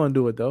 They're gonna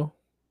do it though.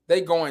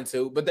 They're going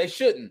to, but they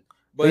shouldn't.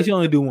 But they should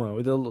only do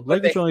one. The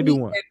Lakers should only do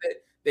one.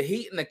 The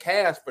Heat and the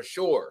Cavs for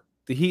sure.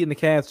 The Heat and the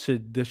Cavs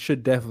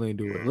should definitely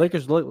do it.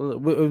 Lakers,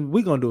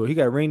 we gonna do it. He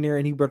got a ring there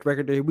and he broke the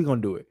record there. We gonna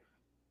do it.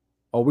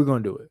 Oh, we're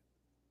gonna do it.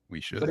 We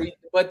should.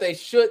 But they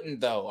shouldn't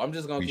though. I'm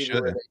just gonna keep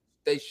it real.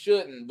 They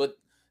shouldn't. But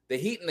the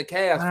Heat and the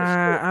Cavs for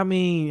sure. I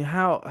mean,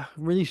 how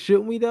really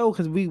shouldn't we though?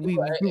 Because we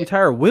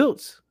retired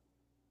Wilts.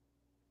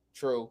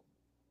 True.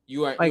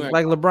 You ain't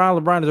like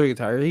LeBron. LeBron deserves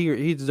to retire.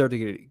 He deserves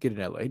to get in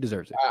LA. He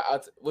deserves it.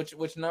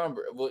 Which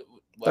number?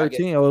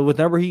 13. Oh, what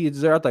number he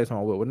deserves? I thought he was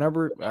talking what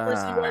number? Where is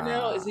he right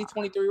now? Is he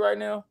 23 right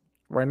now?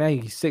 Right now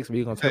he's 6, but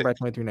he's gonna turn back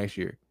 23 next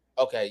year.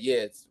 Okay, yeah,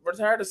 it's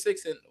retired to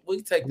 6, and we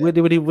can take that.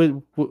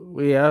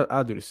 Yeah,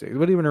 I'll do the 6. What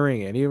did he win the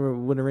ring in? He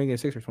win the ring in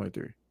 6 or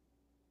 23?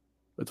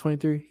 But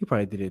 23, he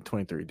probably did it at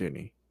 23, didn't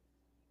he?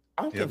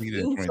 I'm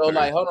confused. So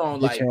like, hold on,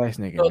 like,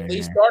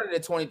 he started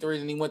at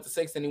 23, and he went to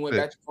 6, and he went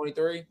back to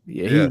 23.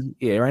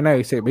 Yeah. Right now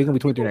he's 6, but he's gonna be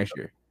 23 next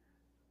year.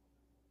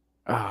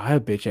 Oh,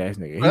 that bitch ass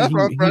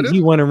nigga.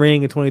 He won a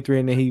ring in 23,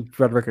 and then he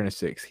brought the record in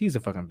 6. He's a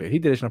fucking bitch. He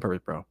did this on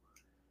purpose, bro.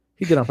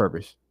 He did it on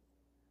purpose.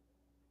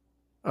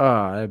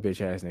 Oh, that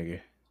bitch ass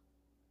nigga.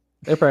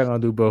 They probably gonna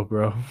do both,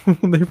 bro.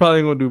 They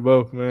probably gonna do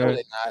both, man.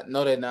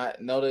 No, they're not.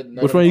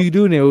 Which one you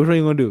do now? Which one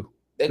you gonna do?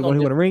 The one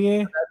he won a ring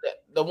in?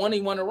 The one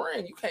he won a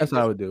ring. You can't. That's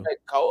what I would do.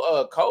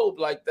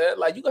 Kobe like that.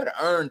 Like you gotta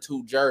earn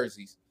 2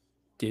 jerseys.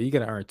 Yeah, you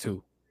gotta earn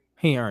 2.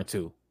 He ain't earned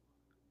 2.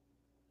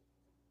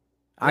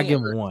 I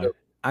give him 1.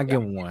 I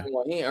give him 1.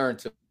 He ain't earned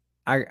 2.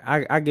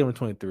 I give him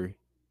 23.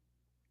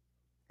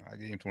 I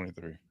give him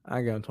 23.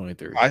 I give him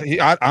 23.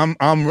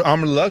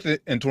 I'm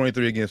reluctant in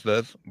 23 against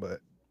us, but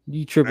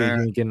you tripping?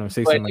 You ain't getting on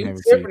 6. But you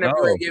tripping if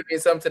you ain't giving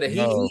something to the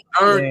Heat. He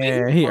earned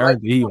it. He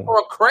earned it. He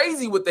won.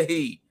 Crazy with the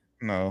Heat.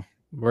 No,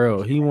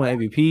 bro, he won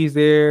MVPs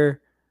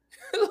there.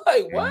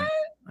 Like what?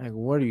 Like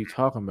what are you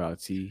talking about?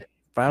 T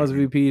Finals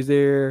MVPs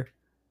there.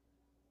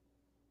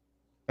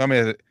 I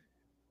mean,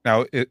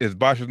 now is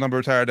Bosch's number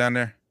retired down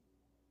there?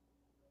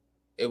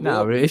 It No,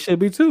 will but be. it should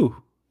be too.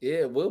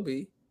 Yeah, it will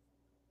be.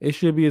 It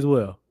should be as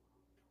well.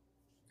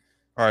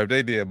 All right, if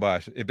they did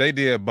Bosch,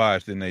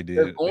 then they did.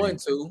 They're going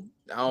to.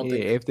 I don't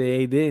think. If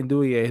they didn't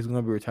do it yet, he's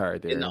gonna be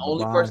retired there. And the LeBron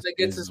only person that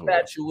gets a is well.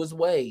 statue is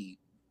Wade.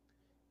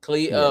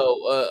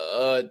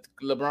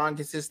 LeBron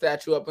gets his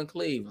statue up in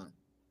Cleveland.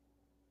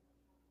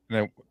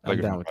 Then I'm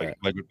down with that.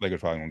 Lakers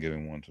probably gonna give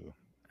him one too.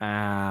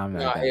 I'm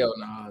not down. Hell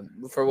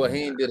no. For what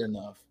he ain't did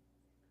enough.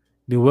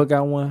 Did Will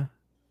got one?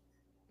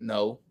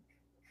 No.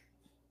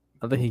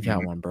 I think he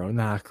got one, bro.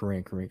 Nah,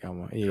 Kareem got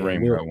one. Yeah,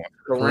 Kareem got one.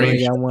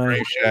 Kareem got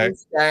one.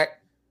 Shaq.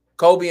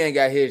 Kobe ain't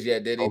got his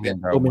yet, did he?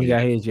 Kobe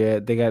got his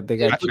yet. They got.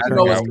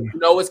 You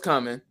know it's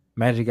coming.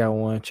 Magic got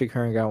one. Chick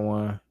Hearn got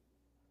one.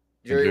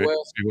 Jerry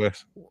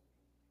West.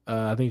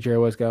 I think Jerry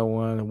West got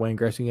one. Wayne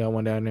Gretzky got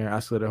one down there.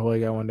 Oscar De Hoy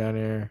got one down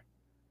there.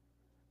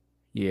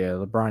 Yeah,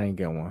 LeBron ain't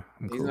got one.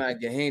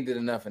 He ain't did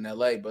enough in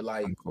LA, but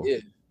yeah.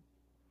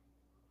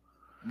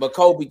 But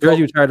Kobe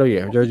retired though,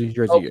 yeah. Jersey.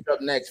 Kobe's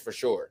up next for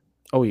sure.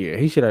 Oh yeah,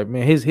 he should have.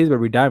 Man, his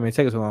baby diamond.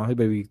 Take us so long. His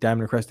baby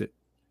diamond crested.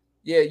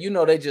 Yeah,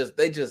 they just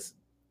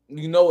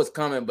it's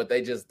coming, but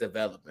they just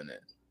developing it.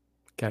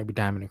 Gotta be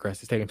diamond and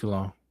crested. It's taking too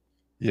long.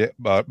 Yeah.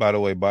 By the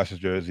way, Bosch's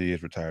jersey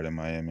is retired in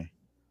Miami.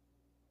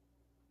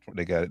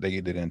 They did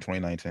it in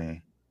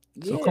 2019.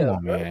 So come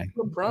on, man.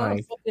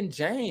 LeBron fucking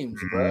James,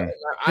 bro.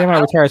 They might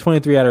retire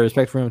 23 out of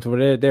respect for him. So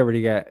they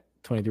already got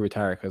 23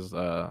 retired because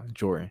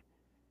Jordan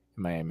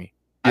in Miami.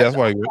 Yeah, that's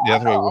why he was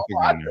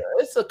there.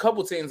 It's a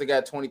couple teams that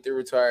got 23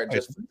 retired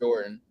just for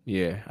Jordan.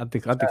 Yeah, I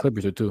think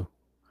Clippers are too.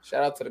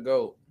 Shout out to the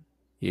GOAT.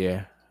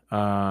 Yeah.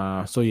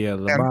 So yeah,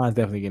 LeBron's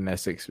definitely getting that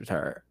 6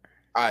 retired.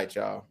 All right,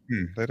 y'all.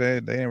 They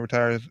didn't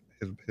retire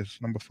his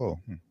number 4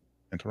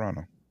 in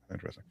Toronto.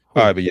 Interesting.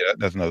 All right, but yeah,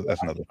 that's another.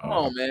 Come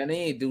on, man. They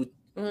ain't do.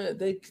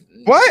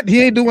 What?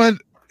 He ain't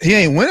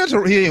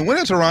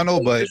winning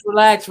Toronto, but just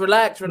relax.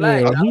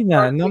 Yeah, he's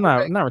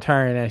not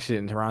retiring that shit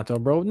in Toronto,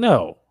 bro.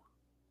 No.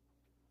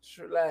 Just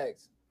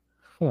relax.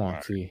 Come on,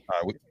 T.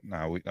 We're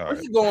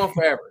going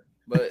forever,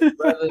 but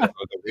brother,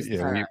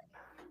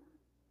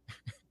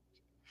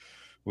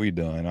 we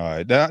done. All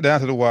right, down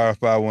to the wire.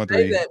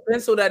 513.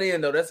 Pencil that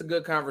in though. That's a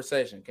good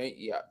conversation.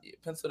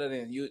 Pencil that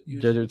in. You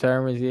judge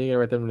retirements. You gotta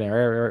write them down.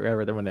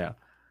 Write them down.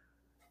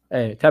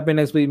 Hey, tap in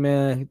next week,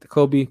 man. The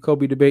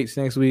Kobe debates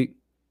next week.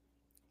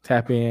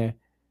 Tap in.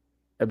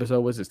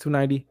 Episode was this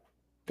 290?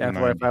 Down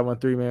to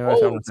 513, man.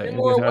 Oh,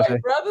 more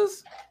white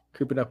brothers.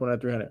 Creeping up on that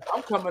 300.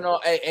 I'm coming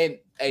on. Hey,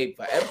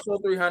 for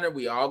episode 300,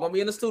 we all gonna be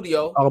in the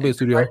studio. I'll be in the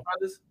studio.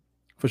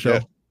 For sure.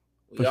 Yeah.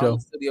 We all in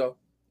the studio.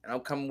 And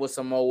I'm coming with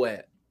some more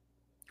wet.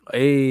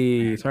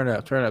 Hey, turn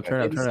up. Something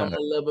a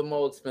little bit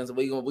more expensive.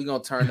 We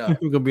gonna turn up.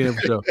 We're gonna be in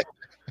for sure.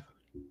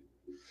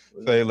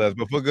 Say less,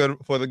 but for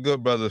the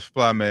good brothers,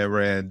 Flyman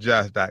Rand,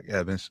 Josh Doc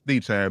Evans,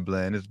 Steve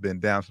Blend. It's been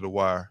Down to the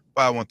Wire,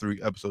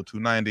 513, episode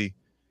 290.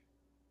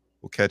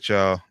 We'll catch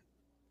y'all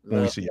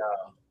when we see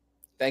y'all.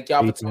 Thank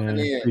y'all for tuning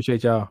in.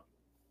 Appreciate y'all.